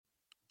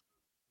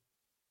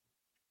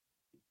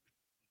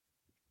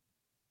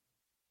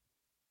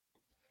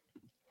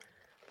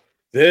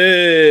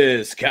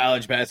This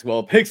college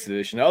basketball picks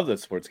edition of the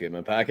Sports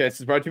Gambling Podcast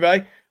is brought to you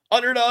by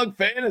Underdog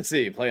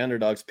Fantasy. Play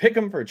Underdogs, pick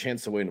them for a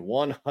chance to win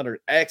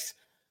 100x.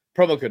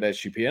 Promo code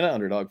SGPN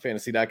at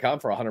UnderdogFantasy.com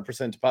for a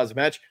 100% deposit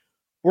match.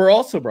 We're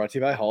also brought to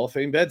you by Hall of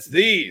Fame Bets,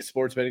 the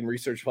sports betting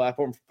research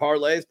platform for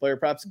parlays, player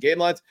props, and game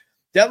lines.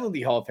 Download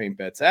the Hall of Fame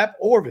Bets app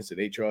or visit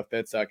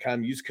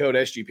HOFBets.com. Use code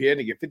SGPN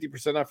to get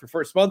 50% off your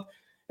first month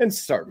and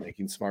start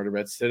making smarter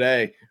bets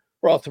today.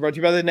 We're also brought to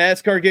you by the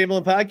NASCAR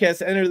Gambling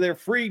Podcast. Enter their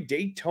free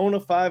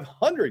Daytona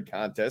 500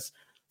 contest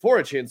for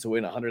a chance to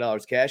win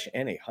 $100 cash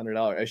and a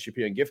 $100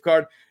 SGPN gift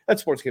card at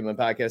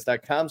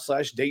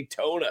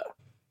sportsgamblingpodcast.com/Daytona.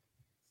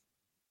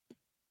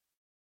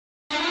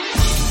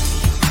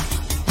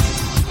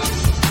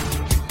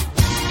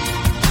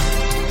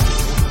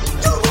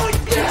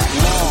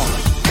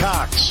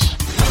 Cox.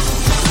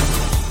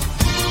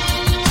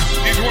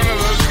 He's one of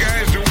those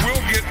guys who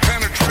will get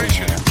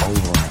penetration.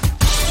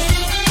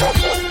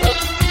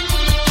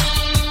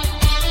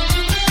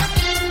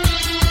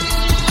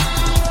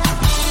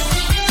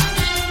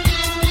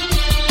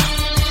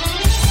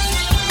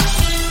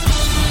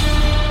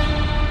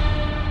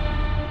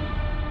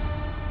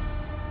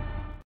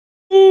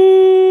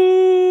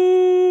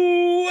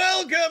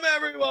 Welcome,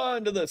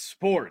 everyone, to the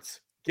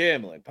Sports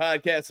Gambling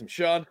Podcast. I'm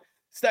Sean,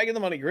 stacking the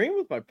money green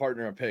with my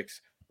partner on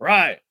picks,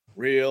 Ryan,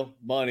 Real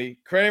Money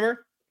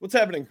Kramer. What's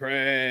happening,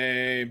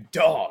 Kramer?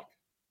 Dog.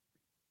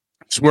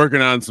 Just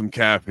working on some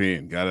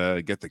caffeine.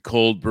 Gotta get the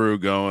cold brew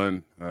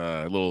going.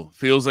 A little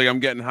feels like I'm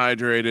getting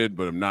hydrated,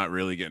 but I'm not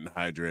really getting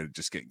hydrated.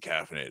 Just getting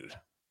caffeinated.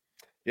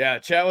 Yeah,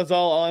 chat was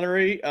all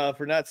honorary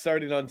for not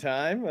starting on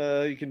time.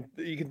 You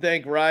can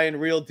thank Ryan,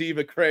 Real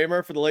Diva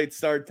Kramer, for the late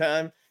start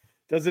time.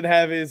 Doesn't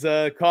have his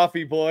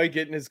coffee boy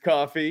getting his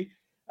coffee.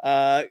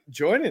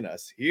 Joining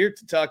us here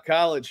to talk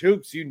college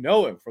hoops. You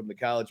know him from the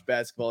college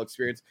basketball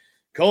experience,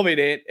 Colby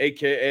Dant,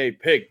 aka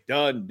Pick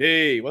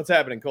Dundee. What's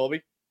happening,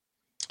 Colby?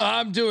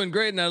 I'm doing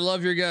great, and I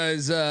love your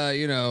guys'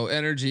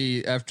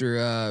 energy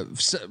after I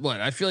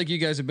feel like you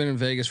guys have been in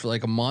Vegas for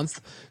like a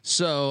month,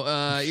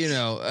 so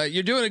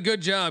you're doing a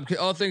good job,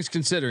 all things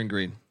considering,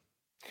 Green.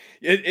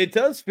 It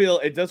does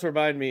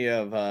remind me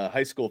of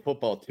high school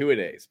football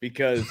 2-a-days,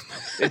 because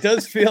it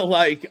does feel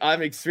like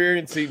I'm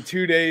experiencing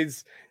 2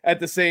 days at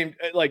the same,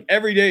 like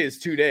every day is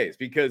 2 days,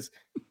 because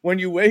when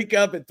you wake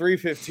up at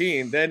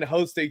 3:15, then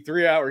host a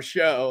 3-hour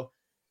show,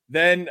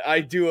 then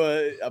I do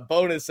a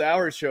bonus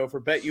hour show for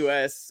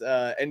BetUS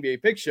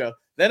NBA Pick Show,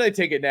 then I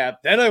take a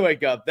nap, then I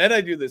wake up, then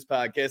I do this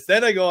podcast,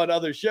 then I go on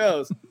other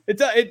shows.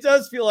 It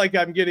does feel like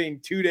I'm getting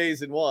 2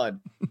 days in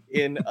one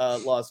in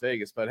Las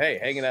Vegas, but hey,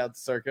 hanging out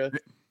circa.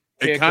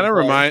 It kind of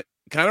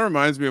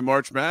reminds me of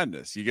March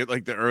Madness. You get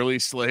like the early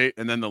slate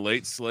and then the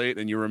late slate,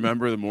 and you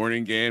remember the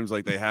morning games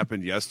like they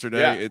happened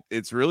yesterday. Yeah.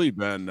 It's really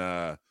been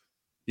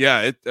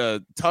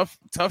tough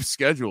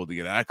schedule to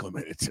get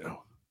acclimated to.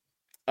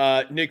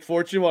 Nick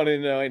Fortune wanted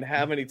to know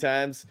how many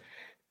times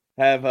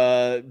have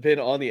been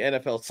on the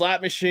NFL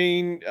slot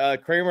machine.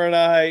 Kramer and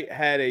I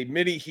had a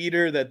mini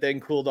heater that then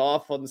cooled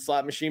off on the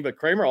slot machine, but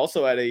Kramer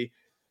also had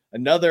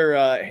another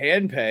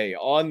hand pay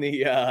on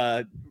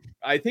the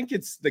I think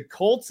it's the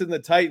Colts and the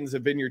Titans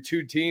have been your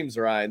two teams,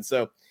 Ryan.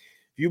 So if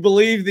you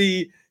believe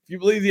the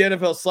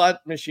NFL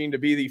slot machine to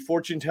be the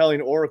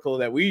fortune-telling oracle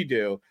that we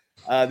do,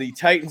 the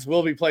Titans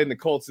will be playing the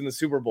Colts in the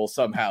Super Bowl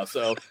somehow.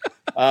 So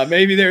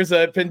maybe there's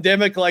a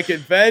pandemic-like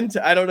event.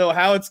 I don't know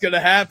how it's going to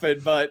happen,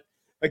 but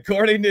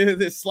according to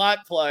this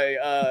slot play,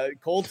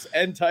 Colts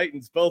and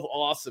Titans both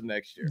awesome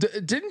next year.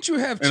 Didn't you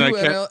have two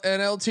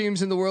NL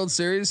teams in the World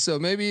Series? So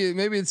maybe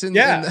it's in.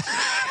 Yeah.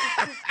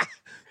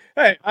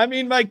 Hey, I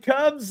mean, my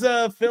Cubs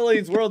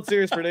Phillies World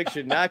Series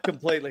prediction, not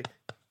completely.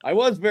 I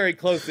was very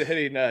close to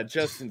hitting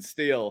Justin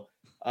Steele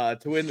to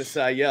win the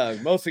Cy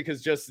Young, mostly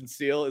because Justin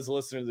Steele is a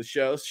listener to the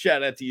show.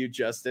 Shout out to you,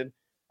 Justin.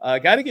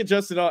 Got to get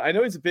Justin on. I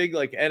know he's a big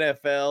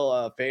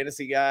NFL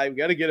fantasy guy. We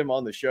got to get him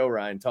on the show,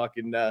 Ryan,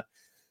 talking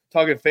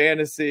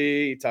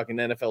fantasy, talking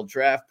NFL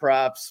draft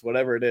props,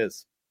 whatever it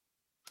is.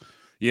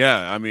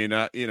 Yeah, I mean,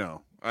 I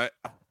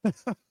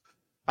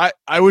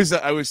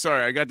was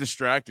sorry. I got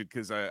distracted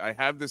because I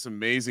have this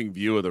amazing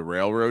view of the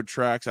railroad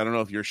tracks. I don't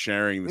know if you're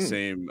sharing the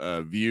same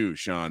view,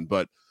 Sean,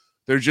 but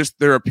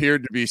there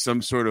appeared to be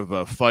some sort of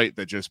a fight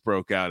that just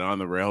broke out on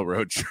the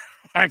railroad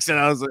tracks, and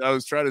I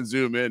was trying to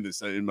zoom in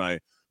my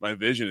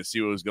vision to see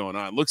what was going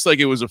on. Looks like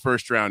it was a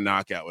first round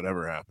knockout,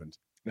 whatever happened.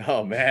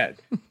 Oh man,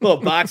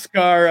 little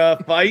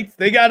boxcar fight.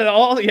 They got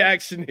all the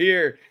action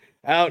here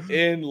out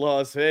in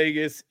Las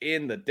Vegas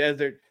in the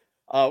desert.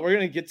 We're going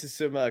to get to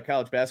some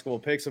college basketball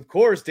picks. Of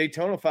course,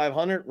 Daytona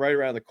 500 right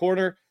around the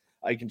corner.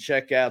 You can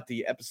check out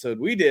the episode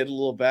we did a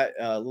little bit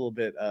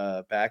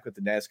back with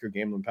the NASCAR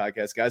Gambling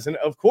Podcast guys. And,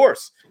 of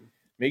course,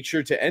 make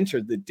sure to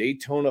enter the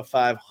Daytona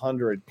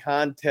 500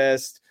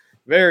 contest.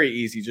 Very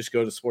easy. Just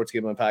go to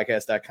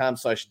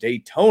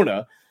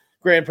sportsgamblingpodcast.com/Daytona.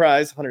 Grand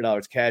prize,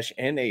 $100 cash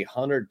and a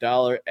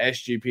 $100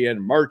 SGPN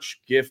merch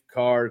gift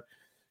card,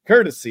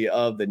 courtesy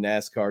of the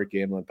NASCAR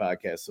Gambling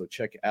Podcast. So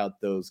check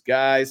out those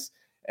guys.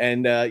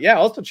 And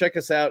also check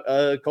us out.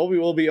 Colby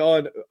will be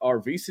on our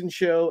VSiN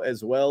show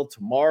as well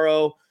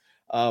tomorrow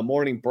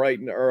morning, bright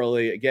and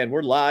early. Again,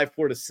 we're live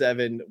 4 to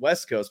 7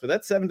 West Coast, but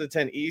that's 7 to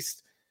 10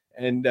 East.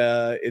 And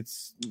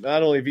it's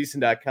not only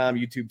VSiN.com,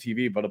 YouTube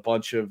TV, but a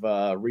bunch of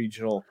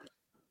regional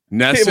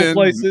cable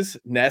places.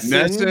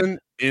 Nesson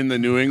in the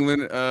New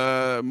England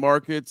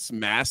markets,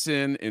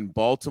 Masson in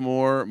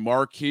Baltimore,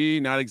 Marquee,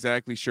 not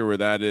exactly sure where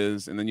that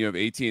is, and then you have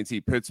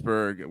AT&T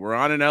Pittsburgh. We're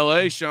on in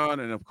LA, Sean,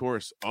 and of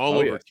course all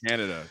over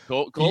Canada.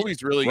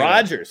 Colby's really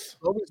Rogers.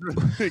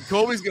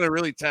 Colby's going to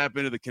really tap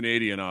into the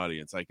Canadian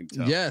audience, I can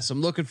tell. Yes,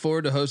 I'm looking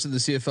forward to hosting the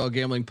CFL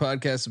Gambling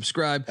Podcast.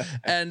 Subscribe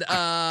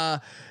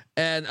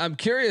and I'm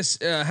curious,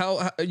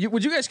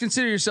 would you guys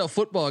consider yourself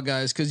football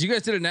guys? Because you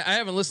guys did I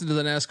haven't listened to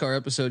the NASCAR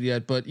episode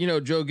yet, but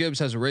Joe Gibbs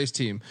has a race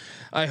team.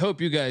 I hope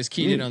you guys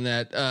keyed in on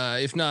that.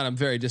 If not, I'm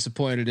very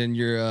disappointed in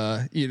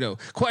your,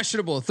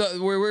 questionable.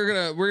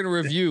 We're gonna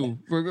review.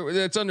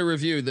 It's under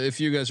review if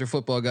you guys are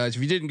football guys.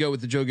 If you didn't go with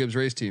the Joe Gibbs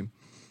race team.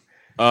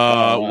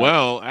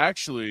 Well,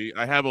 actually,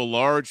 I have a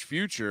large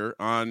future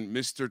on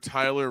Mr.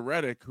 Tyler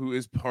Reddick, who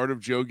is part of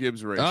Joe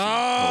Gibbs Racing.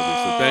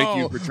 Oh, so thank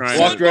you for trying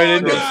to throw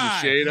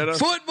some shade at us.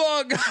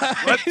 Football guy.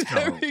 Let's go.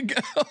 There we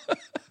go.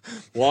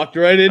 Walked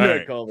right into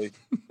it, Colby.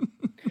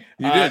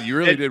 You did. You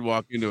really did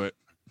walk into it.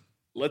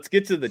 Let's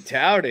get to the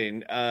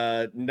touting.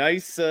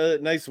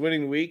 Nice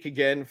winning week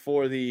again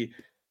for the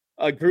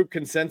group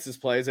consensus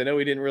plays. I know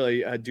we didn't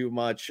really do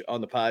much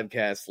on the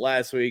podcast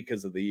last week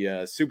because of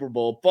the Super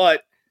Bowl,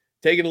 but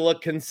taking a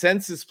look,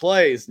 consensus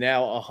plays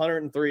now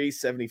 103,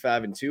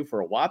 75, and 2 for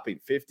a whopping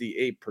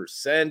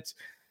 58%.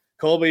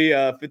 Colby,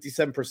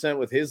 57%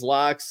 with his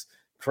locks.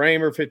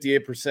 Kramer,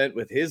 58%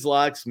 with his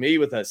locks. Me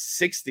with a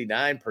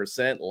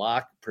 69%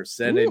 lock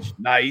percentage. Ooh.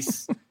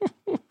 Nice.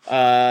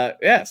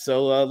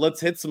 So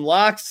let's hit some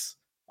locks.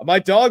 My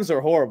dogs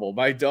are horrible.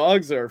 My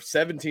dogs are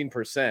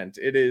 17%.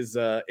 It is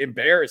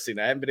embarrassing.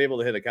 I haven't been able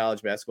to hit a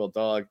college basketball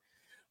dog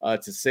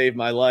to save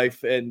my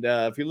life. And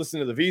if you listen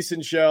to the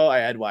VSiN show, I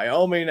had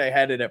Wyoming. I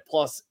had it at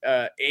plus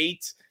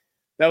 8.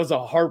 That was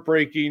a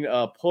heartbreaking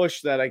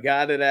push that I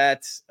got it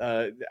at.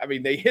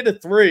 They hit a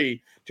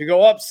 3 to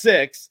go up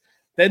 6.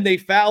 Then they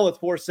foul with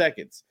 4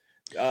 seconds.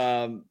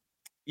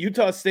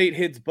 Utah State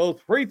hits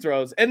both free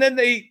throws, and then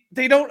they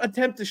don't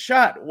attempt a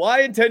shot.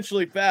 Why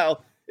intentionally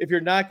foul if you're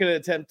not going to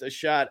attempt a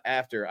shot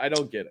after? I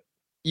don't get it.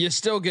 You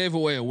still gave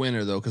away a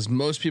winner though, because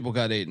most people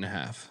got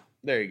 8.5.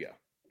 There you go.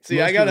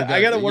 See, I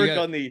gotta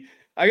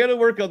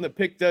work on the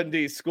Pick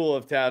Dundee School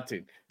of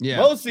Touting. Yeah.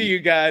 Most of you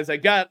guys, I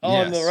got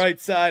on the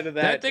right side of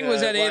that. That thing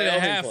was at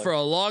 8.5 for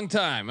a long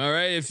time. All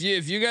right. If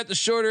you got the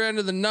shorter end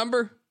of the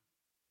number,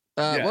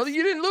 well,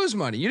 you didn't lose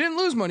money. You didn't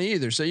lose money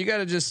either. So you got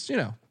to just,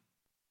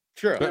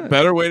 Sure.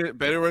 Better way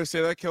to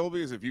say that,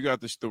 Kelby, is if you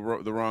got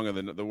the wrong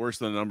of the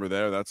worst of the number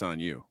there, that's on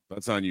you.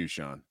 That's on you,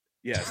 Sean.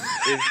 Yes.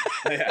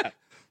 Yeah.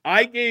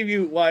 I gave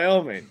you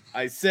Wyoming.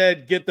 I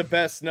said get the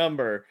best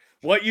number.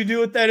 What you do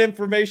with that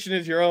information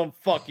is your own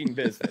fucking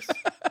business.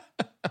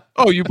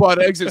 Oh, you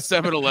bought eggs at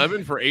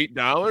 7-Eleven for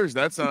 $8?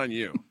 That's on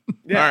you.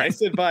 Yeah, right. I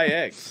said buy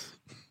eggs.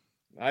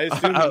 I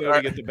assume you're going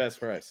to get the best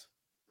price.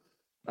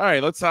 All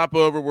right, let's hop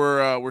over.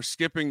 We're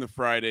skipping the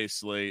Friday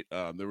slate.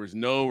 There was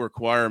no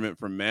requirement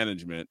from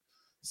management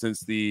since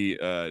the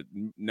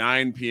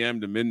 9 p.m.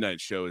 to midnight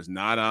show is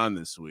not on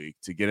this week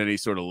to get any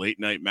sort of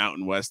late night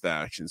Mountain West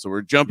action. So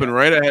we're jumping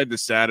right ahead to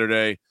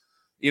Saturday.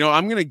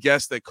 I'm going to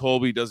guess that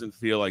Colby doesn't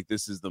feel like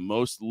this is the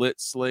most lit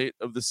slate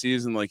of the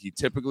season like he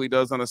typically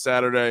does on a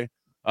Saturday,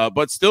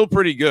 but still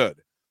pretty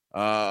good.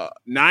 9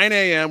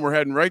 a.m. We're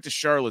heading right to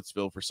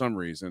Charlottesville for some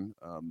reason.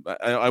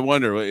 I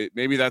wonder,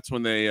 maybe that's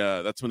when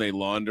they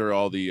launder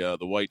all the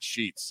white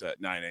sheets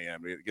at 9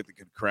 a.m. to get the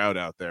good crowd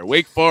out there.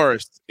 Wake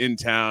Forest in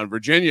town,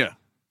 Virginia.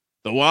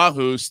 The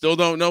Wahoos still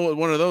don't know what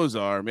one of those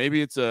are.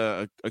 Maybe it's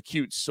a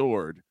cute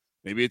sword.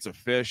 Maybe it's a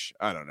fish.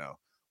 I don't know.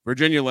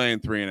 Virginia laying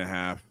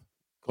 3.5.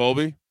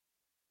 Colby?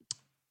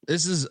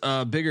 This is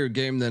a bigger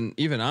game than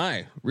even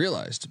I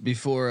realized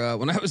before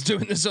when I was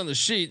doing this on the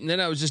sheet. And then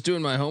I was just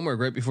doing my homework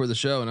right before the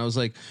show. And I was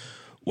like,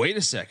 wait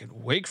a second.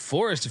 Wake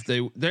Forest, if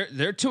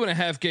they're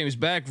 2.5 games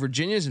back,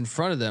 Virginia's in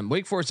front of them.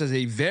 Wake Forest has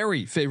a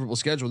very favorable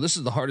schedule. This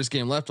is the hardest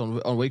game left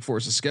on Wake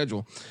Forest's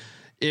schedule.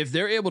 If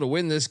they're able to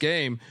win this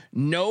game,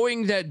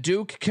 knowing that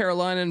Duke,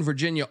 Carolina, and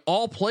Virginia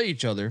all play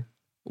each other,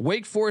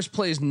 Wake Forest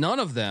plays none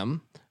of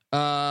them,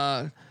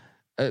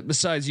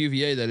 besides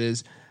UVA, that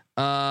is.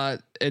 And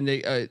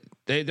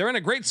they're in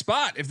a great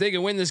spot if they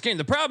can win this game.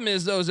 The problem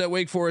is those that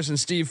Wake Forest and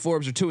Steve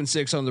Forbes are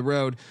 2-6 on the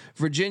road.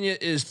 Virginia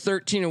is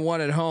 13-1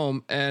 at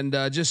home and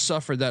just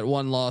suffered that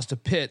one loss to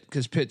Pitt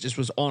because Pitt just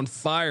was on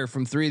fire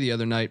from 3 the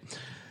other night.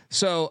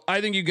 So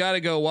I think you got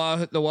to go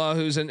the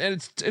Wahoos, and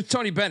it's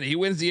Tony Bennett. He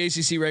wins the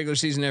ACC regular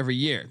season every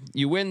year.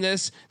 You win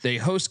this, they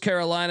host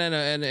Carolina,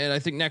 and I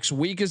think next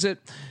week is it.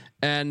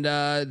 And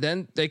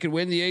then they could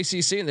win the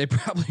ACC, and they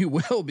probably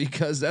will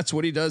because that's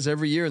what he does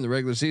every year in the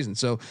regular season.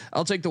 So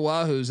I'll take the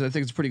Wahoos, and I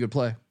think it's a pretty good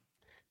play.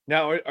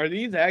 Now, are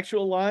these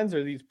actual lines or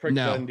are these Prick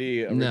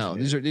Dundee? No,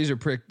 these are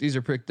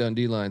Prick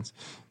Dundee lines.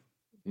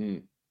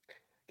 Okay,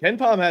 Ken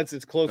Palm has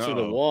it's closer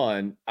to Uh-oh.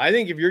 1. I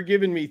think if you're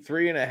giving me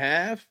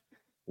 3.5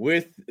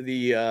 with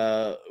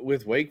the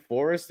with Wake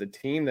Forest, the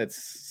team that's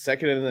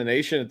second in the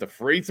nation at the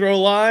free throw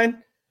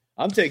line,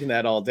 I'm taking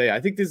that all day. I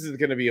think this is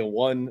going to be a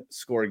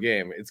 1-score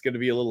game. It's going to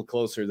be a little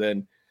closer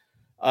than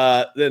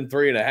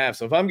 3.5.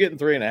 So if I'm getting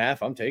 3.5,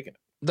 I'm taking it.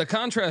 The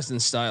contrast in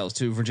styles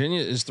too.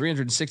 Virginia is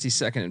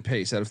 362nd in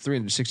pace out of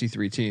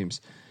 363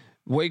 teams.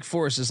 Wake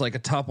Forest is like a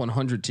top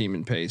 100 team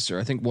in pace, or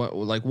I think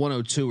like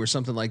 102 or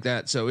something like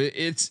that. So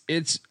it's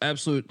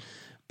absolute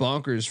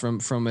bonkers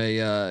from a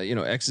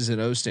X's and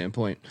O's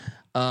standpoint.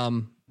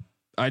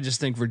 I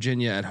just think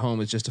Virginia at home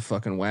is just a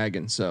fucking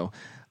wagon. So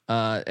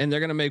and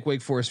they're gonna make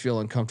Wake Forest feel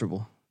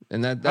uncomfortable,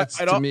 and that's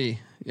to me,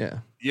 yeah.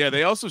 Yeah,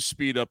 they also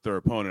speed up their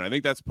opponent. I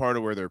think that's part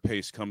of where their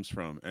pace comes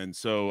from. And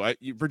so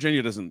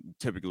Virginia doesn't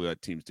typically let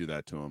teams do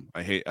that to them.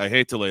 I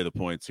hate to lay the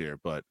points here,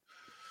 but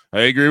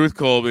I agree with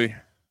Colby.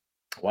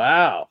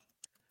 Wow.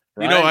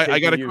 I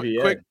got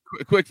a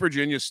quick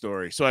Virginia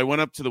story. So I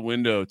went up to the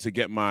window to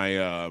get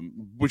my,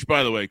 which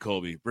by the way,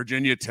 Colby,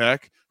 Virginia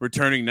Tech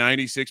returning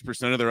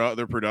 96% of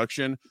their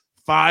production,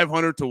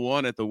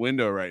 500-1 at the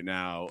window right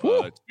now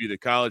to be the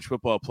college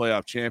football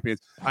playoff champions.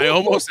 I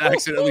almost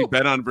accidentally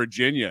bet on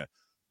Virginia.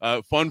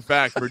 Fun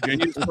fact: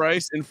 Virginia's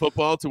price in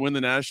football to win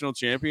the national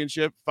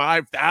championship,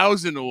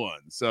 5,000-1.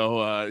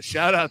 So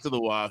shout out to the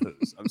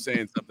Wahoos. I'm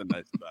saying something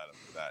nice about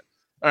them for that.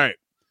 All right.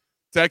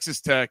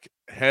 Texas Tech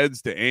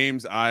heads to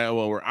Ames,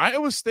 Iowa, where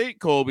Iowa State,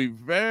 Colby,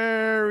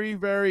 very,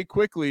 very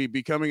quickly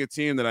becoming a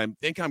team that I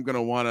think I'm going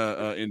to want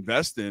to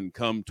invest in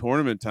come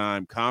tournament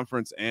time,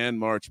 conference and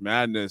March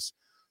Madness.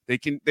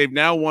 They've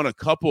now won a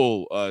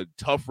couple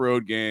tough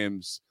road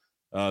games.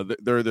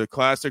 They're the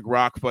classic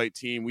rock fight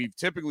team. We've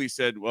typically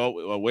said, well,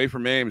 away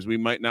from Ames, we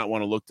might not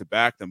want to look to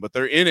back them, but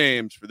they're in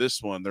Ames for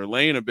this one. They're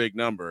laying a big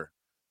number.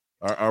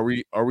 Are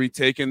we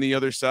taking the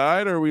other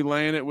side, or are we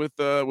laying it with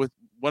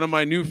one of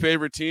my new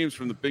favorite teams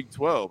from the Big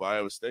 12,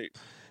 Iowa State?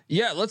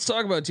 Yeah, let's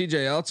talk about TJ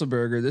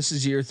Otzelberger. This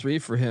is year 3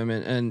 for him,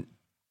 and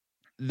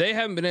they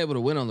haven't been able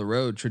to win on the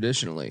road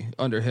traditionally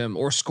under him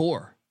or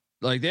score.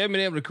 Like, they haven't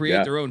been able to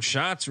create their own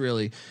shots,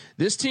 really.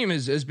 This team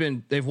has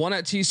been, they've won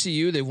at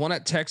TCU, they've won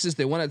at Texas,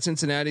 they won at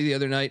Cincinnati the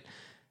other night.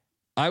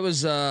 I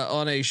was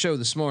on a show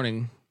this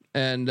morning,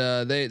 and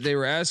they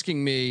were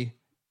asking me,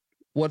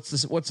 what's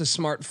a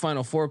smart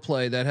Final Four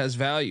play that has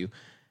value?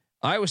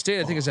 Iowa State,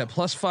 I think, is at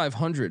plus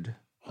 500.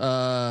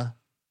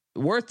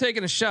 Worth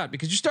taking a shot,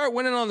 because you start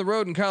winning on the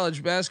road in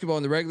college basketball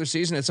in the regular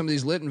season at some of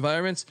these lit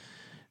environments.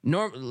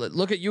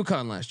 Look at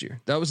UConn last year.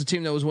 That was a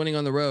team that was winning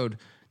on the road.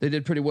 They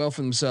did pretty well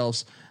for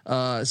themselves.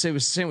 Same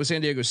with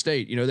San Diego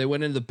State. You know, they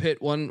went into the pit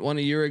one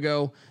a year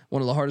ago,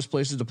 one of the hardest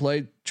places to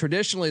play.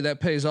 Traditionally, that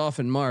pays off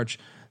in March.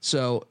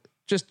 So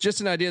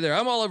just an idea there.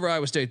 I'm all over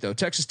Iowa State though.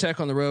 Texas Tech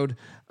on the road,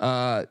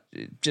 they're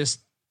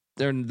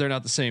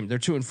not the same. They're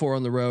 2-4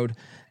 on the road,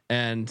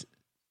 and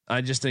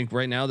I just think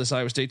right now this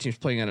Iowa State team's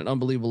playing at an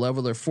unbelievable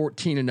level. They're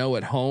 14-0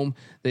 at home.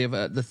 They have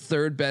the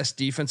third best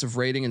defensive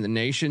rating in the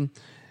nation.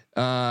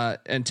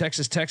 And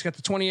Texas Tech's got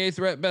the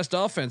 28th best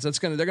offense.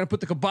 They're gonna put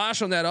the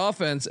kibosh on that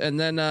offense, and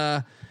then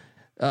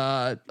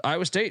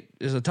Iowa State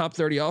is a top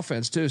 30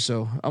 offense too.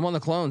 So I'm on the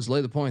Clones.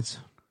 Lay the points.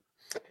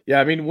 Yeah,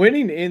 I mean,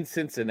 winning in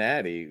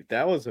Cincinnati,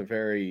 that was a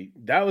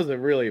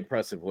really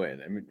impressive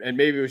win. I mean, and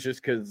maybe it was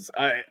just because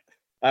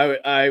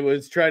I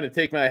was trying to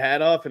take my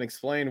hat off and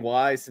explain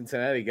why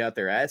Cincinnati got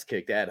their ass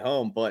kicked at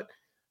home, but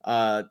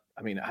I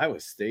mean,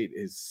 Iowa State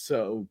is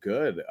so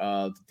good.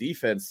 The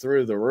defense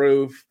through the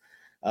roof.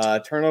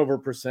 Turnover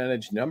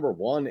percentage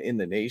 #1 in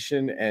the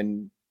nation,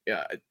 and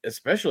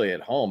especially at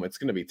home, it's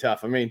going to be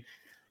tough. I mean,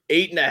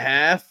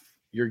 8.5,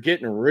 you're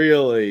getting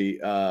really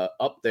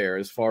up there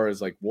as far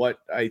as like what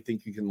I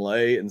think you can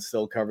lay and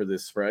still cover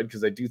this spread,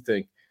 because I do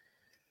think,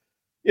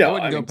 I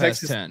wouldn't go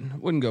past 10.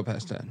 Wouldn't go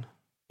past 10.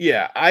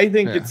 Yeah, I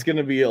think it's going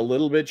to be a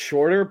little bit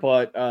shorter,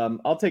 but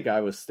I'll take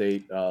Iowa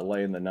State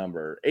laying the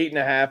number.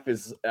 8.5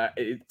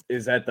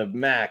 is at the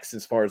max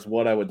as far as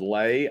what I would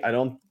lay. I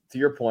don't. To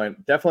your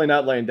point, definitely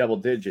not laying double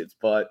digits,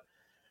 but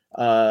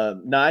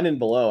 9 and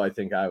below, I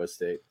think Iowa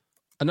State.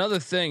 Another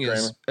thing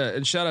is,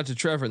 and shout out to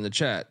Trevor in the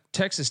chat,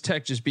 Texas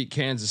Tech just beat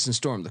Kansas and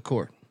stormed the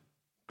court.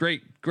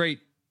 Great way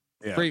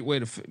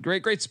to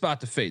great spot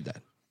to fade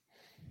that.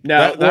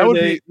 Now,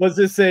 was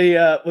this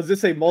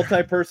a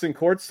multi-person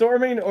court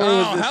storming, or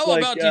was this how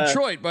about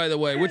Detroit, by the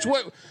way?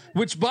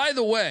 Which by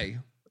the way,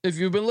 if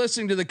you've been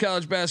listening to the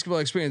College Basketball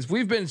Experience,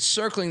 we've been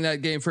circling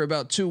that game for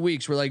about 2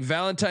 weeks. We're like,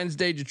 Valentine's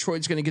Day,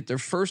 Detroit's going to get their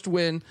first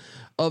win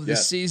of the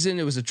season.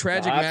 It was a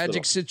tragic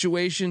Magic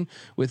situation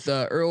with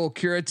Earl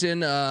Curitin,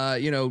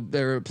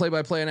 their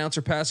play-by-play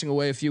announcer, passing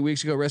away a few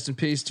weeks ago. Rest in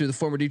peace to the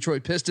former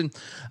Detroit Piston.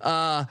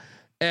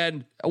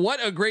 And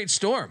what a great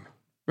storm,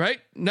 right?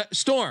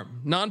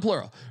 Storm,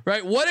 non-plural,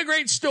 right? What a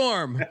great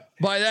storm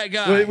by that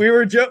guy.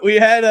 We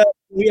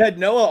had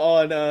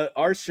Noah on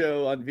our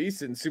show on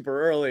VSiN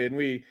super early, and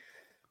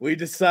we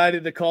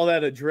decided to call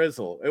that a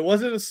drizzle. It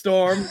wasn't a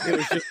storm. It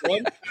was just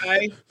one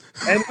guy.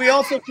 And we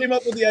also came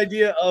up with the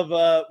idea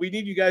of we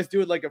need you guys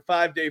doing like a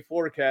 5-day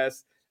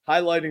forecast.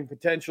 highlighting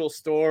potential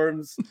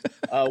storms,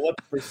 what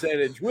the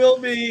percentage will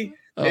be.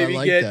 Maybe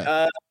like get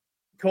that.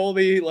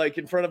 Colby like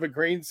in front of a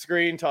green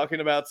screen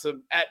talking about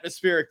some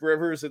atmospheric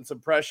rivers and some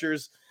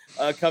pressures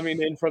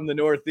coming in from the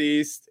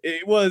northeast.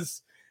 It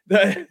was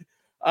the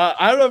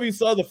I don't know if you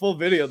saw the full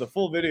video. The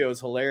full video is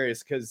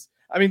hilarious because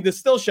I mean the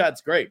still shot's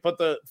great, but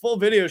the full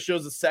video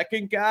shows the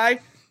second guy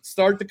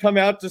start to come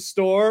out to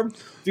storm,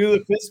 do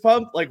the fist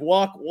pump, like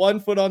walk 1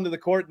 foot onto the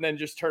court, and then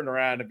just turn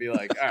around and be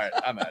like, "All right,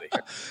 I'm out of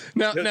here."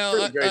 Now,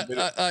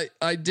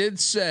 I did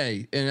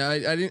say, and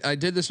I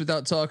did this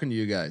without talking to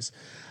you guys.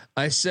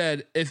 I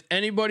said, if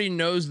anybody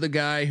knows the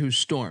guy who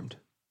stormed,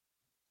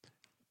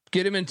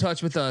 get him in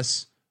touch with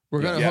us.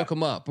 We're gonna hook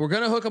him up. We're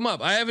gonna hook him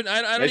up. I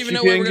don't even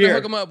know what we're gonna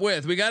hook him up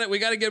with. We got to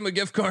get him a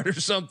gift card or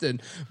something.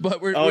 But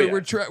we're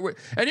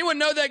anyone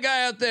know that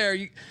guy out there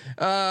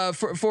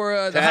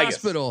for the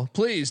hospital?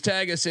 Please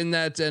tag us in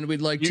that, and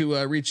we'd like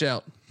to reach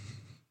out.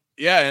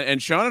 Yeah,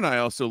 and Sean and I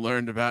also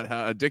learned about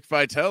how Dick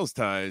Vitale's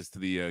ties to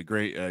the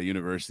great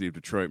University of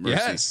Detroit Mercy.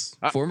 Yes,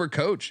 former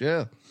coach.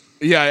 Yeah.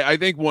 Yeah, I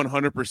think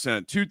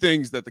 100%. Two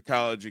things that the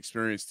college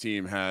experience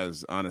team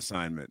has on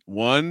assignment.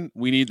 One,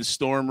 we need the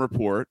storm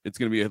report. It's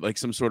going to be like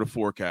some sort of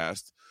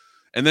forecast.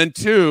 And then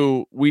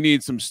two, we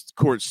need some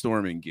court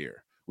storming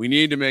gear. We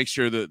need to make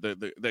sure that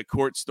the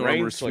court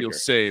stormers feel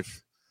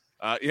safe.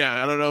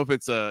 Yeah, I don't know if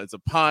it's a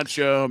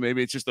poncho.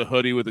 Maybe it's just a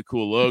hoodie with a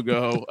cool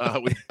logo.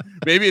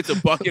 Maybe it's a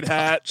bucket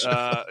hat.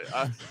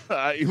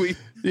 Like the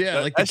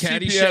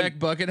Caddyshack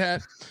bucket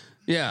hat.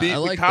 Yeah,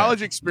 the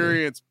college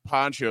experience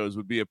ponchos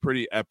would be a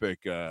pretty epic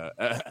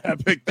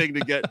thing to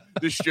get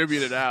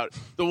distributed out.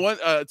 The one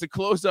to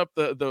close up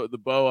the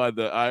bow on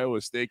the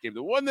Iowa State game.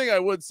 The one thing I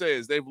would say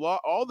is they've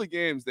lost all the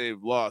games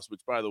they've lost,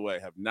 which by the way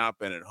have not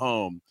been at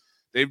home.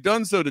 They've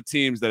done so to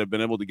teams that have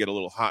been able to get a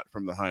little hot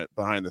from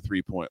behind the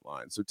 3-point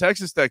line. So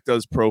Texas Tech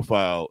does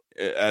profile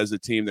as a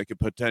team that could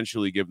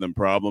potentially give them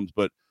problems,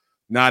 but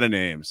not in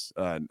Ames,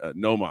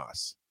 no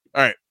Moss.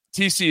 All right.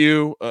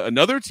 TCU,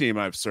 another team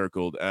I've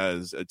circled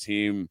as a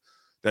team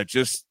that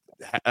just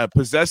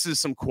possesses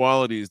some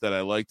qualities that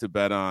I like to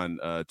bet on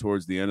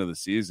towards the end of the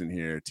season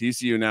here.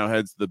 TCU now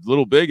heads to the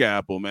Little Big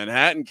Apple,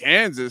 Manhattan,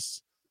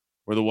 Kansas,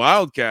 where the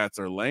Wildcats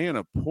are laying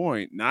a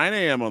point, 9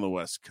 a.m. on the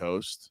West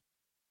Coast.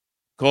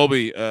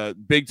 Colby,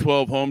 Big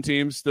 12 home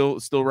teams still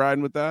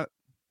riding with that?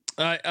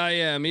 I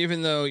am,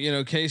 even though,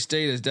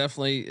 K-State has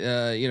definitely,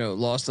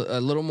 lost a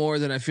little more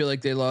than I feel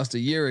like they lost a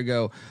year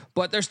ago,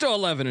 but they're still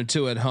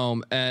 11-2 at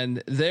home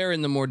and they're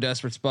in the more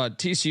desperate spot.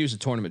 TCU is a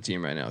tournament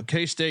team right now.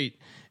 K-State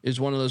is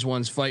one of those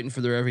ones fighting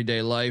for their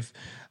everyday life.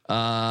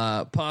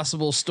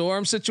 Possible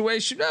storm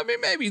situation. I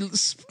mean, maybe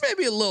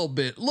a little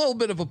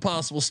bit of a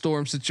possible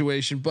storm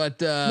situation,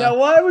 but now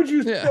why would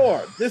you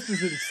storm? This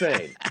is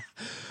insane.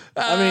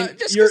 I mean,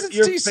 just your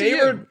TCU,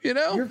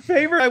 favorite, your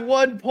favorite by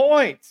 1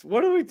 point.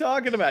 What are we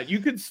talking about? You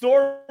could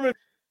storm if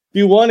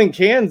you won in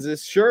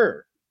Kansas,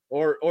 sure,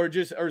 or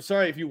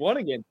sorry, if you won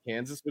against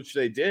Kansas, which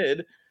they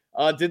did.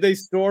 Did they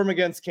storm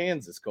against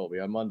Kansas, Colby,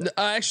 on Monday?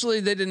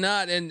 Actually, they did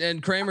not,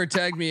 and Kramer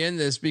tagged me in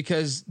this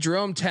because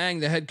Jerome Tang,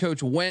 the head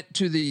coach, went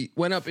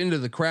up into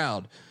the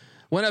crowd.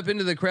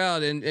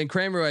 And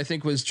Kramer, I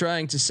think, was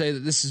trying to say that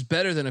this is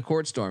better than a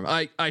court storm.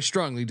 I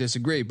strongly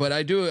disagree, but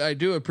I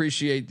do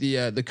appreciate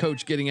the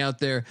coach getting out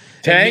there.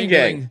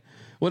 Tang.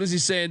 What is he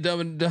saying? Dumb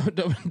and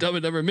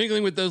dumber,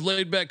 mingling with those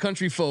laid back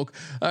country folk.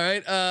 All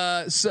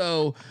right.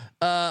 So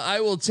I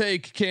will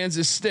take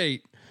Kansas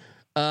State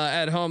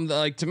at home.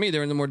 Like, to me,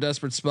 they're in the more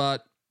desperate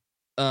spot.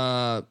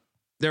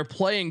 They're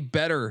playing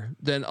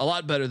a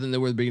lot better than they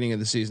were at the beginning of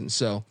the season.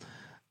 So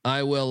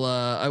I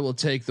will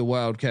take the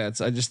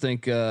Wildcats. I just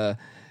think,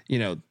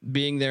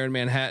 being there in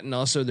Manhattan,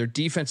 also their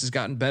defense has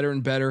gotten better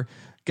and better.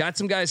 Got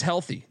some guys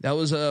healthy. That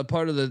was a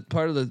part of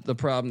the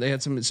problem. They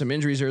had some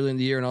injuries early in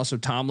the year, and also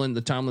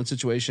the Tomlin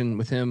situation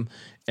with him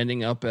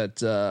ending up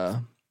at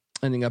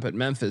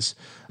Memphis.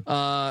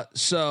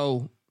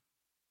 So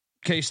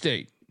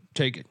K-State,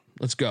 take it.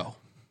 Let's go.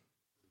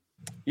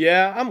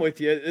 Yeah, I'm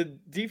with you.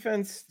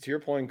 Defense, to your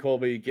point,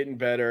 Colby, getting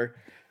better.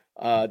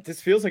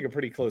 This feels like a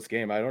pretty close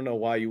game. I don't know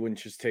why you wouldn't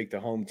just take the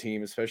home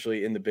team,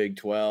 especially in the Big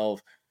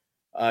 12.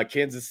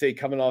 Kansas State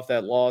coming off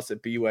that loss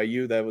at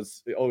BYU, that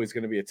was always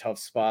going to be a tough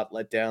spot,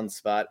 let down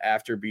spot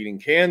after beating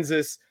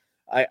Kansas.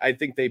 I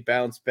think they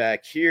bounced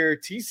back here.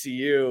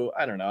 TCU,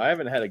 I don't know. I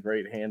haven't had a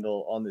great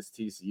handle on this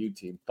TCU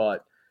team,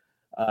 but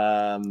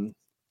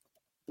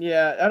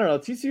yeah, I don't know.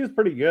 TCU is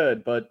pretty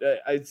good, but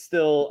I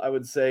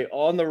would say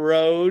on the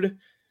road,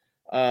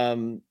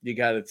 you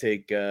got to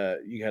take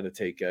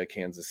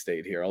Kansas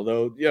State here.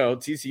 Although,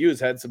 TCU has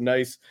had some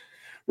nice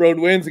road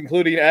wins,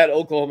 including at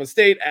Oklahoma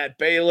State, at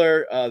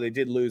Baylor. They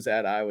did lose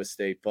at Iowa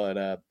State,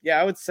 but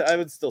yeah, I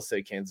would still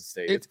say Kansas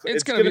State.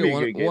 It's going to be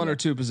a one or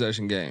two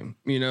possession game.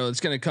 It's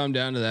going to come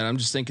down to that. I'm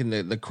just thinking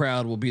that the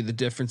crowd will be the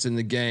difference in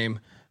the game.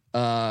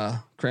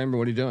 Kramer,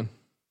 what are you doing?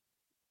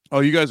 Oh,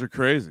 you guys are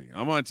crazy.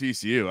 I'm on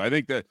TCU. I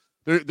think that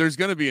there's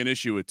going to be an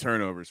issue with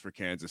turnovers for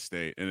Kansas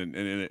State, and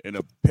in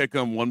a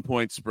pick-em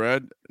 1-point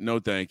spread. No,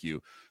 thank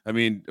you. I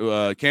mean,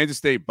 Kansas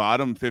State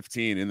bottom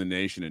 15 in the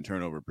nation in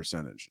turnover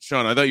percentage.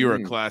 Sean, I thought you were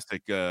a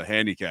classic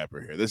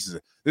handicapper here. This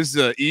is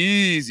an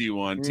easy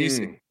one.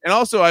 TC, and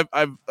also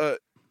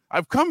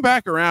I've come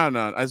back around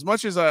on as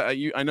much as I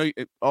know.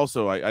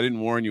 I didn't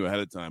warn you ahead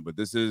of time, but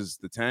this is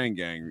the Tang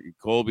Gang.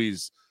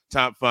 Colby's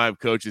top 5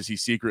 coaches he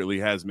secretly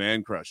has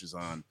man crushes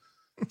on.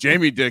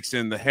 Jamie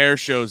Dixon, the hair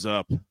shows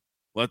up.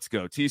 Let's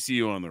go.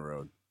 TCU on the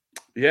road.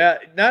 Yeah,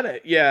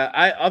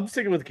 I'm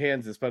sticking with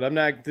Kansas, but I'm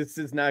not. This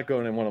is not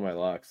going in one of my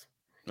locks.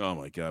 Oh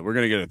my God, we're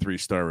gonna get a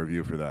 3-star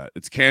review for that.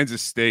 It's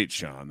Kansas State,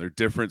 Sean. Are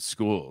different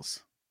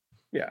schools.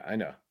 Yeah, I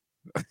know.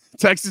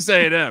 Texas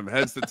A&M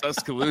heads to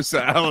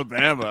Tuscaloosa,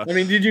 Alabama. I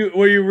mean,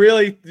 were you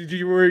really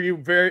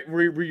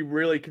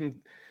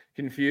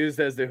confused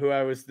as to who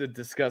I was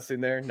discussing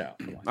there? No,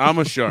 I'm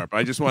a sharp.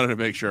 I just wanted to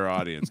make sure our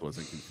audience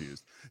wasn't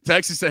confused.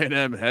 Texas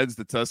A&M heads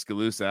to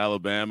Tuscaloosa,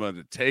 Alabama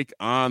to take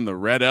on the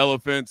Red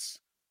Elephants.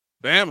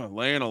 Bama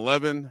laying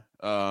 11.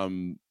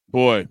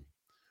 Boy,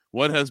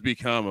 what has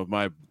become of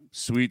my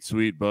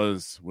sweet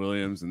Buzz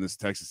Williams and this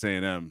Texas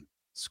A&M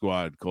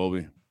squad,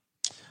 Colby?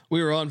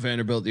 We were on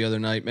Vanderbilt the other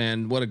night,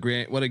 man. What a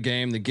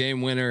game, the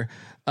game winner.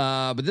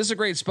 But this is a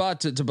great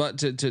spot to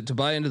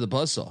buy into the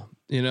buzzsaw.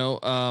 You know,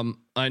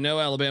 I know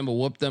Alabama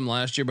whooped them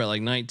last year by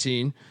like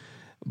 19,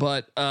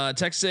 but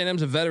Texas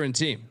A&M's a veteran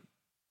team.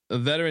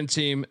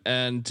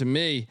 And to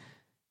me,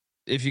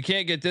 if you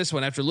can't get this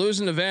one after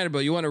losing to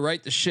Vanderbilt, you want to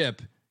right the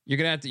ship. You're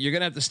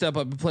gonna have to step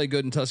up and play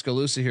good in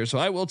Tuscaloosa here. So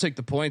I will take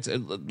the points.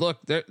 And look,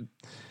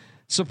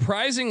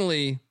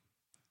 surprisingly,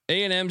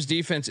 A&M's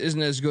defense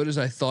isn't as good as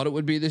I thought it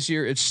would be this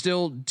year. It's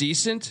still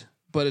decent,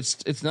 but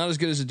it's not as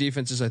good as a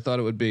defense as I thought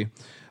it would be.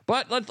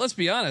 But let's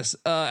be honest,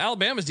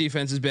 Alabama's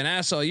defense has been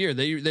ass all year.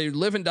 They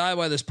live and die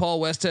by this Paul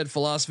Westhead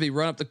philosophy: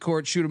 run up the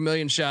court, shoot a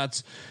million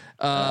shots.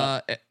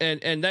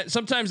 And that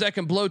sometimes that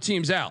can blow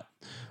teams out,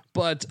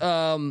 but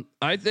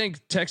I think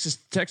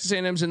Texas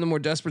A&M's in the more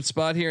desperate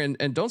spot here,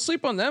 and don't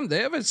sleep on them. They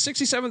have a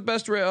 67th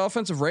best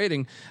offensive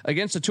rating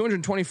against a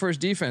 221st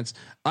defense.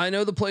 I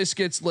know the place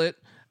gets lit.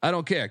 I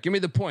don't care. Give me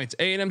the points.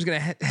 A&M's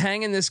going to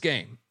hang in this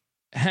game.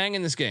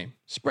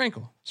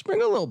 Sprinkle a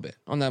little bit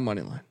on that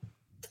money line.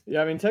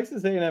 Yeah, I mean,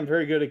 Texas A&M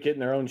very good at getting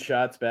their own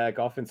shots back.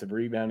 Offensive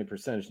rebounding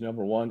percentage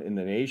 #1 in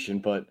the nation,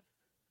 but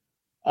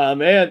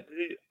man,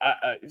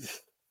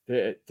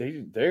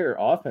 their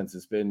offense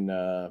has been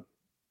I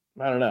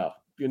don't know,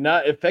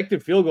 not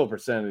effective field goal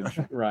percentage,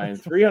 Ryan,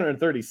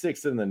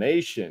 336 in the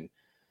nation.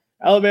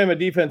 Alabama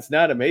defense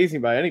not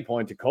amazing by any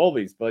point to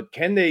Colby's, but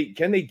can they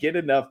get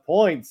enough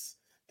points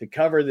to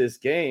cover this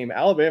game?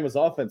 Alabama's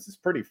offense is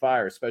pretty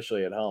fire,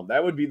 especially at home.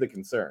 That would be the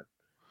concern.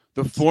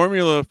 The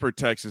formula for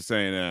Texas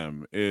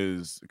A&M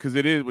is, because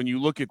it is, when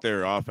you look at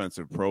their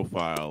offensive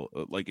profile,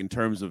 like in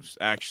terms of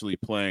actually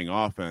playing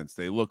offense,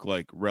 they look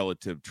like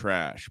relative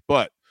trash.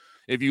 But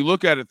if you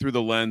look at it through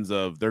the lens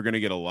of they're going to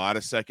get a lot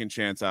of second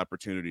chance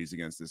opportunities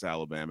against this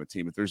Alabama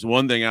team. If there's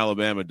one thing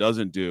Alabama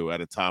doesn't do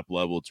at a top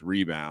level, it's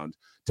rebound.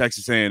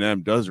 Texas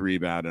A&M does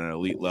rebound at an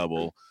elite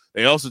level.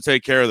 They also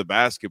take care of the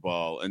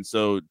basketball. And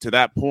so to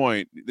that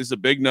point, this is a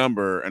big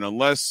number. And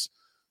unless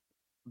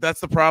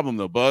that's the problem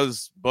though,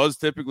 Buzz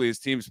typically his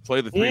teams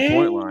play the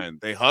 3-point line.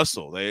 They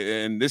hustle.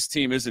 And this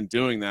team isn't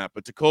doing that.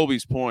 But to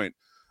Colby's point,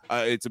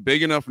 it's a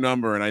big enough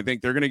number, and I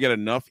think they're going to get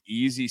enough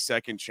easy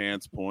second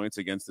chance points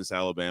against this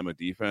Alabama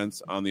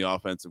defense on the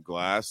offensive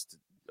glass.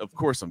 Of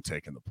course, I'm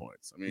taking the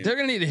points. I mean, they're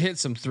going to need to hit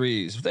some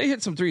threes. If they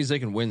hit some threes, they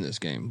can win this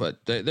game. But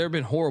they've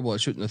been horrible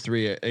at shooting the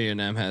three.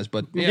 A&M has,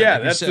 but yeah,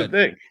 like that's the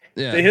thing.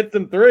 Yeah. They hit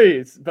some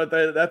threes, but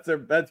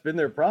that's been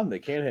their problem. They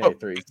can't hit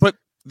threes. But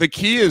the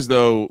key is,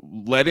 though,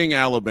 letting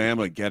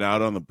Alabama get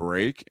out on the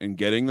break and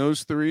getting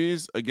those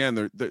threes.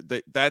 Again,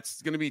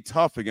 that's going to be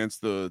tough against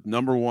the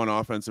 #1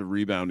 offensive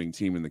rebounding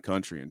team in the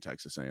country in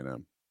Texas A&M.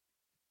 All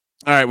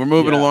right, we're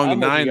moving along to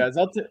 9. Guys.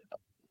 Go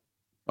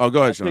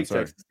ahead, Sean.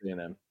 Sorry. Texas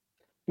A&M.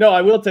 No,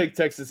 I will take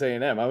Texas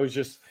A&M. I was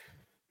just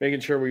making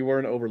sure we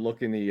weren't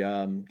overlooking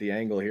the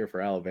angle here for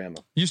Alabama.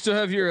 You still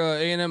have your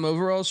A&M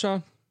overalls,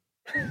 Sean?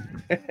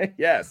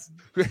 Yes,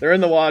 they're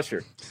in the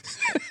washer.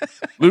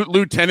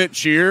 Lieutenant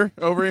Cheer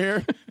over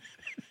here.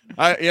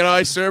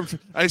 I served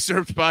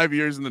 5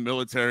 years in the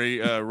military,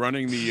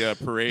 running the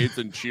parades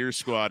and cheer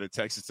squad at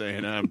Texas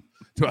A&M.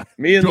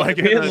 Me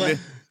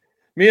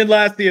and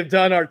Lasty have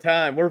done our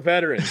time. We're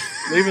veterans.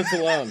 Leave us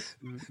alone.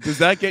 Does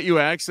that get you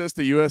access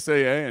to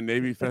USAA and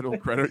Navy Federal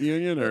Credit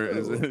Union, or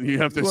is it, you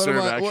have to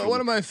serve? One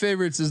of my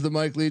favorites is the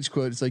Mike Leach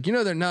quote. It's like,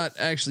 they're not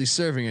actually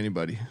serving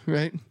anybody,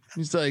 right?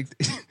 He's like,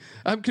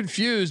 I'm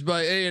confused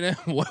by A&M.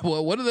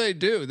 What do they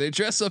do? They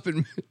dress up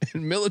in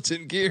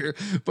militant gear,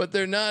 but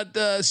they're not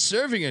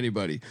serving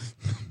anybody.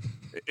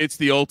 It's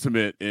the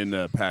ultimate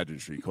in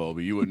pageantry,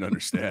 Colby. You wouldn't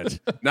understand.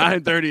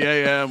 9:30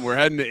 a.m. We're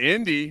heading to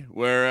Indy,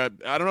 where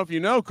I don't know if you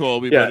know,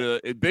 Colby,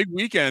 but a big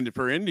weekend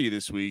for Indy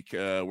this week.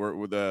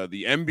 Where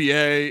the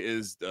NBA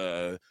is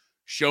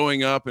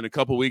showing up in a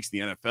couple weeks. The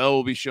NFL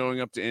will be showing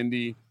up to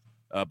Indy,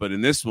 but in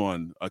this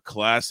one, a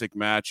classic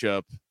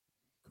matchup.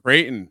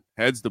 Creighton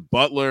heads to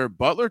Butler.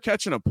 Butler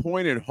catching a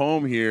point at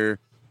home here.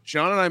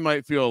 Sean and I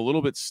might feel a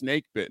little bit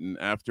snake bitten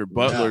after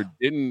Butler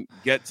didn't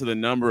get to the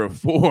number of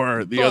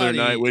 4 the other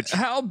night. Which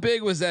how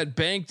big was that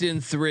banked in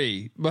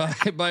 3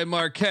 by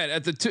Marquette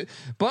at the 2?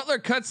 Butler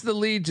cuts the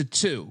lead to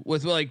 2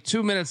 with like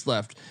 2 minutes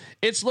left.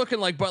 It's looking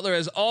like Butler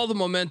has all the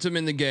momentum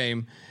in the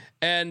game,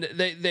 and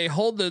they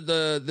hold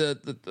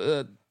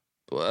the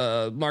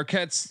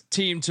Marquette's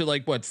team to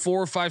like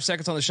 4 or 5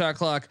 seconds on the shot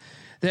clock.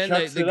 Then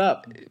they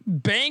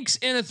banks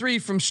in a 3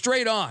 from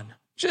straight on.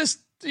 Just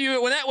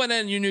when that went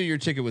in, you knew your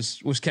ticket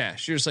was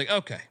cash. You're just like,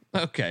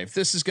 okay, if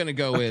this is going to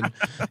go in,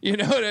 you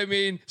know what I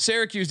mean?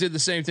 Syracuse did the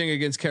same thing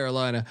against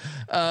Carolina.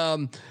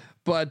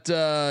 But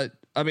I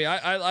mean,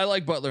 I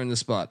like Butler in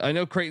this spot. I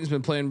know Creighton's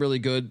been playing really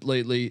good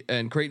lately,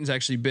 and Creighton's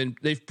actually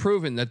they've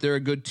proven that they're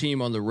a good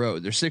team on the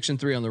road. They're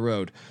 6-3 on the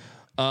road.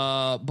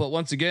 But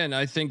once again,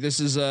 I think this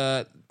is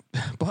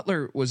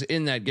Butler was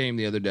in that game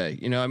the other day.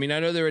 You know, I mean,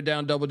 I know they were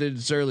down double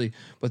digits early,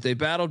 but they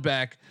battled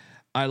back.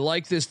 I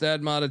like this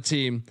Thad Matta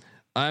team.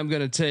 I'm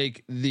going to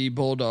take the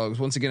Bulldogs.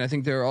 Once again, I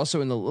think they're also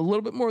in a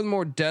little bit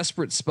more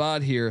desperate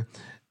spot here.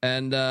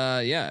 And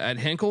at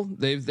Hinkle,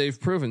 they've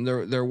proven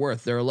their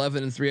worth. They're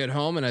 11-3 at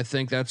home, and I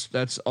think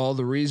that's all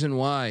the reason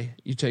why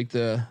you take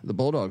the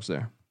Bulldogs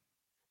there.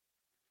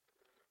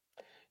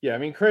 Yeah, I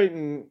mean,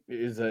 Creighton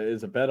is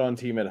a bet on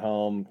team at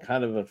home,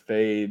 kind of a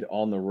fade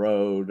on the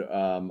road,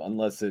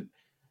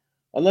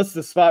 unless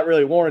the spot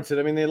really warrants it.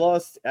 I mean, they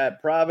lost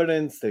at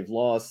Providence, they've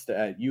lost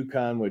at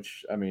UConn,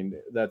 which, I mean,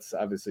 that's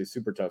obviously a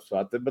super tough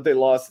spot, but they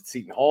lost at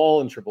Seton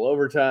Hall in triple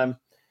overtime,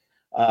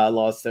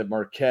 lost at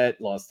Marquette,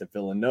 lost at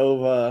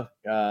Villanova.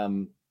 I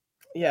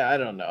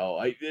don't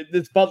know.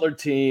 This Butler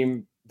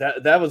team,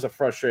 that was a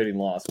frustrating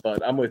loss,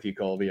 but I'm with you,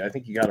 Colby. I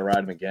think you got to ride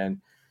them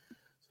again.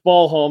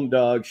 Small home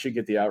dog should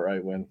get the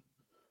outright win.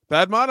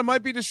 Thad Matta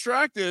might be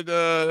distracted.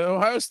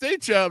 Ohio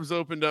State jobs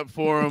opened up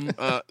for him.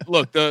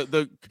 Look,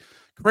 the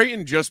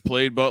Creighton just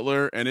played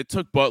Butler, and it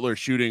took Butler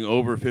shooting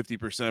over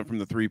 50% from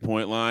the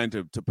 3-point line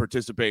to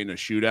participate in a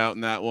shootout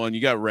in that one.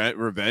 You got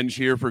revenge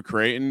here for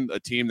Creighton, a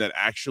team that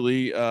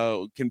actually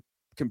can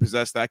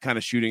possess that kind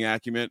of shooting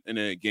acumen in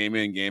a game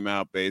in, game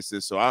out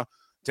basis. So I'll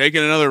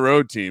taking another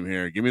road team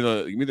here. Give me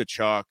the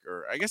chalk,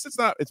 or I guess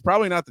it's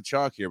probably not the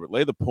chalk here, but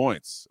lay the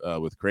points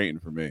with Creighton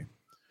for me.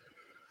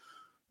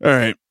 All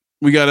right.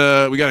 We got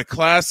a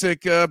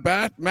classic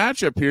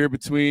matchup here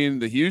between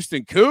the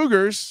Houston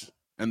Cougars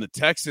and the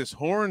Texas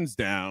Horns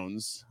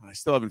Downs. I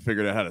still haven't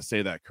figured out how to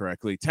say that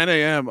correctly. 10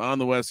 a.m. on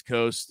the West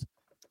Coast.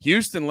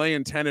 Houston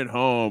laying 10 at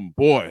home.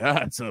 Boy,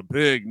 that's a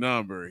big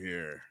number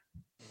here.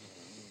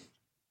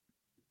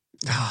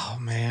 Oh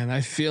man,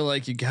 I feel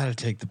like you got to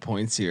take the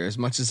points here. As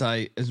much as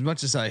I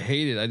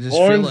hate it, I just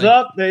Horns feel like,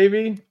 up,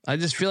 baby. I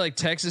just feel like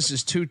Texas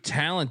is too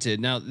talented.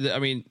 Now, I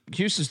mean,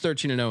 Houston's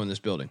 13-0 in this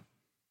building,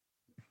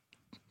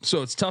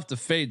 so it's tough to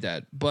fade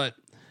that. But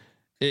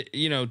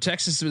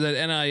Texas with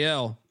that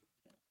NIL,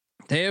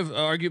 they have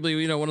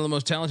arguably one of the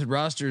most talented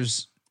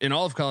rosters in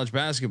all of college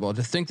basketball.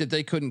 To think that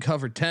they couldn't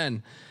cover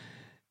 10,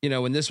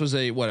 when this was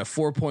a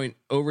 4-point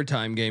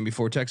overtime game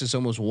before Texas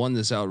almost won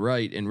this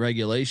outright in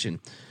regulation.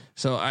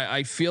 So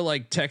I feel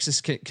like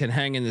Texas can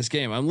hang in this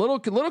game. I'm a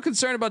little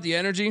concerned about the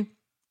energy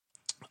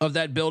of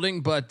that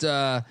building, but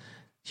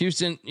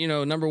Houston,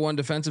 number 1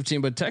 defensive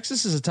team, but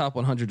Texas is a top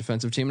 100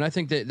 defensive team, and I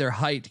think that their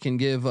height can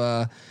give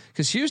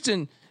because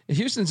Houston's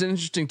an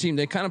interesting team.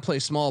 They kind of play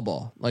small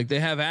ball, like they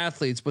have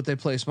athletes, but they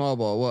play small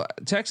ball. Well,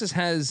 Texas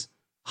has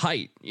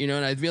height, and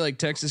I feel like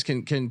Texas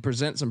can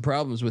present some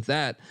problems with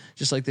that,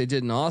 just like they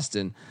did in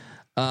Austin.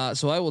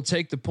 So I will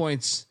take the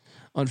points.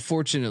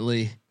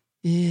 Unfortunately,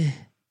 yeah.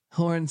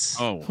 Horns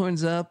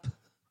up.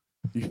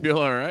 You feel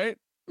all right?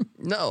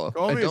 No,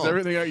 I don't. Is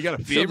everything? You got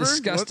a fever? I feel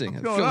disgusting.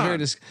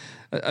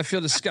 I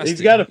feel disgusting. He's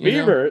got a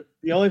fever.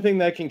 The only thing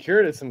that can cure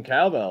it is some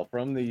cowbell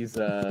from these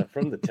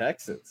from the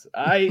Texans.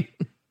 I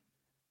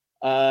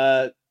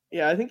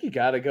think you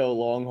got to go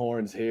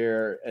Longhorns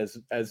here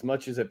as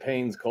much as it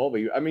pains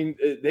Colby. I mean,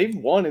 they've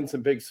won in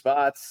some big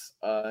spots,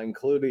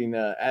 including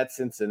at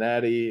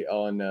Cincinnati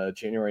on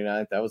January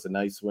 9th. That was a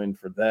nice win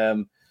for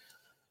them.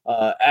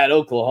 At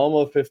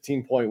Oklahoma,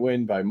 15-point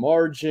win by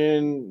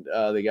margin.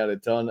 They got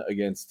it done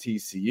against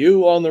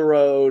TCU on the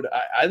road.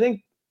 I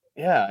think,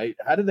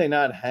 how did they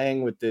not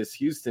hang with this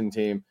Houston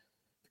team?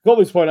 To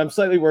Colby's point, I'm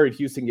slightly worried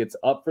Houston gets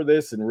up for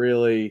this and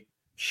really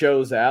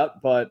shows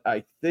out, but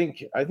I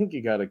think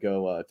you got to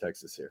go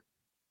Texas here.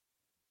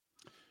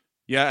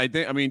 Yeah,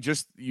 I mean,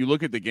 just you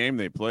look at the game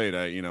they played.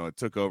 It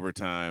took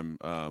overtime,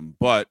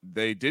 but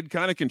they did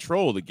kind of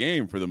control the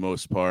game for the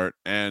most part.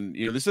 And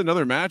this is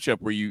another matchup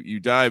where you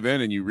dive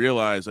in and you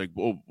realize, like,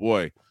 oh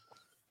boy,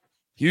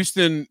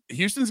 Houston's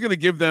going to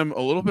give them a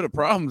little bit of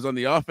problems on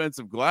the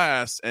offensive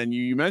glass. And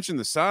you mentioned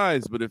the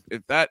size, but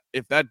if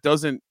that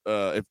doesn't,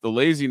 if the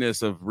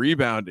laziness of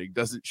rebounding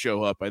doesn't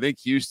show up, I think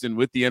Houston,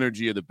 with the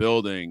energy of the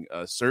building,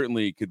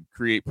 certainly could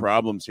create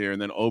problems here.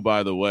 And then, oh,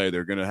 by the way,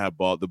 they're going to have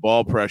the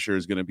ball pressure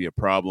is going to be a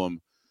problem.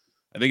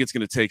 I think it's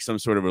going to take some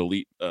sort of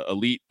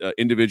elite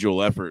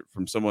individual effort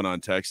from someone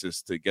on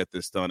Texas to get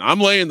this done. I'm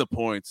laying the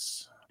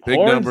points. Big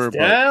Horns number,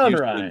 down,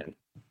 but Ryan.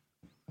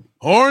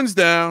 Horns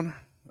down.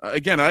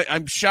 Again,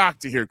 I'm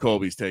shocked to hear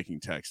Colby's taking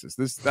Texas.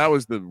 That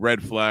was the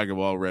red flag of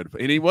all red,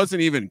 and he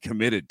wasn't even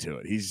committed to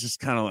it. He's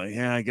just kind of like,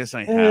 yeah, I guess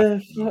I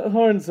have.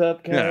 Horns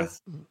up,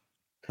 guys. Yeah.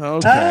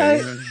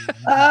 Okay.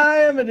 I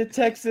am a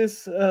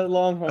Texas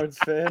Longhorns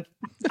fan.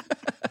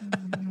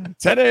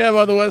 10 a.m.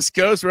 on the West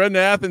Coast. We're in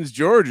Athens,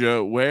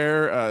 Georgia.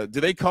 Where do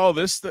they call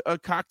this a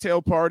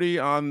cocktail party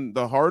on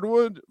the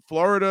hardwood?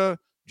 Florida,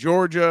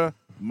 Georgia,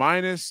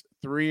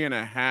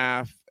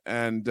 -3.5,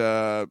 and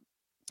I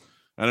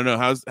don't know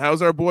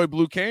how's our boy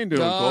Blue Cane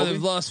doing. Colby?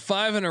 They've lost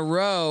 5 in a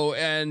row,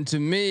 and to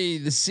me,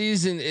 the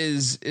season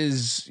is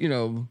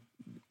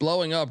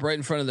blowing up right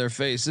in front of their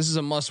face. This is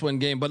a must-win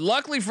game, but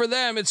luckily for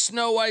them, it's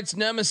Snow White's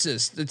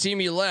nemesis, the team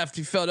he left.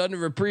 He felt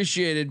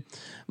underappreciated.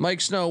 Mike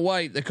Snow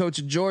White, the coach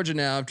of Georgia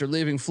now after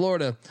leaving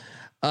Florida.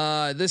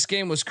 This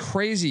game was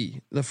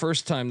crazy the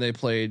first time they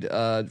played.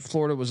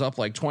 Florida was up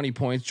like 20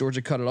 points.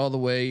 Georgia cut it all the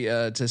way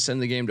to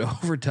send the game to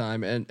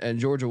overtime, and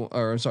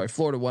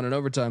Florida won in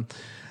overtime.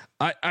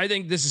 I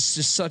think this is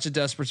just such a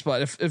desperate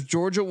spot. If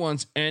Georgia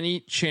wants any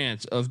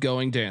chance of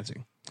going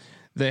dancing,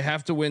 they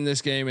have to win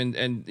this game,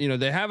 and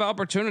they have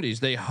opportunities.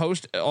 They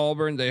host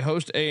Auburn, they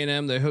host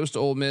A&M, they host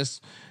Ole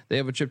Miss. They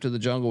have a trip to the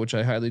jungle, which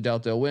I highly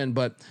doubt they'll win,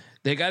 but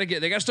they got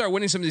to start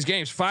winning some of these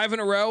games. 5 in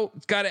a row,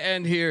 it's got to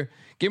end here.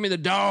 Give me the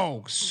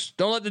dogs.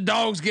 Don't let the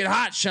dogs get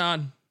hot,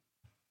 Sean.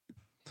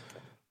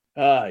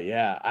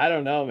 Yeah, I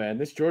don't know, man.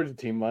 This Georgia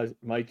team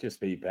might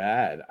just be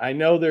bad. I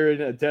know they're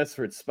in a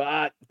desperate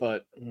spot,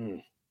 but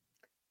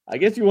I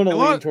guess you want to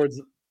lean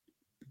towards.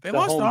 They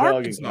lost to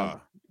Arkansas.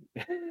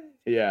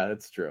 Yeah,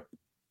 that's true.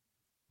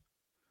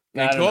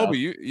 And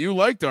Colby, you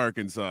liked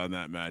Arkansas in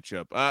that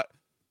matchup.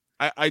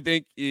 I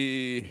think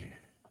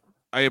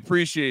I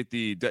appreciate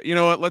the. You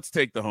know what? Let's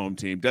take the home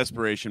team.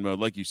 Desperation mode,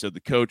 like you said.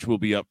 The coach will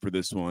be up for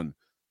this one.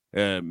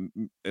 What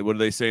do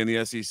they say in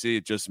the SEC?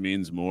 It just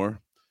means more.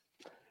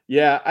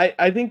 Yeah,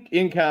 I think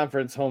in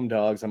conference home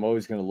dogs, I'm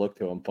always going to look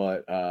to them,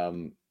 but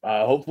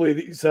hopefully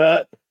these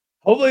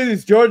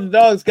Georgia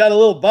dogs got a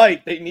little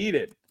bite. They need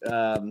it.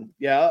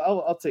 Yeah,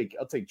 I'll take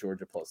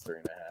Georgia plus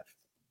 3.5.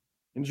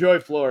 Enjoy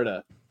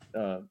Florida,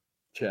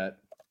 chat.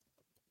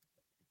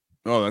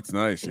 Oh, that's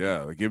nice.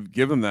 Yeah, give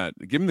them that.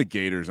 Give them the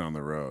Gators on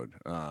the road.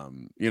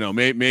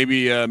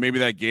 Maybe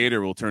that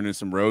Gator will turn into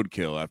some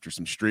roadkill after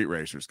some street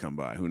racers come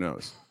by. Who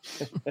knows?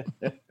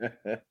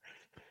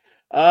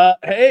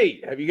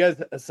 Hey, have you guys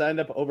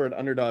signed up over at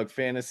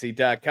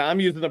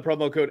UnderdogFantasy.com using the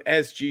promo code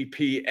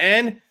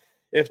SGPN?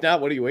 If not,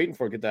 what are you waiting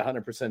for? Get the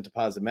 100%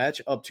 deposit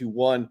match up to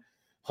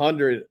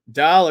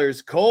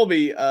 $100.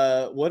 Colby,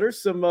 what are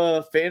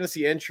some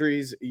fantasy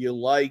entries you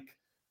like?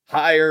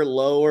 Higher,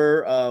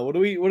 lower? What do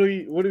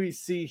we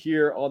see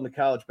here on the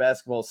college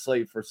basketball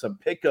slate for some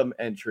pick'em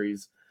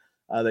entries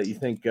that you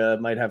think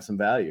might have some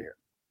value here?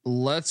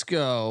 Let's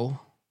go.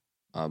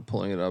 I'm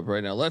pulling it up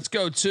right now. Let's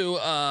go to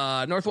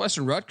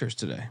Northwestern Rutgers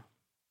today.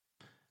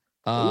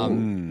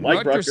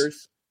 Like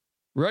Rutgers.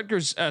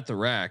 Rutgers at the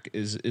rack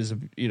is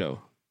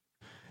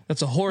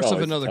that's a horse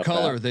of another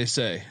color, they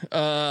say.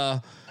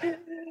 Mawot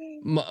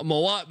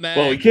Mag.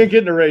 Well, we can't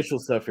get into racial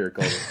stuff here,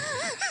 Colby.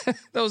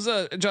 That was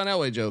a John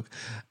Elway joke.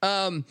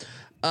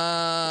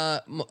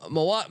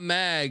 Mawot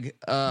Mag,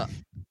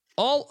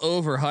 all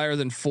over higher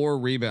than 4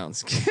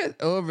 rebounds. Get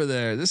over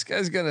there. This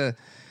guy's gonna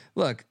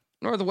look.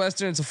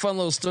 Northwestern, it's a fun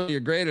little story.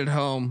 You're great at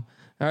home.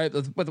 All right.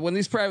 But when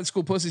these private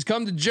school pussies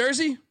come to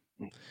Jersey,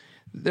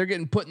 they're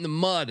getting put in the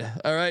mud.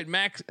 All right.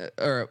 Mag,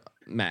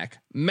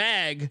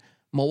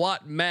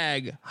 Mawot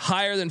Mag,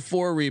 higher than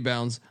 4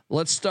 rebounds.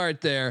 Let's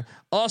start there.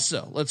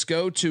 Also, let's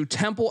go to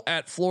Temple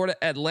at Florida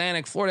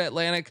Atlantic. Florida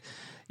Atlantic,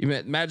 you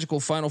met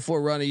magical Final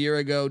Four run a year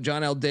ago.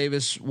 John L.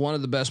 Davis, one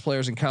of the best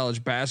players in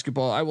college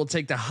basketball. I will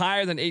take the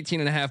higher than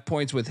 18.5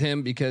 points with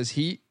him because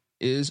he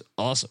is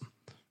awesome.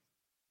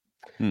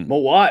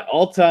 Mawot,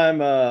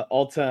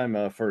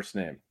 all-time first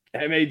name,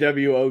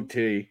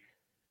 Mawot.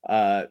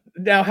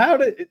 Now how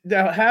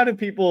do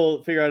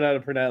people figure out how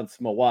to pronounce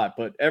Mawot?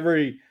 But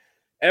every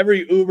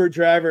Uber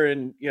driver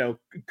and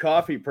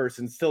coffee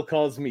person still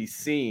calls me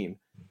Scene.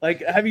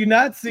 Like, have you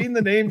not seen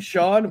the name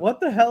Sean? What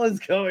the hell is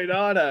going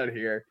on out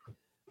here?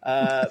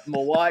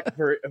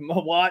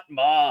 Mawot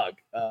Mog,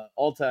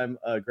 all-time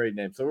great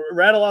name. So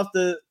rattle off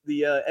the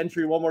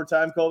entry one more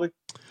time, Colby.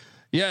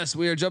 Yes,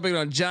 we are jumping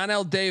on John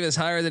L. Davis,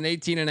 higher than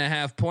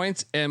 18.5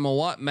 points, and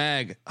Mawot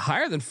Mag,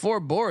 higher than 4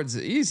 boards.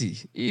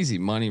 Easy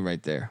money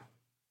right there.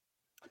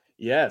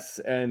 Yes,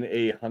 and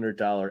a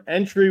 $100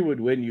 entry would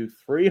win you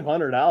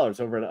 $300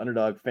 over at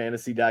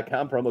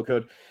UnderdogFantasy.com. Promo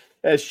code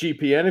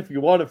SGPN. If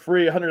you want a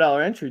free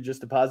 $100 entry,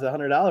 just deposit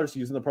 $100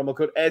 using the promo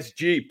code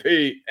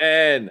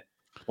SGPN.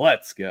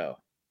 Let's go.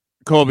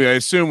 Colby, I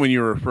assume when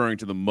you were referring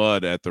to the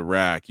mud at the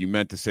rack, you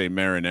meant to say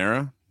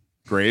marinara?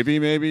 Gravy,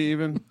 maybe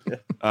even.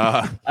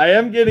 I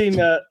am getting.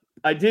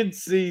 I did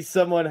see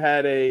someone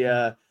had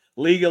a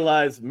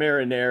legalized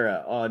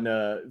marinara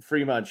on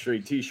Fremont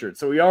Street T-shirt,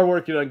 so we are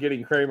working on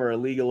getting Kramer a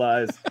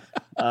legalized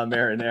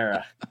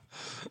marinara.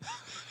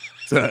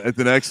 It's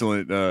an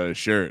excellent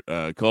shirt,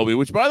 Colby.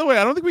 Which, by the way,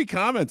 I don't think we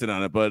commented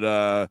on it,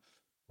 but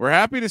we're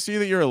happy to see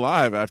that you're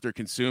alive after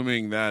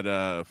consuming that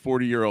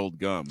 40-year-old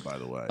gum. By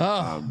the way,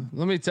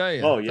 let me tell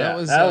you. Oh yeah,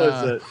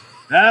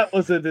 that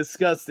was a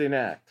disgusting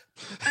act.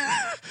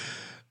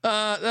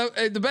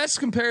 The best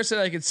comparison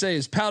I could say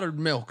is powdered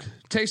milk.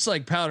 Tastes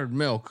like powdered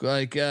milk.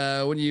 Like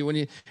when you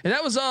and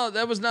that was not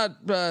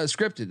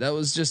scripted. That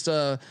was just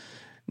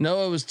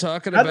Noah was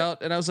talking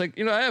about, and I was like,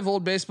 I have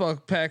old baseball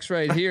packs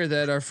right here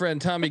that our friend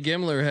Tommy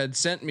Gimler had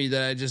sent me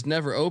that I just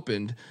never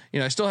opened.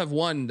 I still have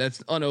one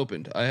that's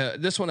unopened.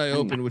 This one I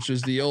opened, which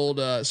was the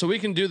old. So we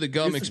can do the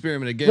gum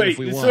experiment again if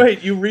we want.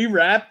 Wait, you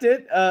rewrapped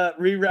it? No.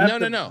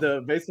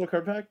 The baseball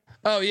card pack?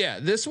 Oh yeah,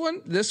 this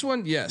one,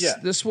 yes. Yeah.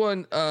 This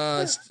one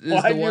is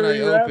the one I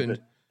opened.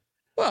 It?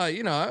 Well, I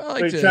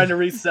like to. Trying to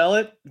resell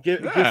it?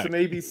 Get some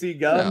ABC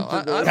gum. No,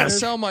 I don't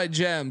sell my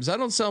gems.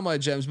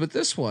 But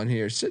this one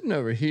here, sitting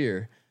over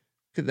here,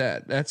 look at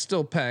that. That's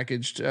still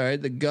packaged. All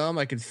right, the gum.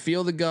 I can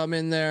feel the gum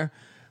in there.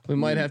 We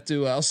might have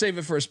to. I'll save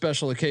it for a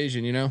special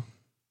occasion.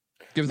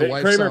 Give the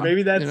wife Kramer. some.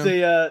 Maybe that's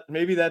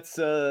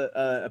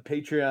a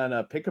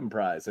Patreon pick'em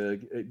prize.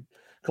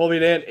 Colby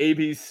and Ant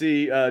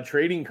ABC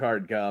trading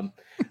card gum.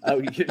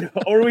 We can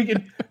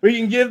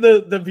give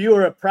the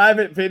viewer a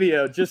private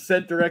video just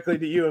sent directly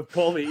to you of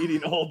Colby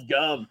eating old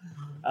gum.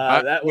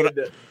 A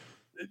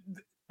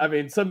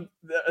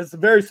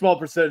very small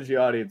percentage of the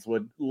audience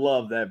would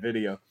love that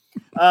video.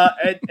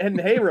 And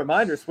hey,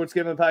 reminder,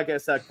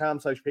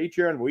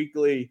 sportsgamblingpodcast.com/Patreon,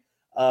 weekly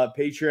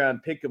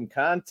Patreon pick'em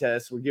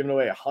contest. We're giving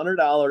away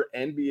 $100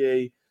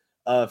 NBA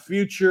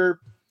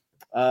future.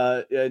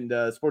 And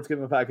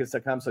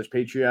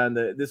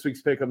sportsgamblingpodcast.com/Patreon. This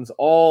week's pick'ems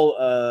all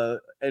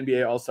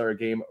NBA All-Star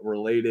Game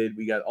related.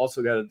 We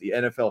also got the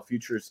NFL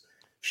futures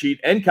sheet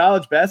and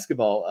college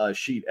basketball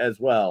sheet as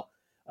well.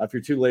 If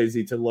you're too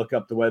lazy to look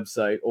up the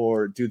website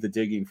or do the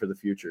digging for the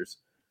futures,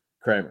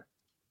 Kramer.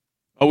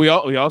 Oh, we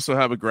also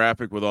have a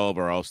graphic with all of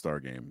our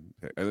All-Star Game.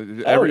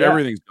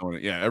 Everything's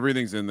going. Yeah,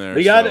 everything's in there.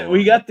 We got it.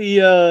 We got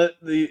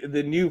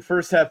the new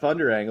first half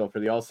under angle for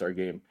the All-Star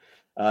Game.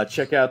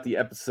 Check out the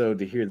episode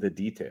to hear the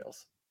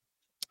details.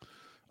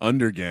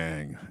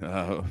 Undergang,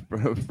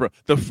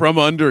 the From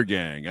Under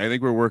Gang. I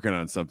think we're working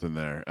on something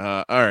there.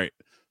 All right,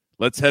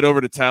 let's head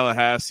over to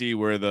Tallahassee,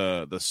 where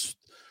the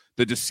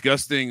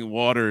disgusting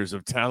waters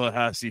of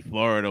Tallahassee,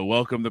 Florida,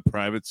 welcome the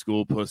private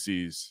school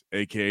pussies,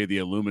 aka the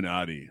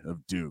Illuminati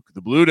of Duke.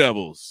 The Blue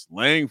Devils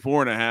laying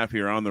 4.5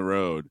 here on the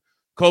road.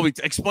 Colby,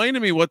 explain to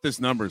me what this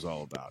number is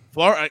all about.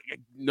 Florida,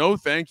 no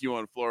thank you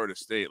on Florida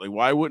State. Like,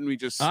 why wouldn't we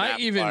just? I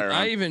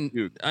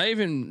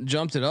even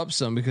jumped it up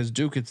some because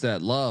Duke gets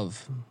that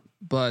love.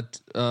 But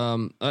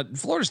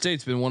Florida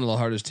State's been one of the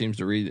hardest teams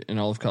to read in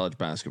all of college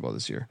basketball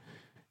this year.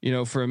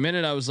 For a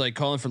minute I was like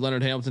calling for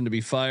Leonard Hamilton to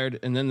be fired,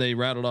 and then they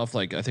rattled off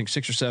like I think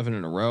 6 or 7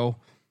 in a row.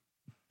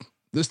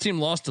 This team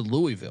lost to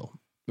Louisville,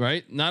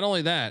 right? Not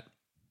only that,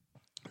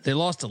 they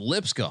lost to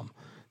Lipscomb.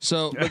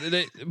 So,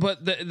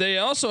 but they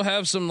also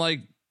have some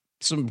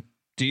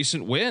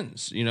decent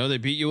wins. They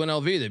beat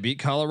UNLV, they beat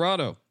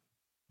Colorado.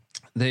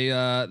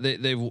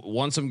 They've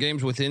won some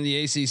games within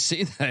the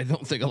ACC that I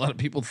don't think a lot of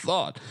people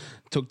thought.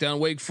 Took down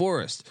Wake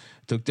Forest,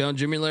 took down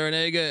Jimmy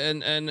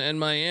Larinaga and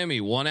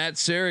Miami, won at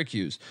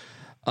Syracuse.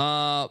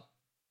 The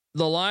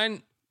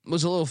line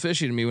was a little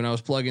fishy to me when I was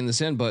plugging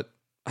this in, but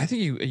I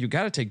think you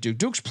got to take Duke.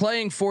 Duke's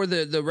playing for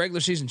the regular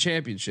season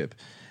championship.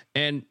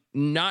 And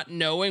not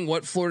knowing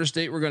what Florida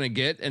State we're going to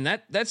get, and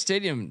that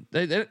stadium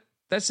that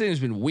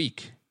stadium's been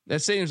weak.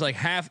 That stadium's like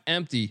half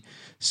empty.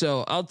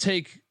 So I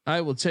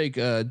will take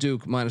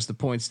Duke minus the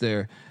points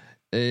there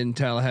in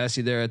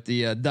Tallahassee there at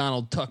the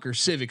Donald Tucker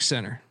Civic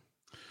Center.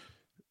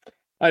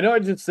 I know I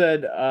just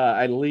said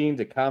I lean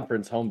to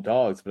conference home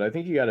dogs, but I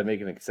think you got to make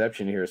an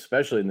exception here,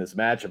 especially in this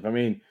matchup. I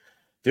mean,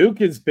 Duke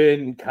has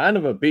been kind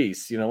of a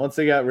beast. Once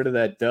they got rid of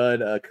that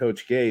dud,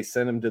 Coach Gay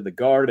sent him to the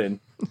Garden.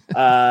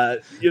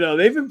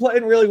 They've been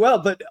playing really well,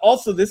 but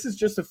also this is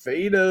just a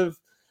fate of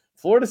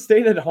Florida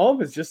State at home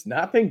has just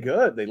not been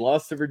good. They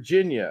lost to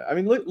Virginia. I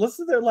mean,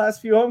 listen to their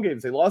last few home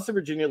games. They lost to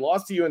Virginia,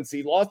 lost to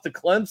UNC, lost to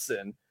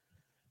Clemson.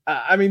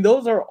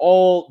 Those are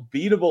all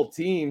beatable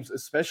teams,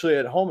 especially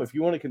at home. If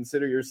you want to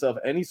consider yourself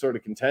any sort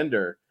of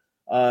contender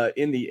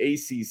in the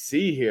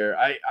ACC here,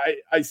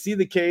 I see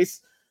the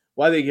case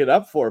why they get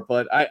up for it,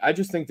 but I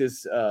just think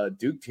this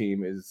Duke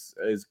team is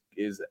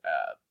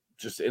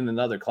just in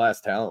another class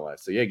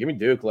talent-wise. So yeah, give me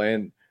Duke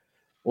laying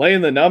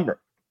the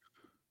number.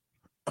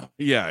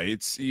 Yeah,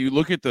 you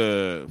look at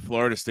the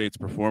Florida State's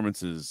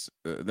performances.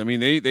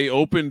 They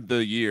opened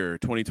the year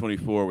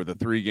 2024 with a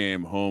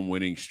 3-game home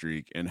winning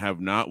streak and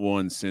have not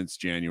won since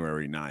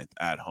January 9th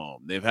at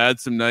home. They've had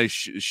some nice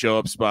show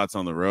up spots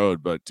on the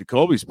road, but to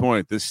Colby's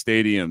point, this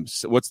stadium,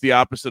 what's the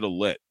opposite of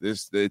lit?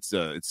 It's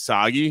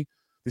soggy.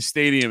 The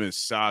stadium is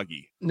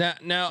soggy.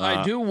 Now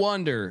I do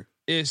wonder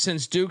if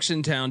since Duke's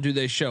in town, do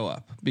they show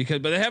up?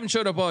 But they haven't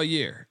showed up all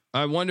year.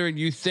 I'm wondering,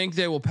 you think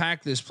they will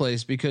pack this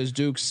place because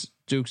Duke's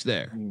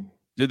there?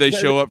 Did they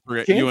show up for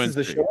UNC?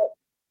 A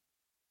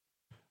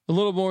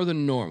little more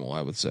than normal,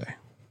 I would say.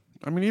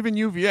 I mean, even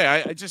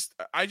UVA. I just,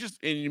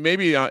 and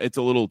maybe it's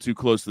a little too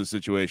close to the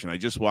situation. I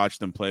just watched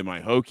them play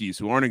my Hokies,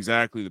 who aren't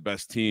exactly the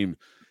best team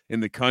in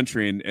the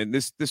country, and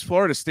this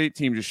Florida State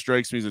team just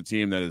strikes me as a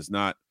team that is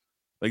not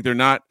like they're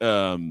not.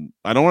 I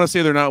don't want to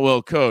say they're not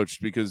well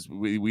coached because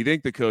we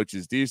think the coach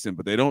is decent,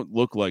 but they don't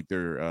look like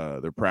they're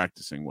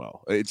practicing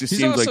well. It just He's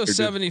seems also like they're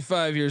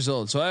 75 years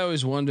old, so I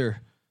always wonder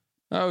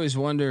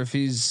if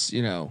he's,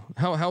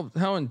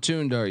 how in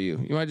tuned are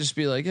you? You might just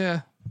be like,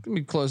 yeah, let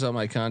me close out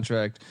my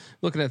contract,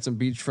 looking at some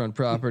beachfront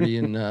property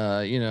in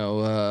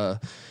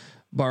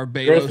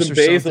Barbados or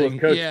something.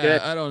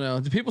 Yeah, I don't know.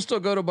 Do people still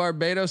go to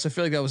Barbados? I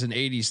feel like that was an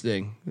 80s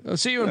thing. I'll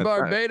see you in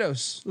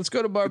Barbados. Let's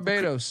go to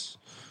Barbados.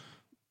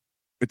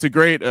 It's a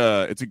great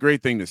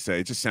thing to say.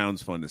 It just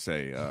sounds fun to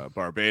say.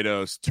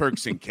 Barbados,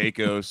 Turks and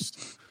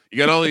Caicos. You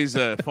got all these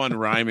fun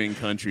rhyming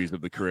countries of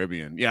the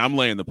Caribbean. Yeah, I'm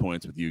laying the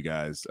points with you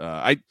guys.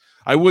 I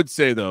would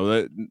say though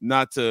that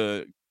not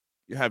to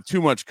have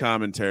too much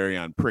commentary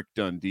on Prick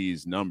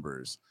Dundee's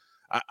numbers.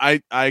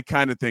 I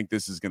kind of think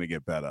this is going to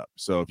get bet up.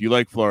 So if you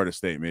like Florida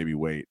State, maybe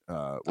wait.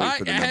 I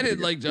added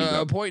like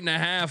a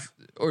 1.5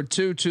 or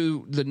 2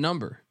 to the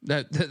number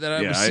that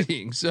I was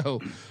seeing.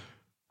 So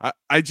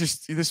I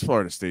just this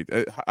Florida State.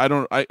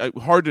 I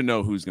hard to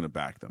know who's going to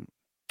back them.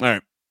 All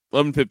right,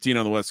 11:15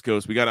 on the West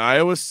Coast. We got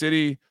Iowa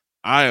City,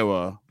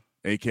 Iowa,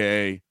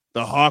 aka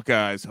the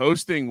Hawkeyes,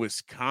 hosting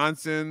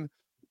Wisconsin.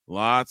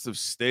 Lots of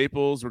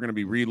staples. We're going to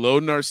be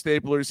reloading our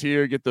staplers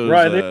here. Get those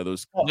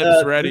those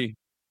clips ready.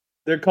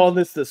 They're calling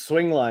this the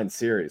Swing Line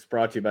series,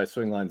 brought to you by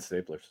Swing Line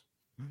Staplers.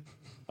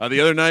 The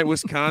other night,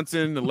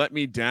 Wisconsin let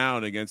me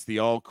down against the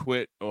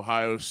all-quit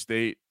Ohio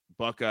State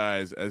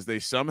Buckeyes as they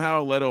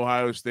somehow let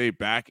Ohio State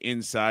back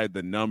inside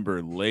the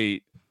number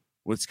late.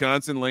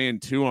 Wisconsin laying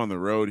 2 on the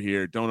road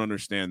here. Don't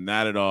understand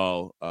that at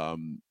all.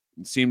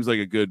 It seems like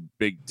a good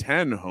Big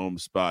Ten home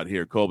spot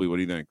here. Colby, what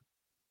do you think?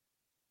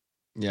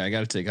 Yeah, I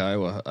got to take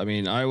Iowa. I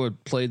mean, Iowa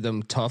played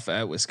them tough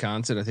at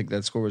Wisconsin. I think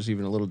that score was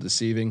even a little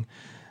deceiving.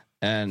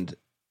 And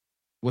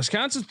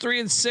Wisconsin's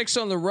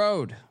 3-6 on the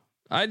road.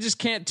 I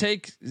can't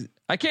take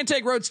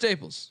road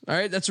staples. All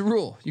right. That's a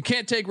rule. You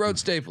can't take road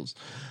staples.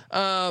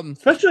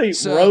 Especially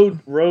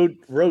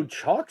road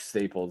chalk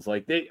staples. I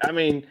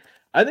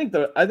think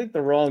the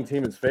wrong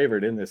team is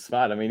favored in this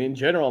spot. I mean, in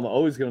general, I'm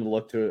always going to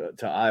look to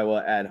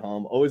Iowa at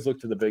home, always look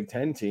to the Big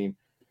Ten team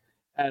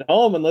at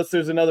home, unless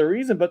there's another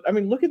reason. But I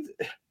mean, look at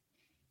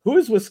who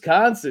is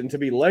Wisconsin to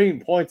be laying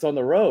points on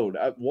the road?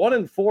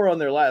 1-4 on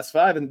their last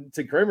 5. And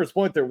to Kramer's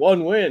point, their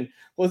one win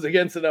was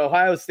against an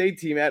Ohio State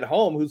team at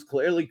home who's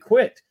clearly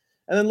quit.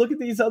 And then look at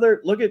these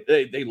other.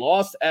 They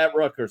lost at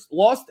Rutgers.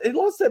 They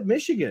lost at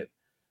Michigan.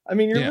 I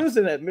mean, you're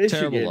losing at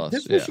Michigan. Loss,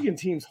 this Michigan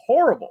team's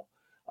horrible.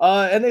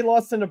 And they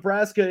lost to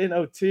Nebraska in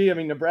OT. I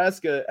mean,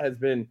 Nebraska has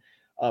been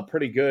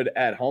pretty good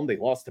at home. They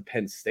lost to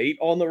Penn State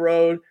on the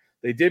road.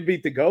 They did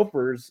beat the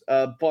Gophers.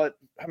 But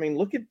I mean,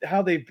 look at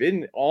how they've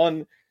been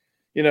on.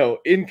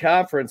 In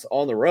conference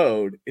on the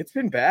road, it's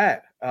been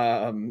bad.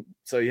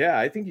 So yeah,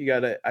 I think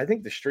I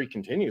think the streak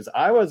continues.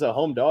 Iowa's a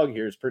home dog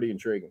here is pretty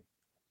intriguing.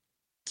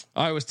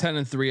 Iowa's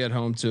 10-3 at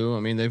home too. I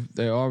mean,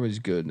 they're always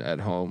good at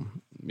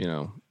home,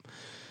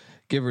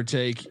 give or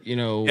take,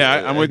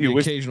 Yeah, I'm with you.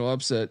 Occasional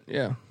upset.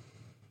 Yeah.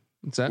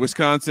 What's that?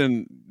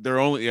 Wisconsin, their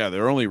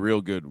only real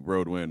good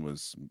road win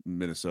was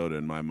Minnesota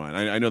in my mind.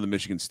 I know the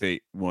Michigan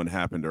State one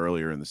happened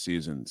earlier in the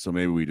season, so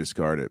maybe we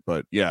discard it.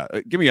 But yeah,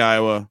 give me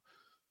Iowa.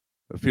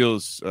 It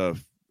feels a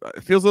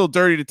little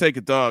dirty to take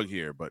a dog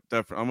here, but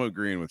definitely I'm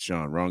agreeing with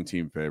Sean. Wrong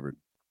team favored.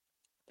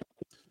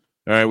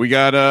 All right, we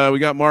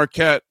got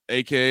Marquette,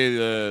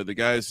 aka the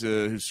guys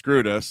who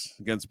screwed us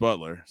against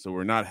Butler, so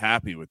we're not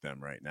happy with them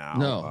right now.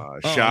 No,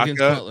 Shaka, against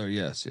Butler,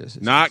 yes,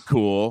 not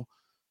cool.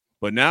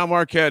 But now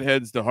Marquette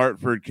heads to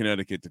Hartford,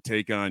 Connecticut, to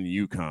take on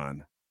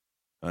UConn,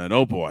 and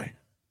oh boy,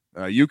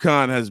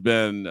 UConn has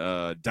been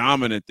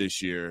dominant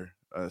this year.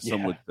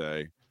 Some would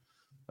say.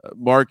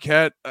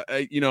 Marquette,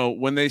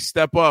 when they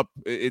step up,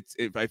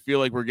 I feel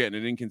like we're getting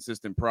an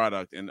inconsistent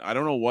product, and I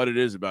don't know what it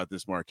is about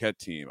this Marquette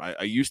team.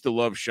 I used to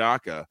love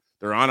Shaka.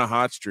 They're on a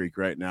hot streak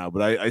right now,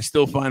 but I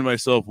still find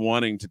myself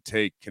wanting to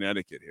take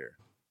Connecticut here.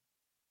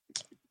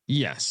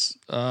 Yes.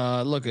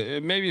 Look,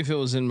 maybe if it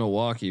was in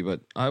Milwaukee,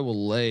 but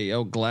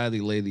I'll gladly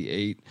lay the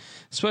 8,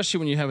 especially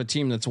when you have a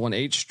team that's won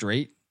 8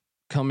 straight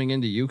coming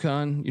into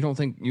UConn. You don't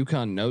think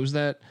UConn knows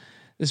that?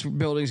 This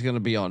building's going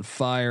to be on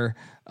fire.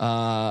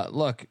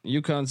 Look,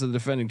 UConn's the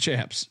defending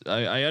champs.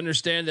 I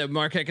understand that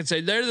Marquette can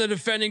say they're the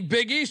defending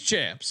Big East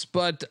champs,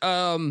 but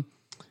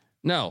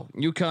no,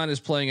 UConn is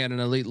playing at an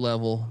elite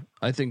level.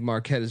 I think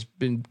Marquette has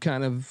been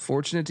kind of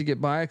fortunate to get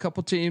by a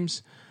couple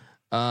teams.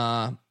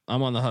 I'm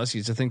on the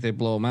Huskies. I think they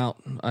blow them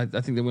out. I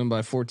think they win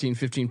by 14,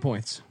 15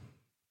 points.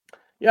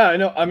 Yeah, I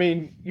know. I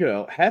mean,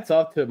 hats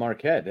off to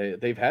Marquette.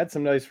 They've had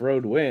some nice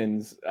road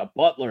wins.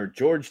 Butler,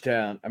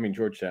 Georgetown.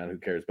 Who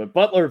cares? But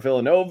Butler,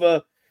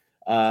 Villanova,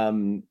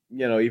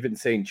 even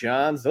St.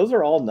 John's. Those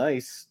are all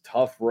nice,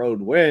 tough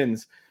road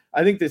wins.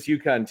 I think this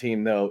UConn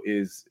team, though,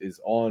 is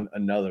on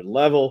another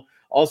level.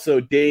 Also,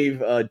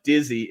 Dave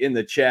Dizzy in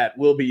the chat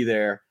will be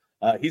there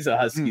He's a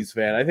Huskies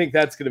fan. I think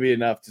that's going to be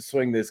enough to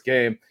swing this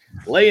game.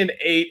 Laying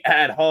 8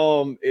 at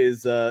home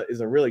is a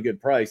really good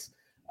price,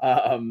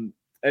 and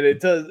it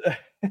does.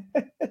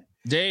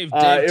 Dave,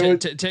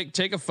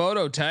 take a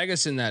photo, tag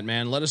us in that,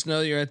 man. Let us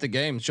know you're at the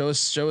game. Show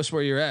us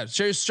where you're at.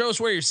 Show us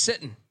where you're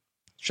sitting.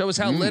 Show us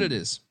how lit it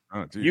is.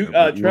 Oh, dude,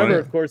 Trevor,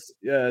 of course,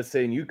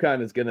 saying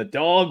UConn is going to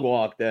dog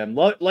walk them.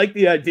 Like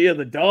the idea of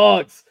the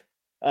dogs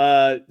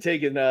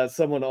taking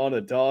someone on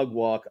a dog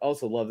walk.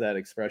 Also love that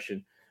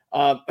expression.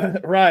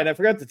 Ryan, I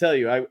forgot to tell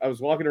you, I was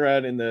walking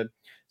around in the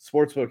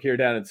sportsbook here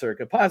down in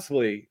Circa,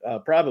 probably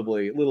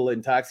a little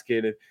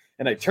intoxicated,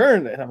 and I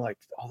turned and I'm like,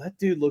 oh, that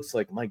dude looks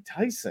like Mike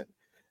Tyson.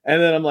 And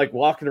then I'm like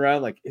walking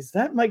around like, is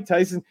that Mike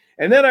Tyson?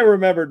 And then I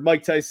remembered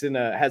Mike Tyson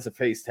has a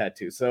face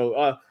tattoo.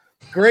 So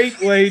great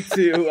way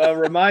to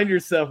remind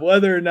yourself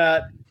whether or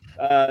not,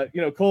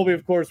 Colby,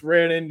 of course,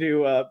 ran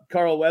into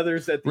Carl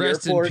Weathers at the airport.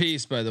 Rest in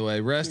peace, by the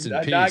way. Rest in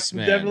peace,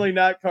 man. Definitely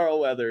not Carl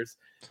Weathers.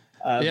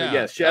 Shout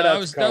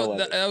out to Carl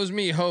Weathers. That was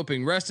me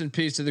hoping. Rest in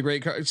peace to the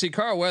great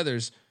Carl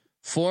Weathers,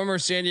 former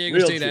San Diego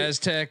State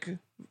Aztec,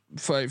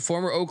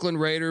 former Oakland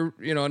Raider,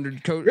 under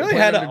coach. Really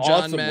had an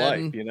John awesome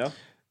Madden, life,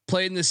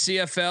 Played in the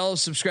CFL,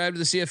 subscribed to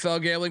the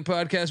CFL gambling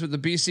podcast with the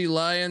BC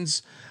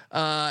Lions.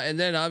 And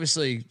then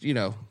obviously,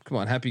 come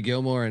on, Happy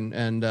Gilmore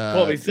and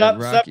Colby, stop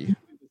Rocky.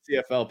 The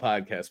CFL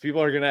podcast. People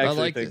are going to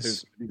actually think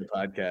this. there's a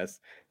podcast.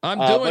 I'm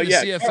doing the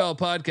CFL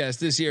podcast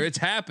this year. It's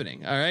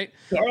happening. All right.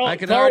 I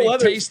can Carl already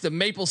Weathers. taste the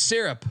maple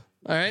syrup.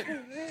 All right.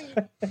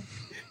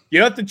 You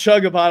don't have to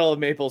chug a bottle of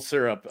maple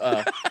syrup.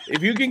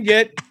 If you can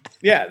get,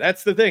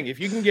 that's the thing.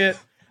 If you can get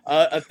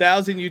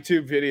 1,000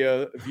 YouTube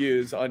video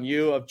views on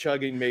you of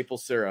chugging maple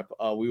syrup,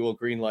 we will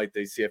greenlight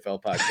the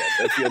CFL podcast.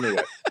 That's the only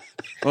way.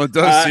 Well, it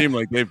does seem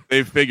like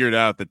they've figured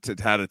out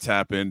how to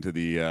tap into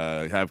the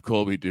have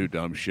Colby do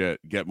dumb shit,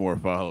 get more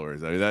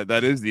followers. I mean,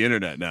 that is the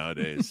internet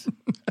nowadays.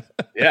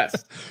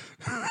 Yes.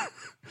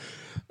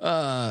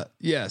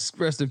 Yes.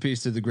 Rest in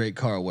peace to the great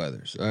Carl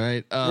Weathers. All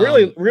right.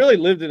 Really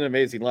lived an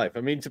amazing life.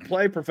 I mean, to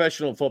play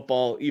professional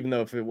football, even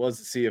though if it was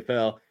the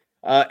CFL,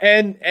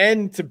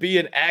 and to be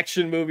an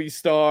action movie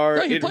star.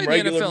 No, he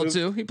played in the NFL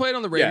too. He played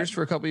on the Raiders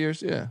for a couple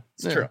years. Yeah,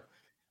 it's true.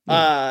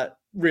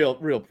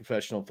 Real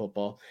professional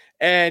football,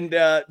 and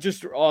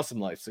just awesome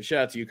life. So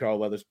shout out to you, Carl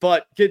Weathers.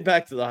 But getting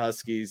back to the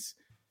Huskies,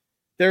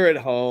 they're at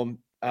home.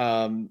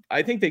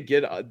 I think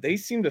they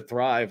seem to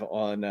thrive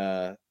on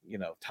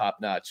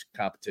top-notch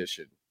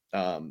competition.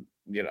 I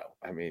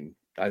mean,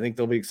 I think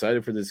they'll be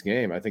excited for this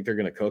game. I think they're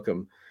going to cook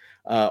them.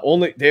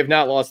 They have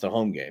not lost a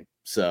home game,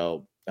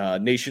 so.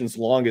 Nation's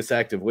longest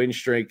active win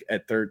streak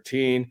at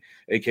 13,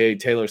 aka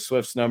Taylor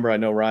Swift's number. I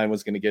know Ryan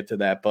was going to get to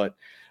that, but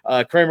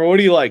Kramer, what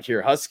do you like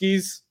here?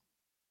 Huskies?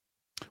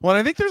 Well,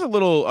 I think there's a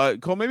little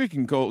Colby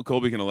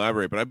can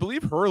elaborate, but I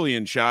believe Hurley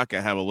and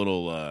Shaka have a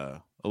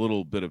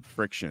little bit of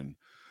friction.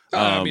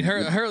 I mean,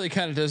 Hurley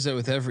kind of does that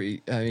with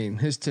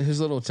his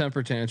little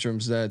temper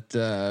tantrums that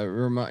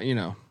remind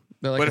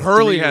like but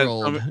Hurley has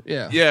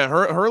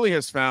Hurley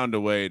has found a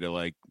way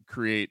to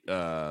create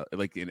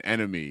like an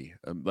enemy.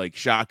 Like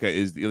Shaka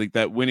is like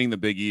that winning the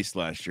Big East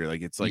last year.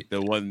 Like it's like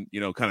the one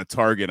kind of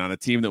target on a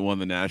team that won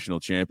the national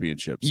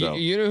championship. So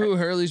you know who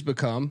Hurley's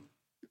become?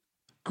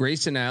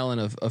 Grayson Allen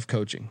of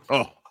coaching.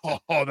 Oh,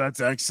 that's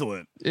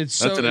excellent.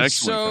 It's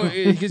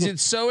because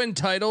it's so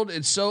entitled.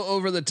 It's so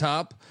over the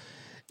top.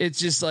 It's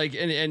just like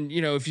and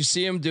if you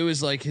see him do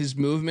his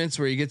movements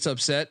where he gets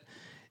upset.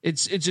 It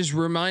just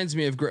reminds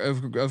me of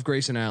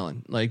Grayson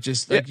Allen. You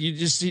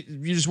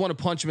just want to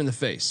punch him in the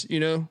face,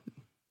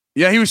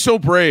 Yeah, he was so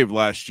brave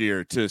last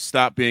year to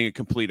stop being a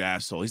complete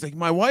asshole. He's like,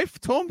 my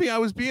wife told me I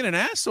was being an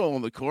asshole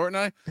on the court,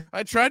 and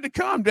I tried to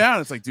calm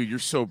down. It's like, dude, you're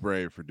so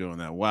brave for doing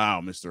that. Wow,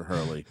 Mr.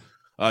 Hurley.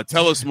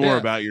 Tell us more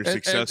about your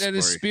success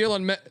and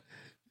story.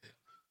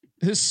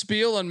 His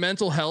spiel on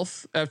mental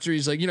health after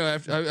he's like,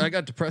 I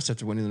got depressed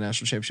after winning the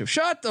national championship.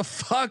 Shut the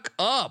fuck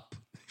up.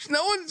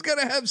 No one's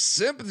gonna have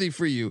sympathy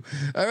for you.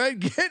 All right,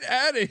 get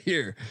out of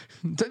here.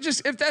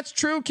 Just if that's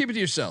true, keep it to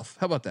yourself.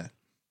 How about that?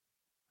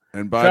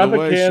 And by the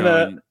way,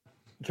 Sean,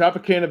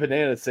 Tropicana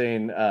Banana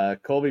saying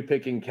Colby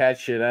picking cat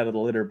shit out of the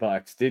litter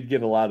box did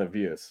get a lot of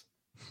views.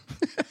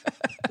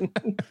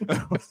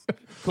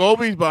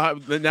 Colby's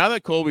behind now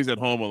that Colby's at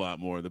home a lot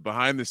more. The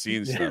behind the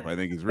scenes stuff I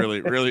think is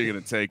really going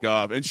to take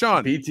off. And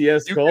Sean,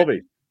 BTS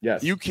Colby,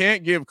 yes, you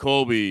can't give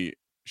Colby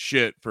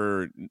shit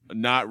for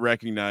not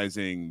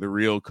recognizing the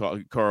real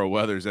Carl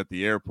Weathers at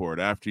the airport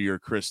after your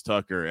Chris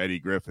Tucker, Eddie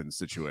Griffin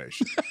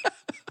situation.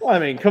 Well, I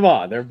mean, come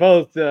on, they're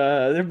both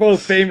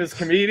famous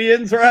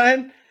comedians,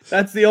 Ryan.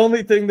 That's the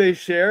only thing they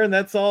share, and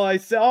that's all I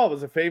saw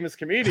was a famous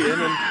comedian.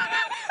 And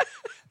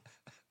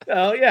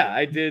oh yeah,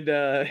 I did.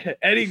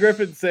 Eddie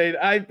Griffin saying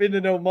I've been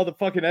to no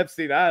motherfucking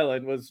Epstein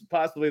Island was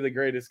possibly the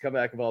greatest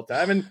comeback of all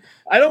time, and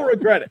I don't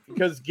regret it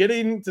because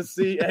getting to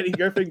see Eddie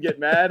Griffin get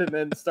mad and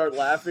then start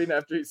laughing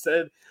after he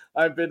said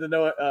I've been to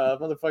no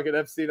motherfucking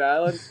Epstein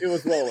Island, it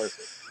was well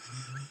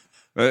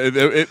worth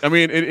I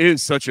mean, it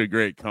is such a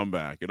great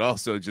comeback. It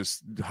also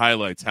just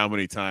highlights how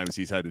many times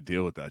he's had to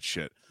deal with that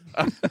shit.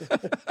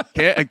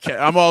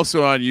 I'm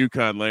also on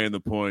UConn laying the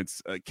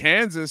points.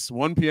 Kansas,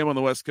 1 p.m. on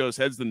the West Coast,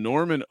 heads to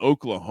Norman,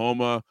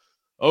 Oklahoma.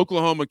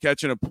 Oklahoma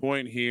catching a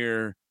point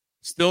here.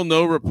 Still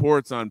no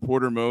reports on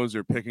Porter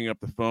Moser picking up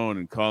the phone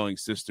and calling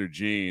Sister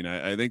Jean.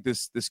 I think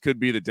this could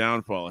be the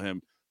downfall of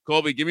him.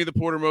 Colby, give me the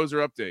Porter Moser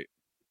update.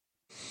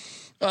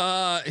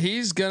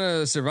 He's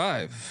gonna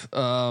survive,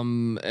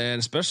 and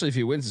especially if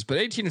he wins this. But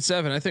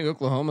 18-7, I think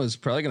Oklahoma is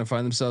probably gonna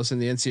find themselves in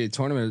the NCAA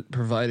tournament,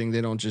 providing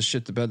they don't just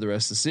shit the bed the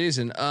rest of the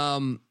season.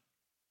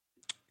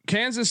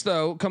 Kansas,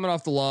 though, coming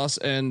off the loss,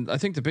 and I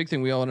think the big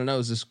thing we all want to know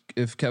is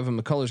if Kevin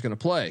McCullar's going to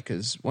play.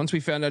 Because once we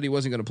found out he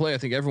wasn't going to play, I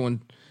think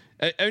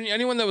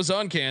anyone that was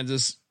on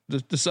Kansas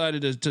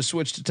decided to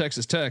switch to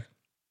Texas Tech.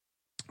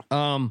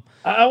 I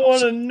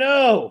want to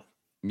know.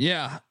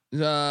 Yeah.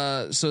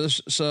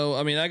 So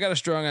I mean, I got a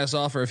strong ass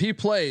offer. If he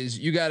plays,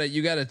 you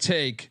gotta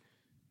take.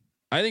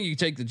 I think you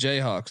take the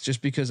Jayhawks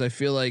just because I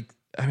feel like,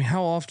 I mean,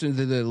 how often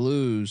did they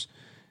lose?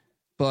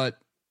 But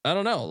I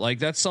don't know. Like,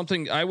 that's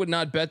something I would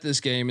not bet this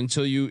game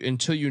until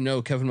you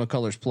know Kevin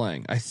McCullar's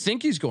playing. I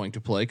think he's going to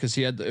play because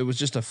it was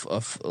just a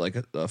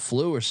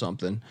flu or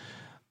something.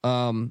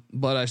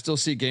 But I still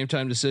see game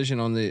time decision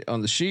on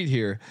the sheet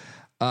here.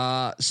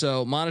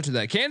 So monitor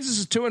that. Kansas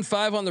is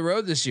 2-5 on the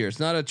road this year.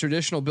 It's not a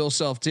traditional Bill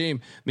Self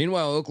team.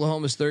 Meanwhile,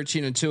 Oklahoma is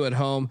 13-2 at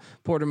home.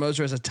 Porter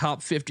Moser has a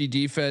top 50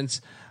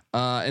 defense.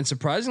 And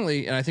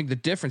surprisingly, and I think the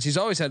difference, he's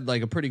always had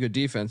like a pretty good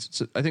defense.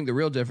 So I think the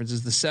real difference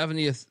is the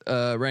 70th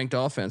ranked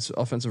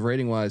offensive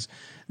rating wise.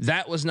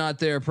 That was not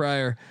there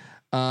prior.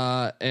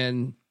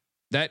 And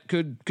that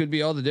could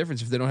be all the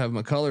difference if they don't have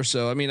McCullar.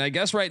 So, I mean, I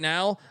guess right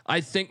now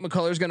I think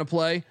McCullar's going to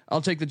play.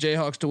 I'll take the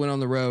Jayhawks to win on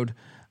the road.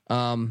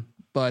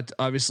 But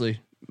obviously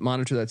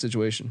monitor that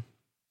situation.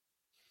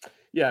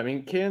 Yeah, I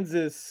mean,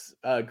 Kansas,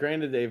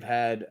 granted, they've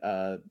had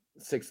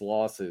 6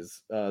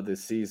 losses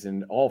this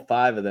season. All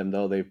 5 of them,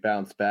 though, they've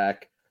bounced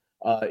back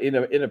in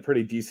a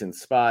pretty decent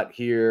spot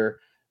here.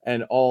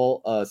 And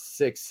all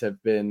 6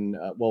 have been,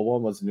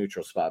 one was a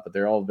neutral spot, but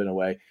they're all been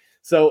away.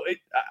 So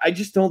I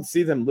just don't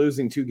see them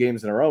losing 2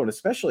 games in a row. And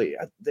especially,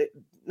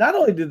 not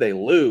only did they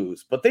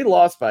lose, but they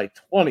lost by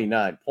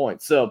 29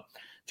 points. So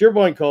to your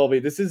point, Colby,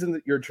 this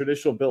isn't your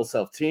traditional Bill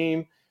Self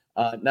team.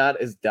 Not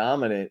as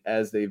dominant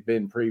as they've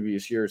been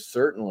previous years,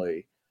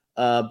 certainly.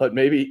 But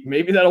maybe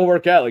that'll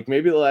work out. Like,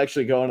 maybe they'll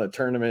actually go on a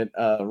tournament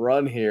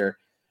run here.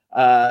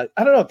 I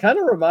don't know, kind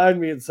of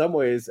remind me in some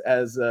ways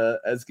as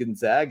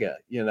Gonzaga,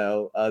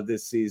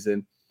 this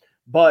season.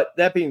 But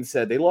that being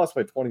said, they lost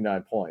by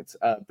 29 points.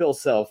 Bill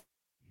Self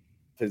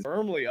is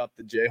firmly up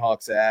the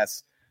Jayhawks'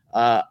 ass.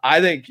 I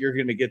think you're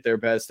going to get their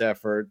best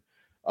effort,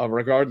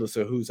 regardless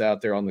of who's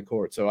out there on the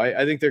court. So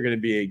I think they're going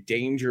to be a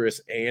dangerous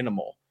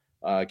animal.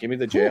 Give me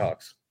the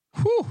Jayhawks.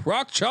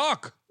 Rock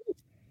chalk.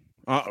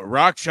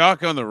 Rock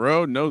chalk on the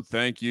road. No,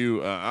 thank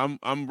you.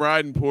 I'm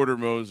riding Porter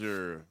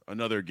Moser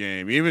another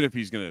game, even if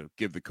he's going to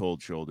give the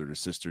cold shoulder to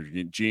Sister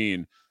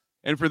Jean.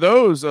 And for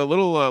those, a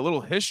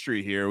little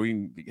history here. We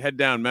can head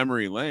down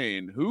memory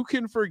lane. Who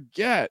can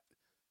forget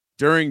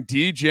during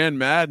D-Gen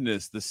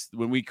Madness,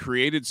 when we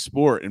created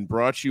sport and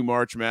brought you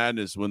March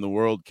Madness when the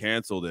world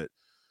canceled it?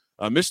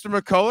 Mr.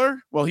 McCullar,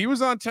 well, he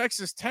was on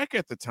Texas Tech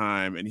at the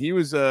time, and he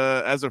was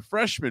as a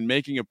freshman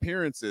making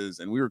appearances,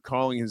 and we were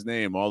calling his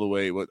name all the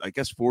way,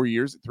 3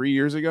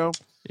 years ago?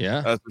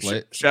 Yeah.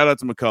 Shout out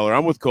to McCullar.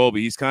 I'm with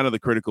Colby. He's kind of the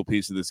critical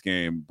piece of this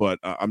game, but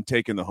I'm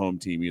taking the home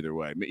team either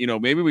way.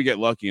 Maybe we get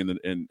lucky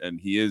and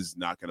he is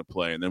not going to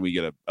play, and then we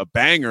get a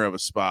banger of a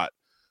spot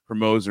for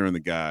Moser and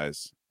the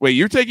guys. Wait,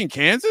 you're taking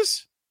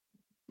Kansas?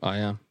 I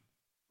am.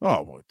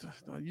 Oh,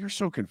 you're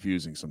so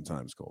confusing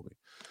sometimes, Colby.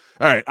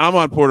 All right, I'm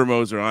on Porter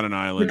Moser on an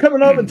island. You're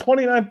coming off a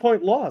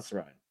 29-point loss,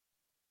 Ryan.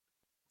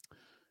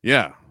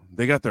 Yeah,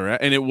 they got their ass,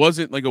 and it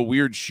wasn't like a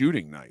weird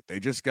shooting night. They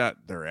just got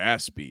their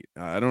ass beat.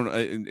 I don't.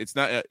 It's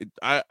not.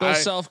 Not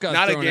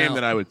a game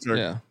that I would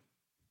start.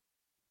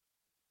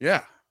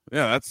 Yeah.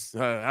 That's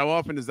how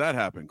often does that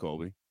happen,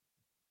 Colby?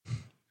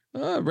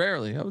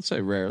 Rarely. I would say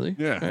rarely.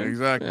 Yeah, right?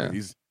 Exactly.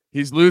 Yeah.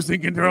 He's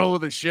losing control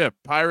of the ship.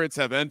 Pirates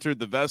have entered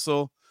the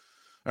vessel.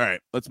 All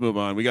right, let's move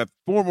on. We got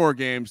 4 more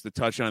games to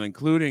touch on,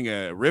 including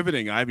a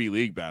riveting Ivy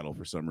League battle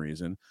for some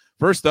reason.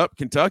 First up,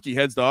 Kentucky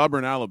heads to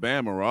Auburn,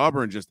 Alabama, where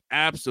Auburn just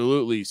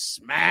absolutely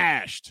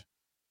smashed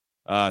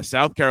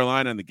South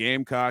Carolina and the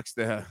Gamecocks.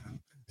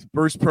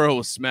 Bruce Pearl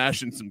was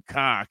smashing some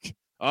cock.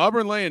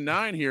 Auburn laying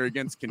 9 here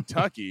against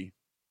Kentucky.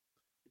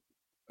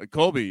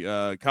 Colby,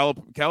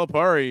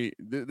 Calipari,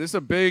 this is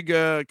a big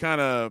kind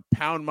of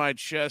pound my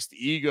chest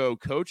ego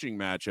coaching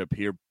matchup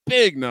here.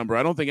 Big number.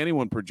 I don't think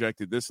anyone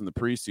projected this in the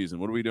preseason.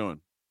 What are we doing?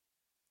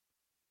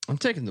 I'm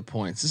taking the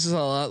points. This is a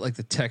lot like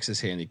the Texas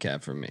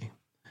handicap for me.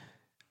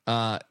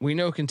 We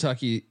know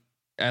Kentucky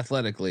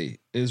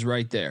athletically is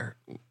right there,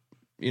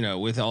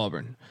 with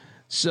Auburn.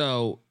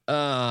 So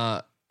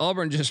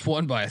Auburn just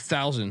won by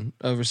 1,000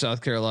 over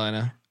South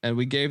Carolina, and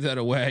we gave that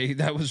away.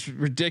 That was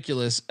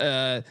ridiculous.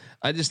 I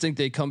just think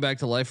they come back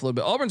to life a little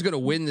bit. Auburn's going to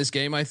win this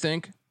game, I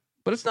think.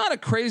 but it's not a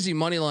crazy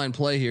money line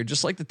play here,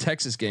 just like the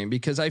Texas game,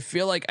 because I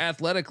feel like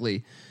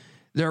athletically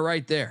they're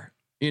right there.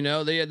 You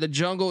know, the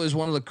jungle is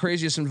one of the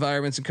craziest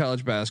environments in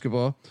college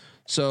basketball,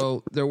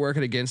 so they're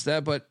working against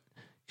that. But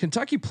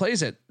Kentucky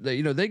plays it.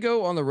 They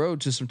go on the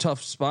road to some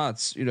tough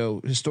spots,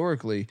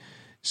 historically.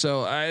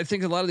 So I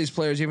think a lot of these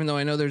players, even though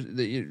I know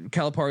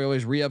Calipari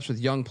always re-ups with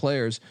young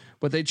players,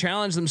 but they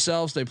challenge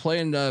themselves. They play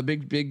in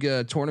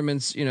big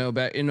tournaments,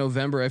 back in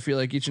November, I feel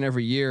like each and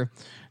every year.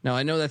 Now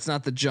I know that's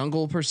not the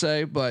jungle per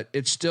se, but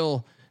it's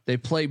still, they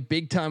play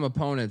big time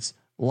opponents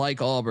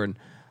like Auburn.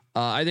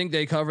 I think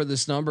they cover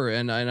this number,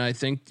 and I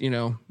think, you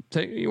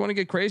want to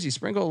get crazy,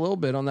 sprinkle a little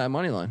bit on that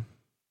money line.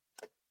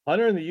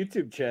 Hunter in the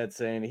YouTube chat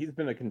saying he's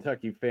been a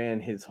Kentucky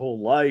fan his whole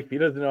life. He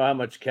doesn't know how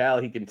much Cal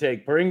he can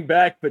take. Bring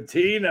back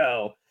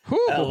Pitino.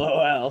 Whew.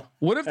 LOL.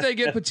 What if they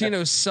get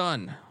Pitino's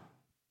son?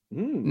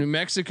 New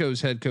Mexico's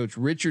head coach,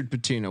 Richard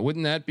Pitino.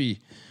 Wouldn't that be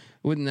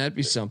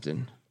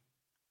something?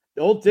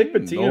 Old Dick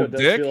Pitino Old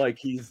does Dick? feel like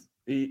he's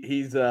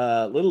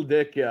little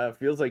Dick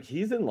feels like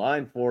he's in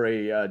line for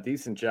a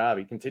decent job.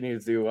 He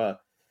continues to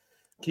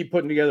keep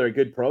putting together a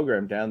good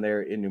program down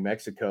there in New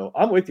Mexico.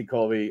 I'm with you,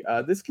 Colby.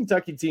 This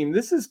Kentucky team,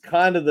 this is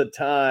kind of the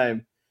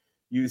time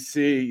you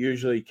see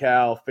usually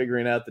Cal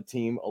figuring out the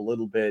team a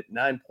little bit.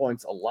 9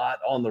 points, a lot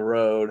on the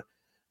road.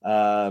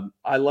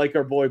 I like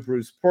our boy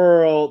Bruce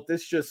Pearl.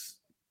 This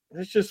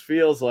just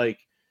feels like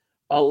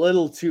a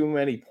little too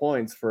many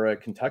points for a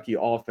Kentucky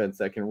offense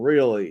that can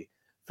really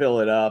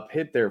fill it up,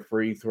 hit their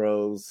free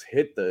throws,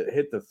 hit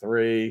the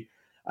three.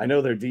 I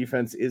know their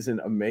defense isn't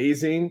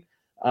amazing.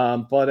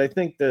 But I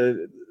think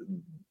their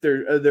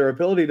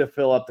ability to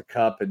fill up the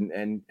cup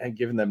and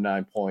giving them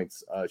 9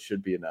 points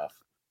should be enough.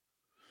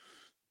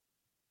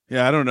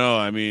 Yeah, I don't know.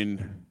 I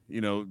mean,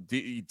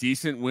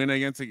 decent win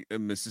against a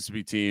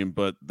Mississippi team,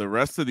 but the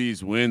rest of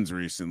these wins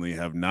recently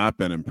have not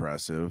been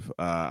impressive.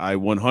 I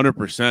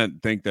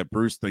 100% think that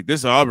Bruce, like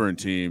this Auburn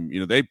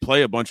team, they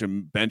play a bunch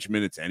of bench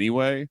minutes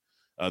anyway.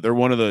 They're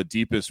one of the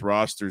deepest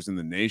rosters in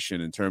the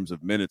nation in terms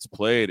of minutes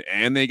played,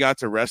 and they got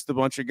to rest a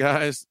bunch of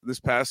guys this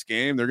past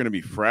game. They're going to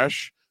be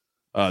fresh.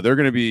 They're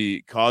going to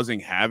be causing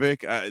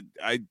havoc.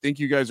 I think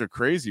you guys are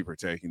crazy for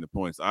taking the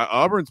points.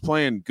 Auburn's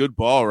playing good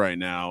ball right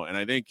now, and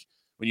I think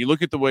when you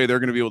look at the way they're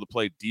going to be able to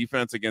play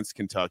defense against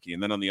Kentucky,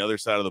 and then on the other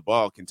side of the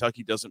ball,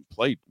 Kentucky doesn't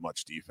play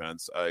much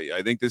defense.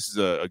 I think this is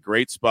a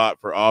great spot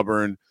for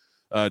Auburn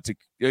to,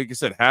 like I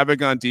said,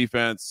 havoc on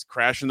defense,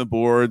 crashing the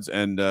boards,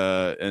 and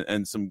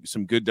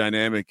some good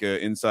dynamic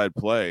inside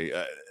play.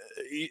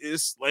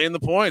 Is laying the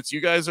points. You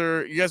guys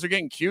are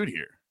getting cute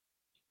here.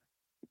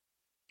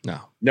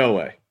 No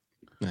way.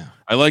 Yeah.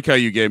 I like how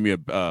you gave me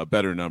a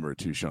better number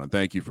too, Sean.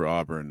 Thank you for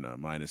Auburn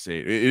 -8.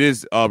 It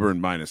is Auburn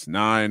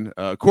 -9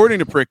 according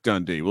to Prick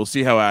Dundee. We'll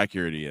see how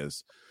accurate he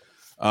is.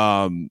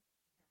 My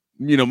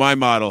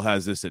model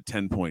has this at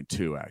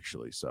 10.2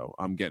 actually, so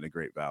I'm getting a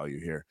great value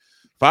here.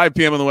 5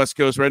 p.m. on the West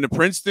Coast. We're into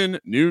Princeton,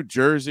 New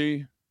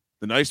Jersey,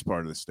 the nice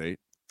part of the state,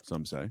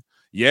 some say.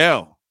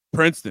 Yale,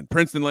 Princeton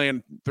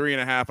laying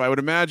 3.5. I would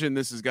imagine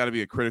this has got to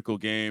be a critical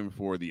game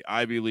for the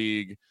Ivy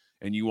League,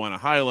 and you want to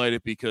highlight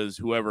it because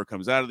whoever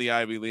comes out of the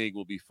Ivy League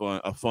will be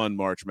a fun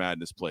March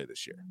Madness play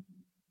this year.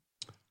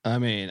 I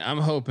mean, I'm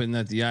hoping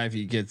that the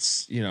Ivy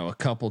gets, a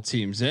couple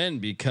teams in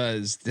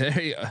because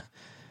I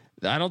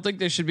don't think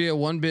they should be a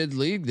one bid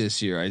league this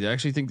year. I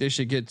actually think they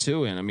should get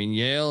 2 in. I mean,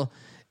 Yale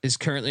is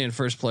currently in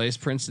first place.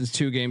 Princeton's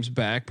 2 games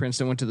back.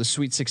 Princeton went to the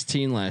Sweet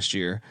 16 last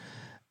year.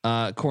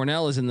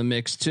 Cornell is in the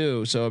mix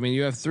too. So, I mean,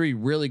 you have 3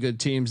 really good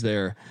teams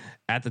there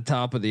at the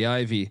top of the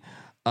Ivy.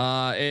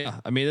 I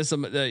mean, this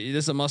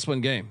is a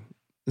must-win game.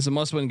 This is a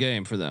must-win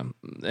game for them.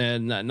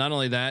 And not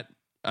only that,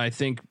 I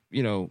think,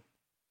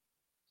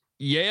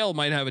 Yale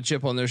might have a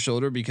chip on their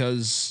shoulder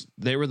because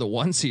they were the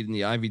 1 seed in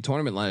the Ivy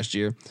tournament last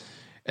year.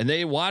 And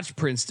they watched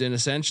Princeton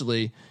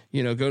essentially,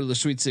 go to the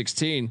Sweet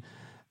 16.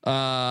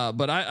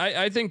 But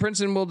I think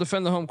Princeton will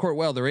defend the home court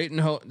well. They're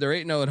 8-0. They're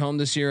 8-0 at home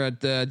this year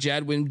at the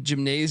Jadwin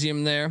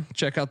Gymnasium. There,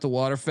 check out the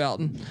water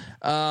fountain.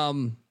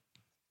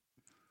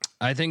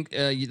 I think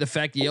the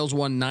fact Yale's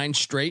won 9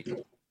 straight,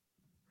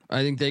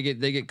 I think they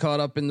get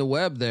caught up in the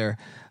web there.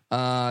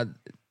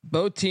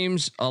 Both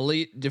teams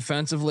elite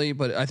defensively,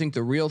 but I think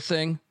the real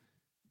thing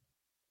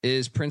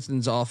is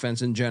Princeton's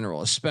offense in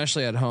general,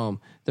 especially at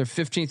home. They're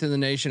 15th in the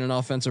nation in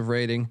offensive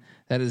rating.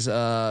 That is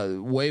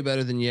way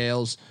better than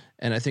Yale's.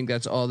 And I think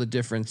that's all the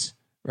difference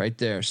right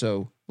there.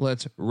 So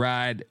let's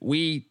ride.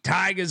 We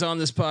Tigers on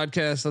this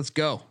podcast. Let's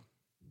go.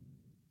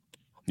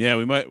 Yeah,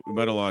 we might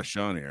have lost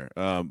Sean here.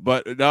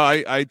 But no,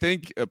 I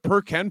think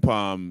per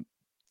KenPom,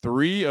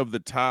 3 of the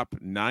top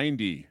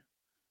 90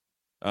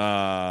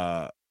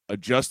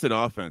 adjusted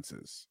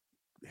offenses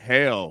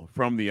hail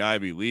from the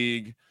Ivy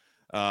League.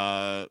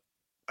 I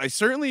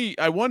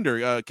wonder.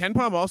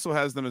 KenPom also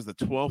has them as the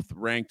 12th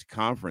ranked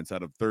conference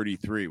out of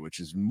 33, which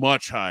is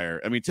much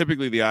higher. I mean,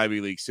 typically the Ivy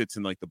League sits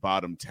in like the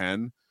bottom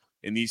 10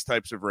 in these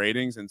types of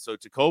ratings. And so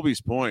to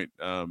Colby's point,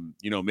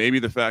 maybe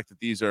the fact that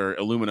these are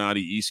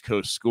Illuminati East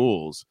Coast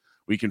schools,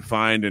 we can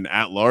find an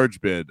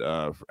at-large bid.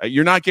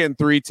 You're not getting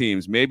 3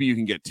 teams. Maybe you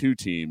can get 2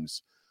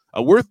 teams.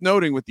 Worth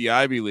noting with the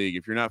Ivy League,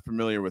 if you're not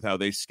familiar with how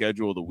they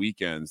schedule the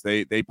weekends,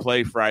 they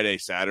play Friday,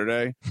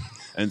 Saturday,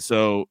 and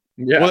so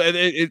well,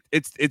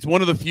 it's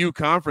one of the few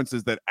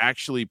conferences that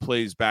actually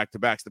plays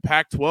back-to-backs. The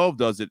Pac-12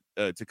 does it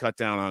to cut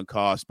down on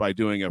costs by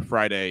doing a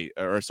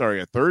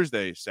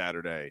Thursday,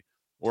 Saturday,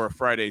 or a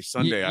Friday,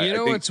 Sunday. You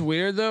know what's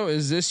weird though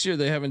is this year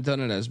they haven't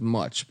done it as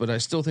much, but I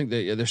still think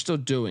they're still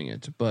doing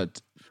it,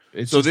 but.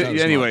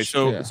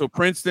 So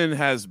Princeton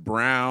has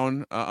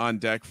Brown on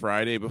deck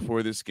Friday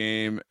before this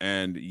game,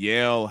 and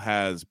Yale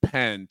has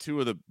Penn, two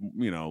of the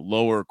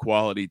lower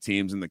quality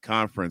teams in the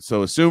conference.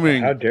 So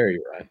assuming how dare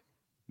you, Ryan?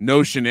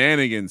 No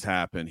shenanigans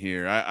happen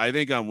here. I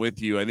think I'm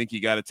with you. I think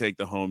you got to take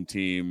the home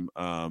team.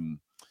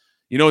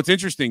 It's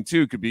interesting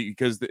too, could be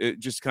because it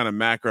just kind of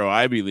macro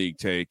Ivy League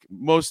take.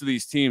 Most of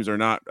these teams are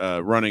not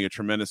running a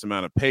tremendous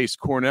amount of pace.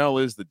 Cornell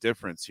is the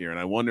difference here, and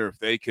I wonder if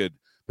they could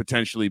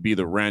potentially be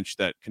the wrench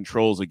that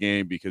controls a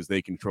game because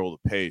they control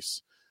the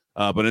pace.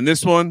 But in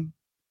this one,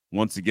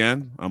 once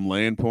again, I'm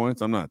laying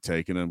points. I'm not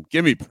taking them.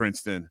 Give me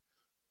Princeton.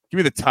 Give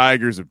me the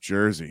Tigers of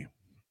Jersey.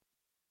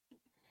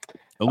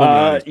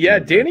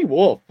 Danny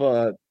Wolf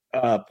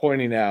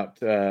pointing out,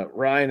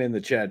 Ryan in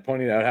the chat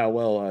pointing out how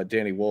well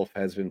Danny Wolf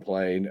has been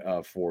playing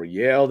for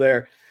Yale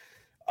there.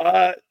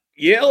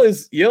 Yale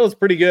is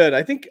pretty good.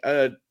 I think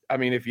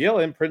if Yale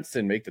and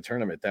Princeton make the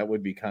tournament, that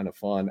would be kind of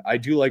fun. I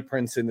do like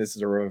Princeton. This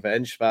is a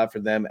revenge spot for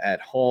them at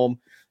home.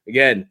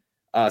 Again,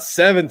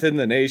 7th in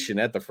the nation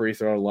at the free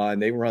throw line.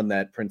 They run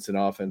that Princeton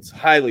offense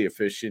highly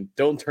efficient.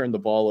 Don't turn the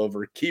ball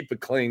over. Keep a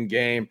clean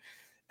game.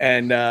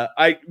 And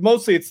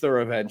mostly it's the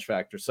revenge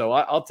factor. So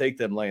I'll take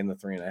them laying the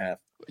 3.5.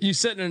 You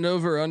setting an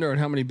over or under on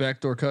how many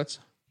backdoor cuts?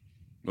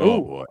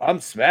 Oh boy, I'm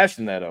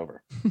smashing that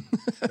over.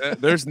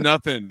 There's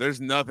nothing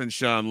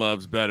Sean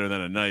loves better than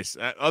a nice,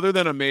 other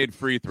than a made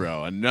free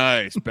throw, a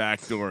nice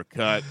backdoor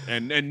cut,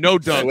 and no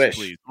dunks,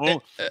 please.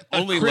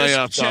 Only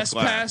layups off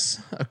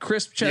glass. A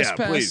crisp chest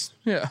pass. Please.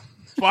 Yeah.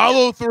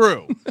 Follow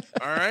through.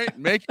 All right.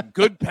 Make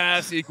good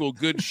pass equal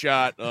good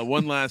shot.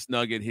 One last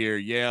nugget here.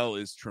 Yale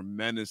is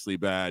tremendously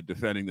bad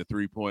defending the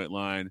 3-point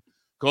line.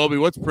 Colby,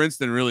 what's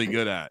Princeton really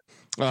good at?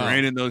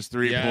 Draining those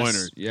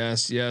 3-pointers.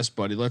 Yes,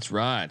 buddy. Let's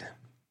ride.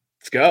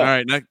 Let's go. All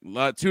right, next,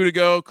 2 to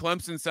go.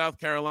 Clemson, South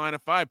Carolina,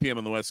 5 p.m.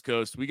 on the West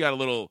Coast. We got a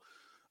little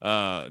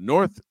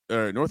North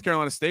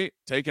Carolina State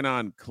taking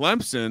on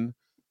Clemson.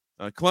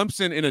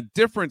 Clemson in a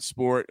different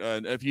sport.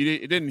 If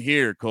you didn't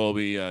hear,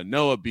 Colby,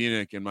 Noah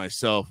Bieniek and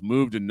myself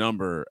moved a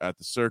number at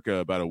the Circa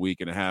about a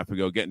week and a half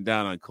ago, getting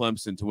down on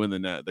Clemson to win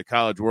the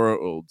College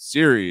World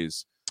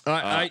Series.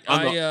 I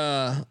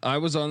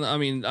was on.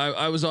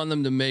 I was on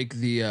them to make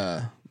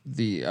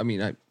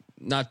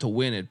not to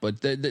win it, but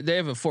they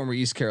have a former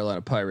East Carolina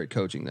Pirate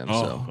coaching them.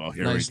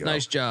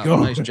 Nice job.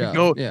 Nice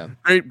job. Yeah.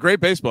 Great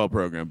baseball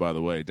program, by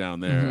the way, down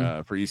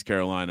there for East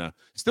Carolina.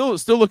 Still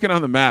looking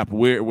on the map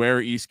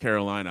where East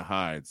Carolina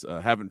hides.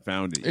 Haven't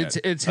found it yet.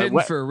 It's hidden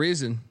for a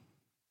reason.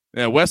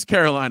 Yeah, West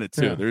Carolina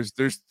too.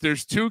 Yeah.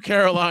 There's 2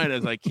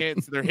 Carolinas.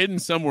 They're hidden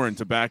somewhere in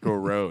Tobacco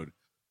Road.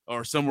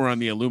 Or somewhere on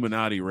the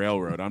Illuminati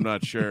Railroad. I'm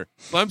not sure.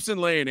 Clemson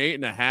laying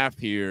 8.5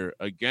 here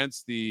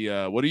against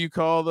the what do you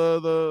call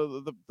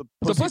the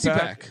Pussy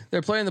Pack?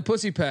 They're playing the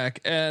Pussy Pack,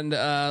 and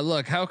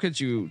look, how could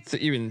you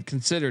even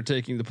consider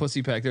taking the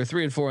Pussy Pack? They're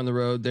 3-4 on the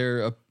road.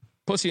 They're a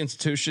pussy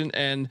institution,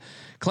 and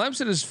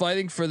Clemson is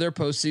fighting for their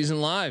postseason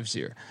lives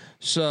here.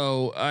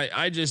 So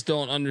I just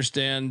don't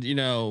understand.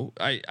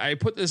 I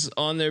put this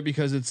on there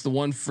because it's the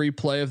one free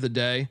play of the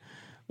day,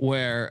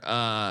 where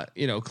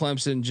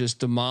Clemson just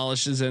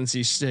demolishes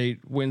NC State,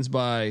 wins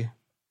by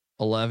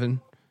 11,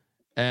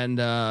 and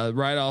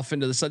right off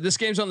into the side. This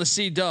game's on the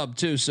C-Dub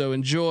too, so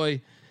enjoy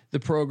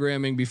the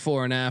programming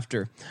before and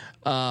after.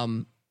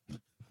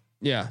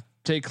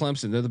 Take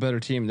Clemson. They're the better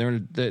team.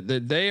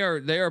 They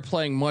are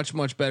playing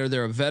much better.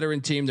 They're a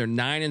veteran team. They're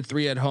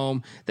 9-3 at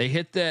home. They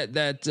hit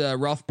that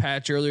rough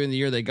patch earlier in the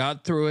year. They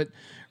got through it.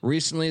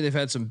 Recently, they've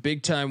had some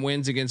big time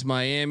wins against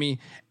Miami,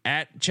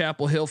 at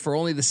Chapel Hill for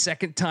only the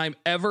second time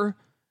ever,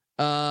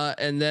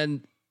 and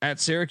then at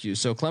Syracuse.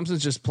 So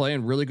Clemson's just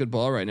playing really good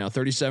ball right now.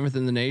 37th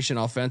in the nation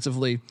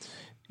offensively,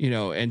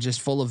 and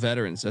just full of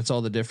veterans. That's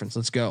all the difference.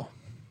 Let's go.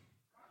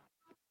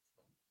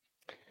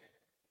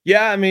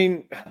 Yeah,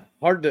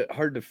 hard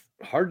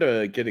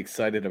to get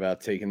excited about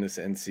taking this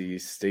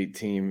NC State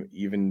team,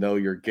 even though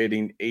you're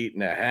getting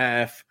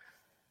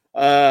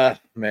 8.5.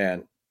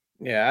 Man.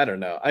 Yeah, I don't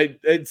know.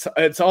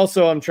 It's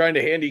also I'm trying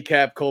to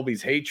handicap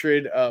Colby's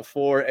hatred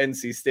for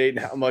NC State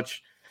and how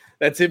much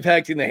that's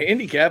impacting the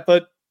handicap.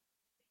 But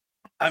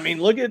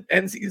look at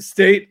NC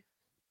State.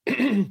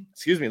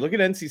 Excuse me. Look at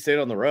NC State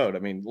on the road.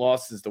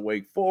 Losses to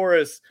Wake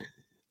Forest,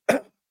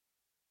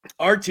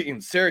 our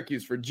team,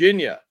 Syracuse,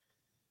 Virginia.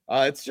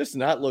 It's just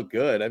not look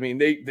good.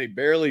 They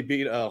barely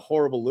beat a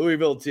horrible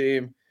Louisville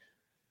team.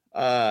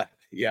 I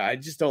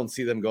just don't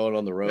see them going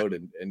on the road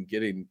and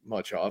getting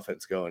much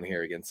offense going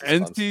here against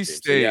NC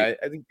State. So, yeah,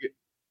 I think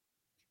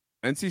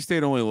NC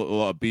State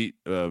only beat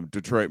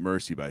Detroit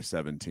Mercy by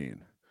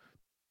 17.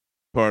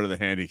 Part of the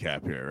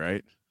handicap here,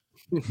 right?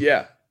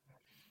 Yeah.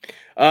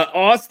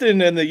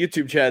 Austin in the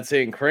YouTube chat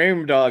saying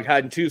Kramer dog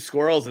hiding 2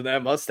 squirrels in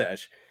that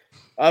mustache.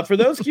 For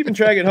those keeping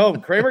track at home,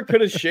 Kramer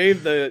could have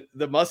shaved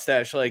the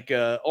mustache like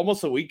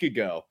almost a week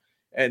ago,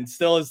 and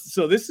still is.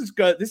 So this is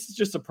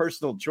just a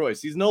personal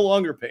choice. He's no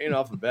longer paying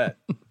off a bet.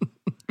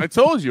 I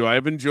told you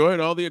I've enjoyed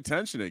all the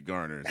attention it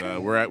garners.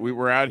 We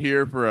were out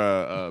here for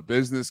a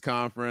business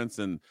conference,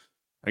 and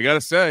I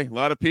gotta say, a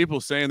lot of people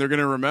saying they're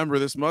gonna remember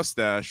this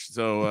mustache.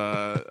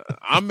 So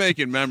I'm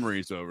making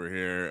memories over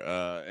here.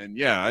 And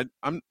yeah,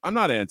 I'm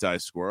not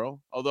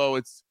anti-squirrel, although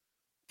it's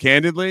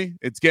candidly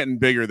getting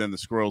bigger than the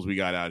squirrels we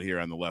got out here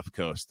on the left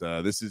coast.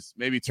 This is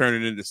maybe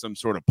turning into some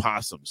sort of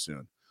possum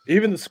soon.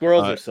 Even the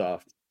squirrels are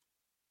soft.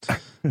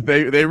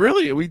 They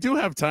really, we do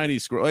have tiny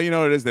squirrels. You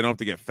know what it is? They don't have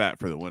to get fat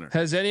for the winter.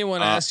 Has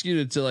anyone asked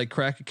you to like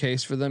crack a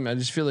case for them? I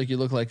just feel like you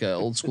look like an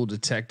old school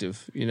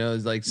detective. You know,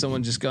 it's like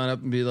someone just gone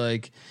up and be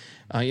like,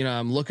 you know,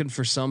 I'm looking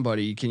for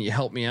somebody. Can you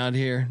help me out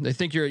here? They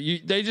think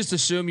they just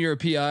assume you're a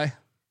PI.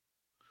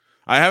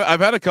 I've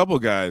had a couple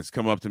guys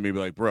come up to me and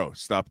be like, bro,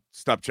 stop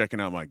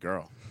checking out my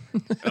girl.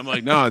 I'm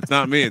like, no, it's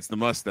not me. It's the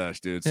mustache,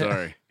 dude.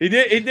 Sorry. He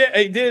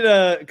did.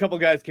 A couple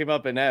guys came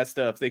up and asked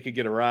if they could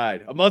get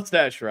a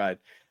mustache ride.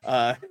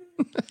 A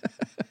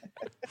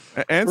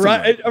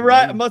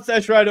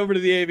mustache ride over to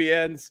the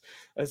AVNs,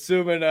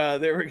 assuming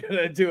they were going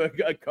to do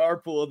a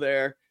carpool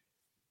there.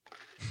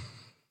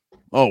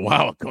 Oh,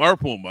 wow. A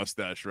carpool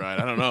mustache ride.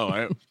 I don't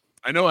know.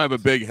 I know I have a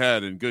big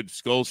head and good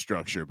skull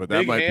structure, but that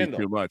big might handle.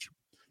 be too much.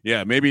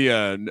 Yeah, maybe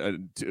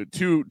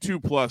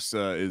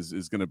 2+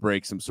 is going to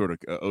break some sort of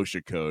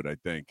OSHA code, I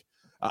think.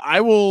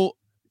 I will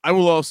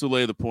also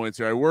lay the points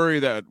here. I worry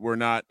that we're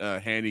not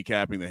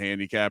handicapping the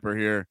handicapper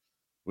here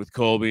with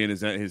Colby and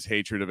his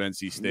hatred of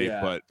NC State.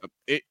 Yeah.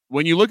 But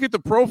when you look at the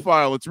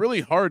profile, it's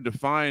really hard to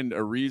find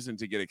a reason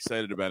to get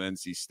excited about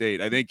NC State.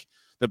 I think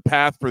the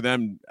path for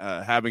them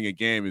having a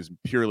game is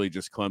purely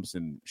just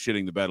Clemson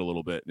shitting the bed a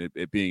little bit and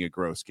it being a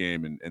gross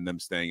game and them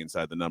staying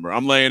inside the number.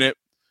 I'm laying it.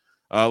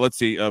 Let's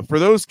see. For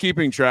those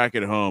keeping track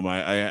at home,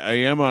 I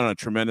am on a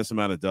tremendous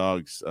amount of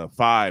dogs,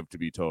 5 to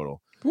be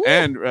total. Woo.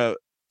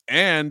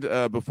 And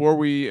before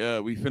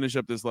we finish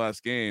up this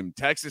last game,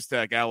 Texas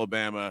Tech,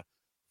 Alabama,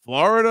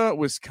 Florida,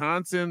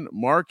 Wisconsin,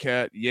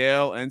 Marquette,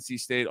 Yale, NC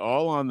State,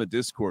 all on the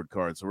Discord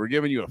card. So we're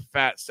giving you a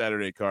fat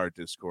Saturday card,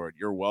 Discord.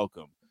 You're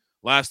welcome.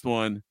 Last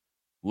one.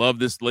 Love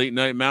this late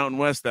night Mountain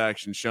West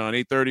action, Sean.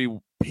 8:30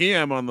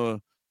 p.m. on the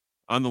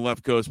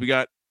left coast. We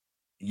got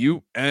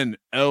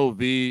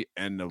UNLV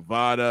and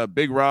Nevada.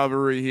 Big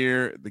rivalry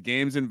here. The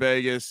game's in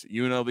Vegas.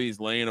 UNLV's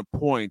laying a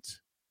point.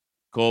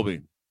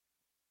 Colby.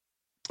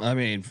 I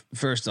mean,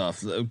 first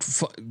off,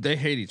 they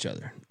hate each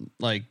other.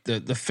 Like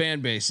the fan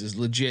bases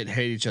legit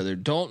hate each other.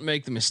 Don't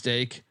make the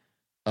mistake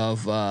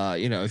of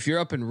if you're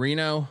up in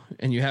Reno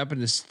and you happen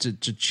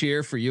to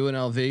cheer for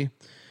UNLV.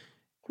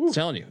 I'm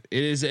telling you,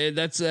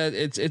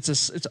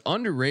 it's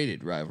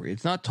underrated rivalry.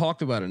 It's not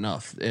talked about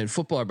enough. In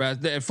football,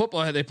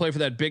 they play for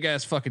that big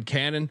ass fucking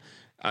cannon.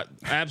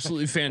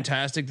 Absolutely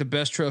fantastic. The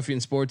best trophy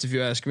in sports, if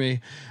you ask me.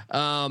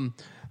 UNLV's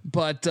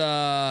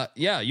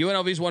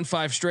won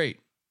 5 straight,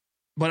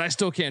 but I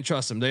still can't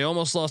trust them. They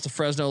almost lost to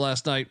Fresno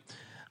last night.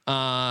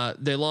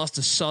 They lost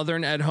to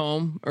Southern at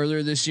home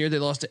earlier this year. They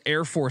lost to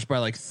Air Force by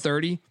like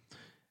 30.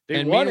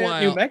 They won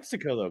at New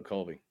Mexico though,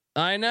 Colby.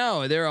 I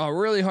know they're a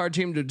really hard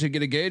team to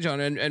get a gauge on.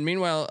 And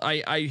meanwhile,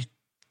 I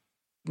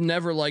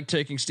never liked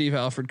taking Steve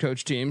Alford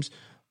coach teams,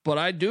 but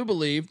I do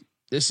believe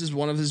this is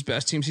one of his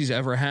best teams he's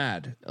ever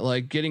had.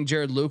 Like getting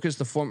Jared Lucas,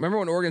 remember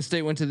when Oregon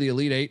State went to the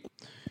Elite 8?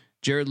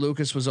 Jared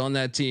Lucas was on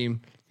that team.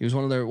 He was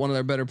one of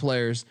their better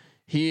players.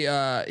 He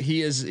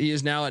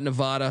is now at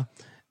Nevada,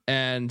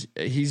 and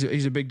he's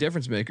a big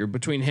difference maker.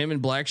 Between him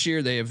and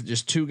Blackshear, they have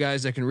just 2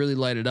 guys that can really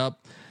light it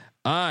up.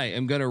 I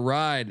am going to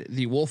ride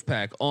the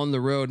Wolfpack on the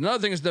road. Another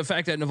thing is the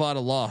fact that Nevada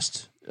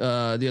lost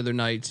the other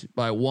night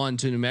by 1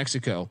 to New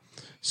Mexico.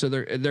 So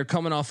they're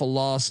coming off a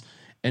loss,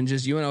 and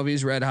just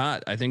UNLV's red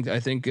hot. I think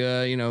everything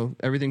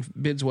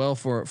bids well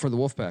for the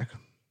Wolfpack.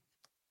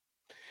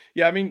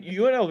 Yeah, I mean,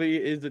 UNLV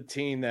is a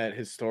team that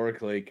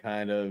historically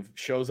kind of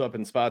shows up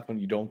in spots when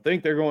you don't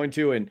think they're going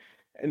to and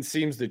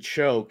seems to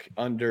choke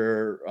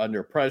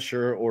under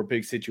pressure or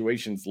big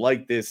situations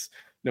like this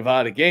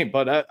Nevada game.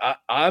 But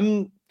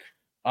I'm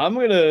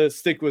going to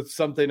stick with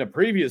something a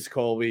previous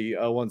Colby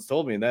once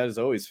told me, and that is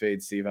always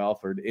fade Steve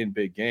Alford in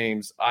big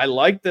games. I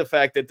like the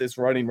fact that this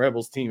Running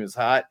Rebels team is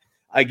hot.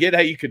 I get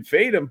how you could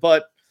fade him,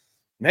 but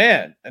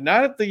man,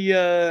 not at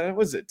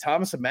the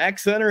Thomas and Mack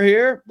Center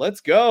here.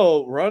 Let's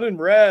go. Running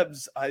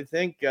Rebs, I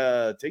think,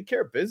 take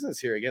care of business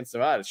here against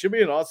Nevada. It should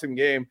be an awesome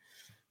game.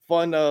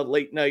 Fun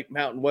late night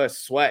Mountain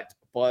West sweat.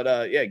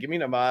 But give me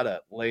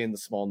Nevada laying the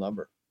small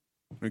number.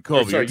 I mean,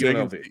 Colby,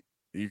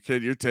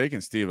 you're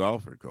taking Steve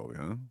Alford, Colby,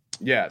 huh?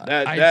 Yeah,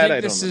 I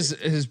think this is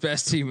his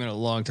best team in a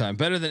long time.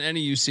 Better than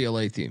any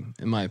UCLA team,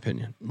 in my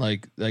opinion.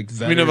 Like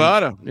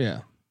Nevada.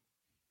 Yeah.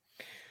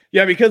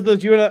 Yeah, because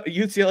those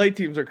UCLA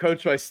teams are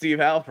coached by Steve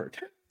Alford.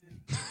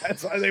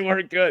 That's why they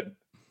weren't good.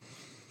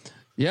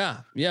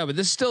 Yeah, but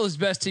this is still his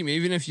best team,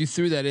 even if you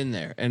threw that in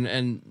there.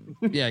 And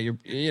yeah, you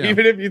know.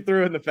 Even if you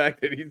threw in the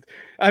fact that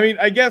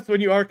I guess when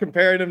you are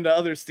comparing him to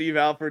other Steve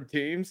Alford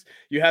teams,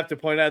 you have to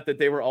point out that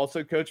they were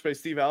also coached by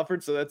Steve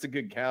Alford, so that's a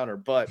good counter.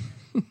 But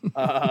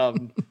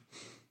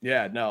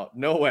yeah,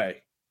 no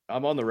way.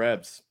 I'm on the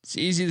Rebs. It's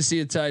easy to see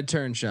a tide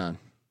turn, Sean.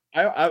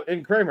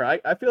 And Kramer,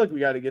 I feel like we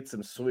got to get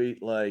some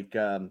sweet, like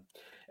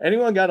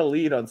anyone got a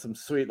lead on some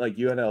sweet like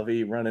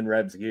UNLV running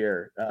Rebs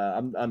gear.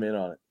 I'm in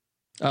on it.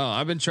 Oh,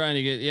 I've been trying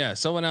to get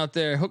someone out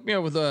there. Hook me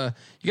up with you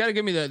got to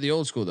give me the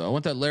old school though. I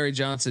want that Larry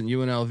Johnson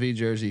UNLV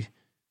jersey.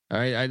 All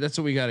right, that's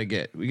what we got to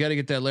get. We got to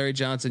get that Larry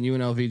Johnson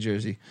UNLV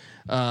jersey.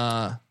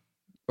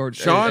 Or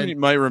Sean you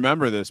might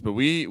remember this, but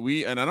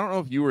we and I don't know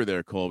if you were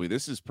there, Colby.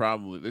 This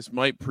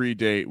might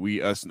predate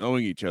us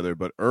knowing each other,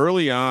 but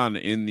early on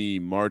in the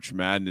March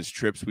Madness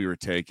trips we were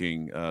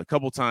taking, a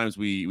couple times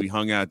we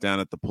hung out down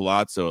at the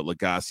Palazzo at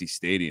Legacy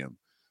Stadium.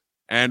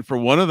 And for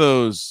one of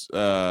those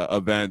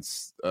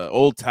events,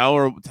 old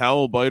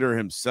towel biter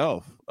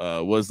himself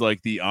was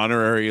like the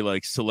honorary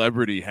like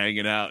celebrity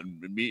hanging out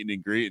and meeting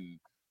and greeting.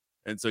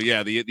 And so,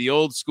 yeah, the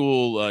old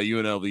school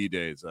UNLV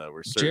days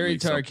were certainly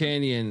Jerry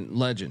Tarkanian,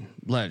 legend.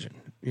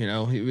 You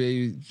know,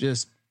 he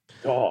just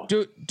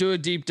do a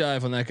deep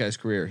dive on that guy's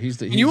career.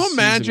 Can you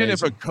imagine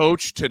if a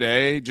coach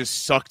today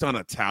just sucked on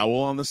a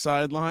towel on the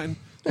sideline?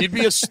 He'd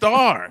be a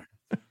star.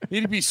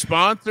 He'd be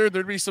sponsored.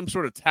 There'd be some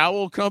sort of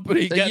towel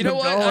company. You know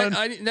what?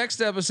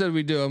 Next episode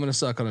we do, I'm going to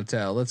suck on a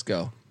towel. Let's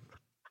go.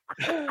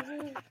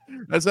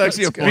 That's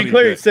actually a funny. Be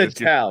clear, you said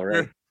towel,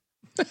 right?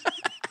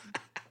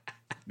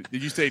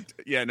 Did you say?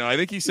 Yeah, no. I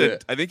think he said. Yeah.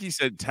 I think he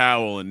said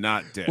towel and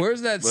not dick.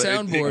 Where's that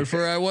soundboard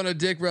for? I want a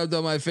dick rubbed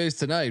on my face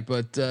tonight.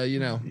 But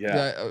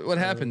what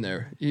happened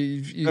there?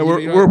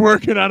 We're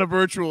working on a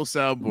virtual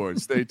soundboard.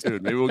 Stay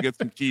tuned. Maybe we'll get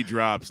some key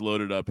drops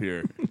loaded up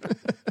here.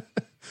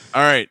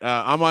 All right,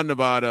 I'm on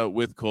Nevada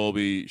with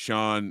Colby.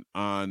 Sean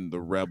on the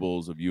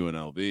Rebels of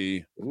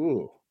UNLV.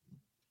 Ooh,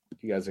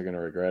 you guys are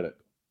gonna regret it.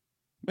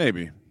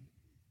 Maybe.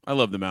 I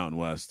love the Mountain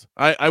West.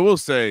 I will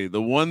say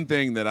the one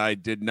thing that I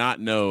did not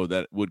know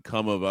that would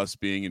come of us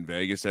being in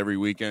Vegas every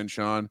weekend,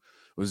 Sean,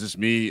 was just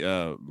me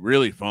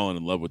really falling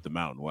in love with the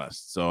Mountain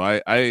West. So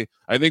I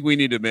think we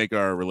need to make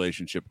our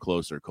relationship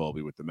closer,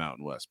 Colby, with the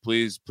Mountain West.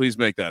 Please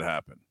make that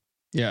happen.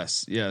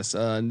 Yes.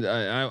 And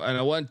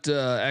I want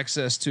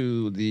access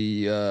to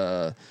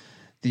the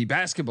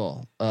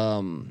basketball.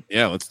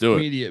 Yeah, let's do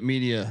it.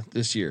 Media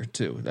this year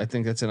too. I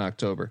think that's in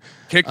October.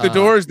 Kick the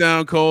doors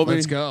down, Colby.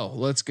 Let's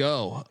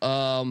go.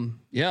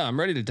 Yeah, I'm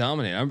ready to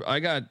dominate.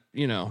 I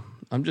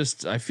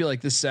feel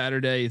like this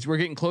Saturday we're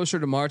getting closer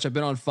to March. I've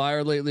been on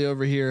fire lately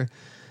over here,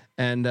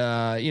 and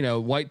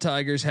White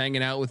Tiger's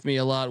hanging out with me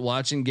a lot,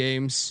 watching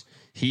games.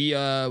 He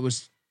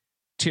was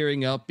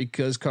tearing up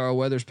because Carl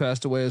Weathers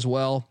passed away as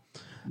well.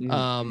 We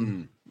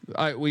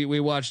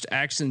watched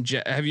Action.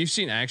 Have you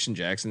seen Action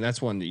Jackson?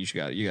 That's one that you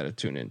got to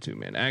tune into,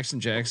 man.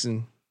 Action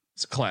Jackson,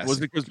 it's a classic. Was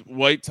it because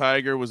White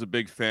Tiger was a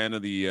big fan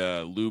of the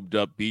lubed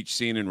up beach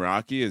scene in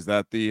Rocky? Is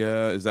that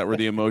where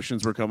the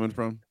emotions were coming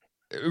from?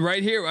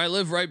 Right here, I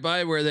live right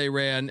by where they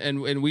ran,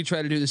 and we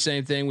try to do the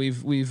same thing.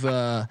 We've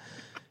definitely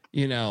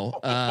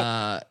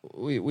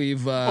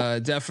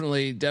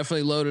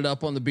loaded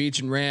up on the beach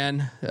and ran.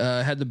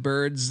 Had the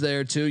birds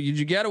there too.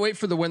 You got to wait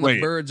for when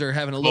the birds are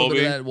having a little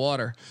bit of that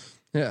water.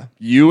 Yeah.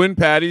 You and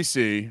Patty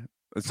C.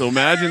 So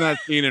imagine that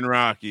scene in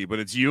Rocky, but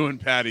it's you and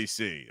Patty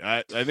C.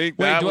 I think.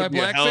 Wait, do I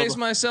blackface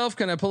myself?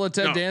 Can I pull a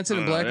Ted Danson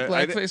and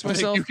blackface myself?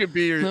 I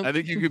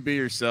think you could be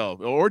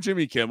yourself, or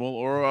Jimmy Kimmel,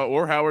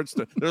 or Howard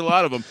Stern. There's a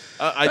lot of them.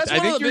 That's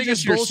one of the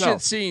biggest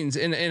bullshit scenes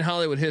in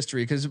Hollywood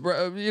history, because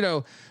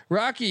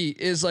Rocky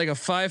is like a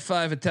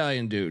 5'5"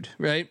 Italian dude,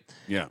 right?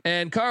 Yeah.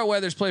 And Carl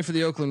Weathers played for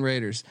the Oakland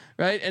Raiders,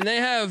 right? And they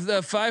have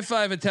the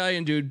 5'5"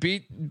 Italian dude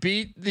beat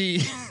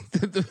the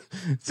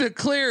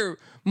clear,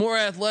 more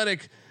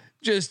athletic.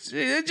 Just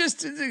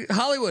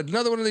Hollywood.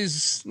 Another one of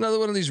these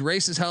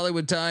racist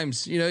Hollywood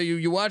times.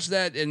 You watch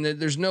that, and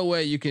there's no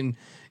way you can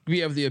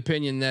be of the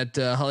opinion that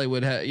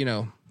Hollywood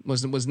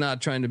was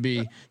not trying to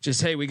be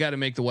just, hey, we got to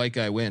make the white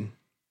guy win.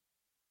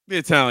 The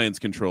Italians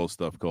control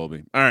stuff,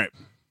 Colby. All right,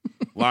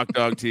 Lock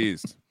Dog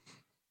teased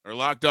or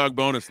Lock Dog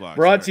bonus lock.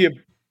 Brought to you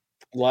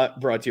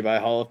by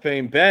Hall of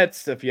Fame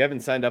Bets. If you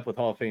haven't signed up with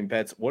Hall of Fame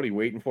Bets, what are you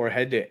waiting for?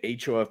 Head to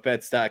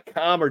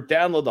hofbets.com or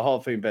download the Hall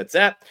of Fame Bets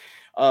app.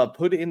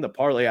 Put in the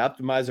parlay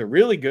optimizer,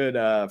 really good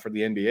for the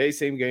NBA.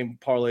 Same game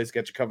parlays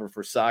get you covered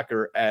for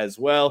soccer as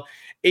well.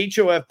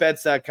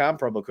 HOFbets.com,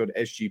 promo code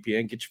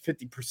SGPN, get you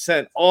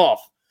 50%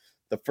 off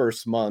the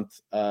first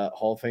month.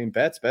 Hall of Fame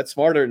Bets. Bet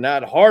smarter,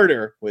 not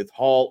harder with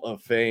Hall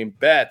of Fame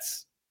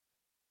Bets.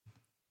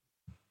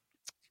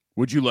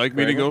 Would you like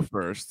me to go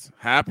first?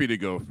 Happy to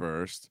go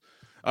first.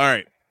 All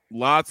right.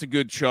 Lots of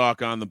good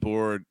chalk on the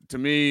board. To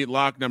me,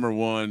 lock number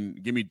one,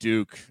 give me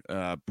Duke.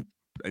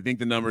 I think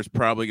the number is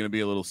probably going to be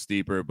a little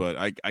steeper, but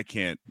I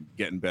can't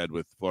get in bed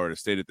with Florida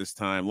State at this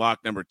time. Lock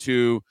number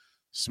two,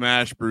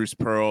 smash Bruce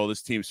Pearl.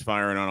 This team's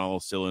firing on all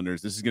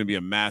cylinders. This is going to be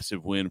a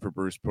massive win for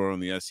Bruce Pearl in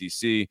the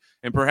SEC.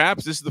 And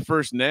perhaps this is the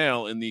first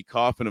nail in the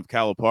coffin of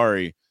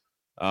Calipari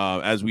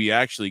as we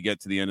actually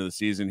get to the end of the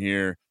season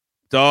here.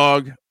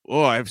 Dog.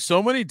 Oh, I have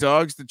so many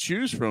dogs to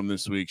choose from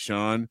this week,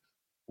 Sean.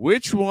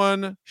 Which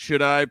one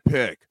should I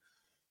pick?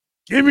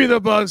 Give me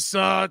the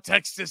buzzsaw.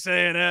 Texas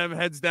A&M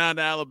heads down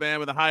to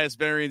Alabama, the highest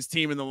variance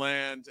team in the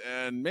land,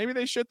 and maybe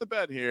they shit the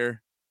bed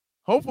here.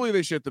 Hopefully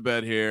they shit the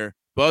bed here.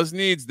 Buzz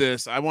needs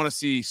this. I want to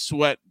see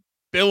sweat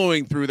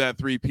billowing through that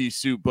three-piece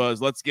suit,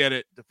 Buzz. Let's get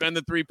it. Defend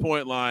the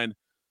three-point line.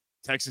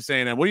 Texas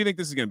A&M. What do you think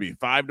this is going to be?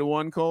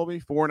 5-1, Colby?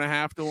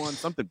 4.5-1?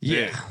 Something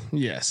big.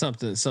 Yeah,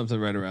 something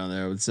right around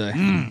there, I would say.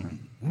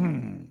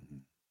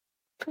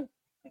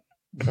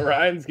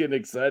 Ryan's getting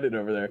excited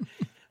over there.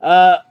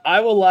 I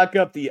will lock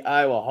up the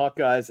Iowa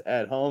Hawkeyes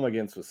at home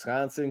against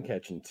Wisconsin,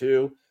 catching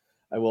 2.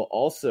 I will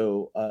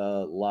also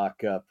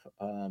lock up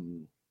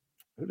who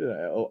did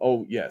I?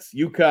 Oh, yes,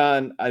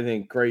 UConn. I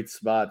think great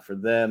spot for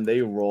them. They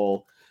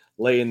roll,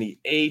 lay in the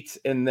 8,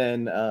 and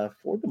then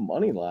for the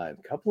money line,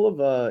 a couple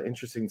of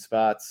interesting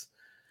spots.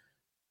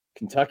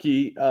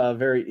 Kentucky,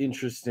 very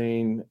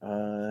interesting.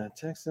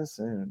 Texas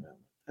and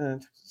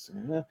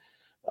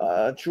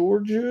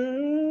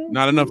Georgia.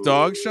 Not enough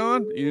dogs,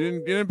 Sean?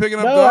 You didn't pick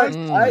enough dogs?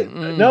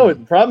 No,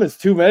 the problem is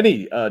too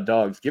many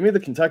dogs. Give me the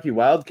Kentucky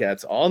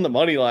Wildcats on the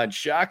money line,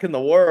 shocking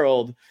the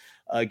world,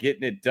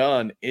 getting it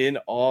done in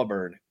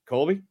Auburn.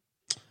 Colby?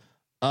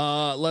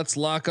 Let's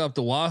lock up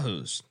the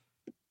Wahoos.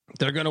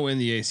 They're going to win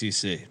the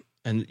ACC,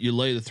 and you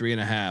lay the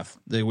 3.5.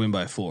 They win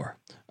by 4.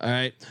 All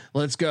right,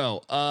 let's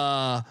go.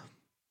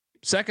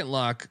 Second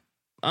lock.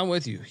 I'm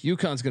with you.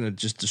 UConn's going to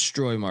just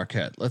destroy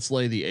Marquette. Let's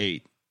lay the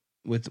 8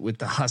 with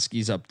the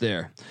Huskies up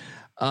there.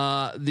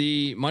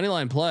 The money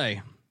line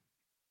play.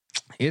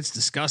 It's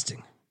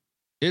disgusting.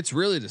 It's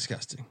really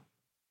disgusting.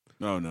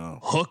 Oh no.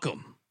 Hook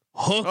 'em.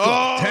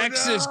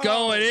 Texas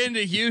going into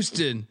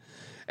Houston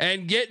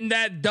and getting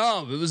that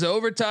dub. It was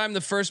overtime.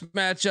 The first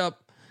matchup.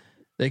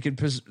 They could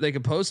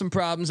pose some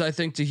problems, I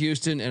think, to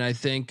Houston, and I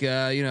think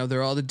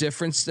they're all the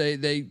difference.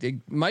 They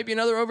might be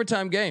another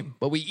overtime game,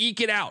 but we eke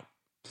it out.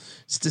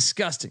 It's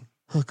disgusting.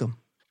 Hook 'em.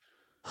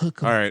 All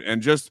right,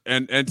 and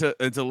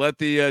to let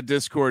the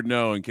Discord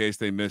know in case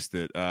they missed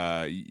it,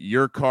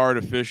 your card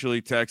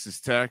officially: Texas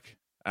Tech,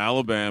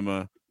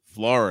 Alabama,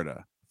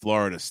 Florida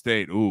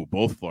State. Ooh,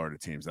 both Florida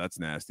teams. That's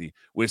nasty.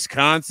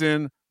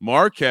 Wisconsin,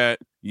 Marquette,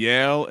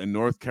 Yale, and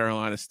North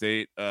Carolina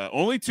State.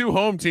 Only 2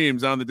 home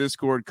teams on the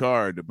Discord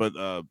card, but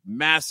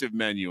massive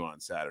menu on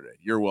Saturday.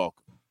 You're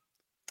welcome.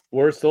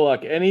 Worst of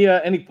luck. Any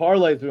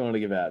parlays we want to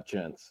give out,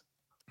 gents?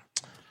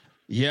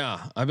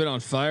 Yeah, I've been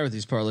on fire with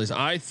these parlays.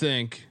 I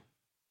think.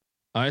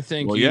 Well,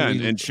 yeah,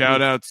 and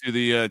shout out to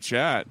the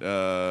chat,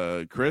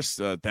 Chris,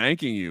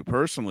 thanking you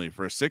personally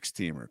for a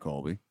 6-teamer,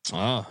 Colby.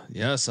 Oh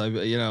yes, I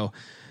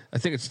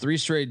think it's 3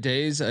 straight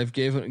days I've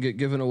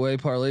given away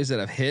parlays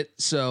that have hit.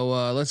 So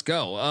let's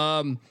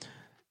go.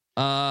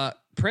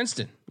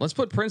 Princeton. Let's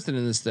put Princeton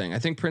in this thing. I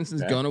think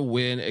Princeton's gonna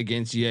win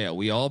against Yale.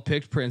 We all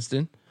picked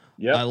Princeton.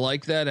 Yeah, I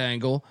like that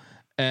angle.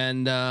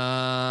 And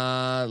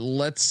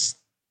let's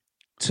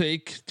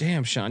take.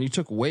 Damn, Sean, you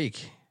took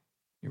Wake.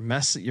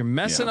 You're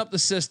messing up the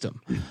system.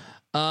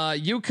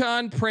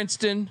 UConn,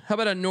 Princeton. How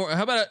about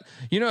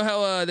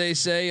how they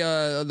say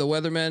the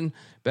weathermen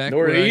back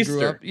where I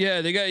grew up? Yeah,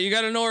 we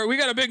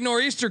got a big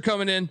nor'easter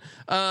coming in.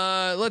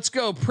 Let's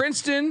go.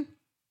 Princeton,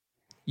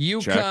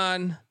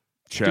 UConn.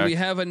 Check. Do we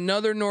have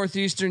another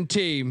Northeastern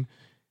team?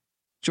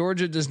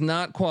 Georgia does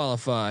not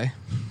qualify.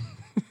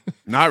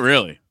 Not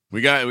really.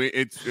 Why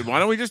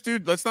don't we just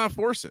do? Let's not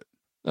force it.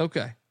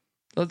 Okay.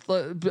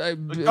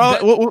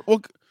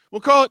 We'll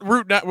call it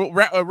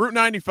Route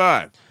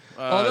 95.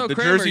 The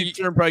Kramer, Jersey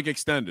Turnpike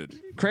extended.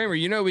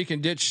 Kramer, we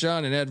can ditch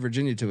Sean and add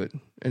Virginia to it,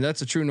 and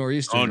that's a true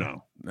nor'easter. Oh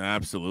no,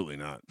 absolutely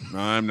not.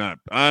 I'm not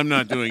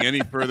doing any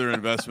further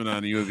investment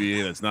on the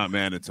UVA. That's not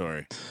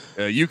mandatory.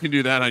 You can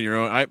do that on your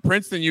own.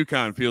 Princeton,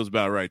 UConn feels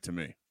about right to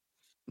me.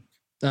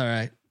 All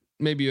right,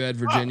 maybe you add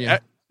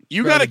Virginia.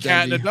 You got a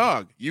cat and a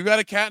dog. You got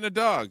a cat and a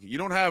dog. You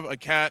don't have a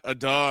cat, a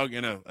dog,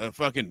 and a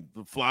fucking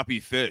floppy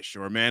fish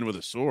or a man with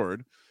a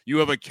sword. You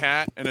have a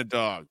cat and a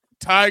dog.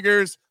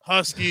 Tigers,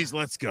 Huskies,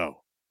 let's go.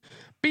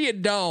 Be a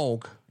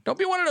dog. Don't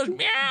be one of those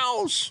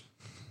meows.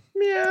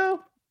 Meow.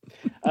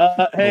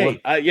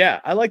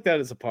 I like that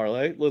as a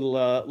parlay.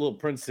 Little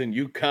Princeton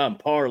UConn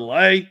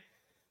parlay.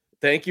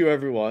 Thank you,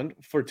 everyone,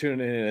 for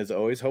tuning in. As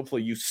always,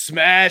 hopefully you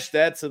smash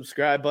that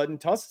subscribe button.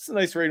 Toss us a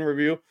nice rating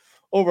review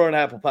over on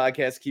Apple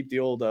Podcasts. Keep the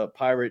old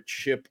pirate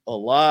ship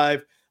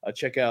alive.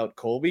 Check out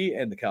Colby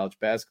and the College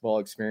Basketball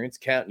Experience,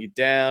 counting you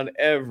down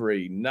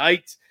every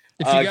night.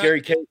 Gary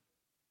K.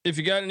 If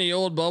you got any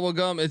old bubble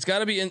gum, it's got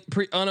to be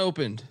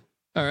unopened.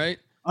 All right.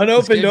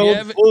 Unopened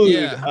old food.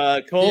 Yeah.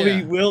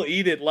 Colby will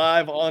eat it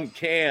live on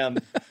cam.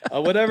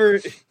 Whatever,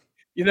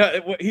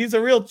 he's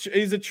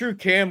a true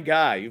cam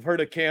guy. You've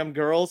heard of cam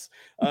girls.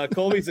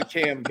 Colby's a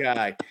cam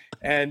guy.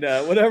 And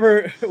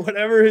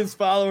whatever his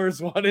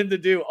followers want him to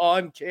do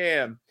on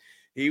cam,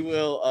 he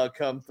will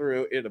come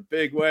through in a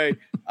big way.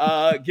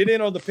 Get in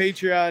on the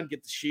Patreon,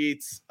 get the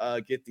sheets,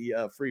 get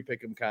the free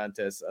pick'em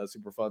contest,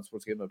 super fun,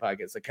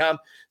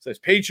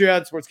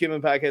 sportsgamblingpodcast.com/Patreon,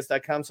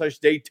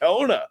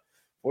 sportsgamblingpodcast.com/Daytona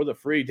for the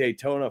free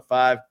Daytona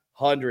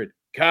 500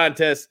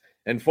 contest.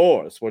 And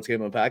for the Sports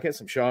Gambling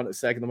Podcast, I'm Sean at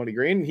Second the Money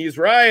Green. He's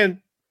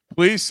Ryan.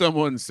 Please,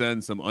 someone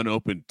send some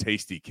unopened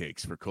tasty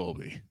cakes for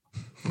Colby.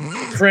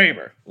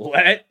 Kramer,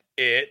 let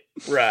it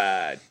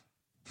ride.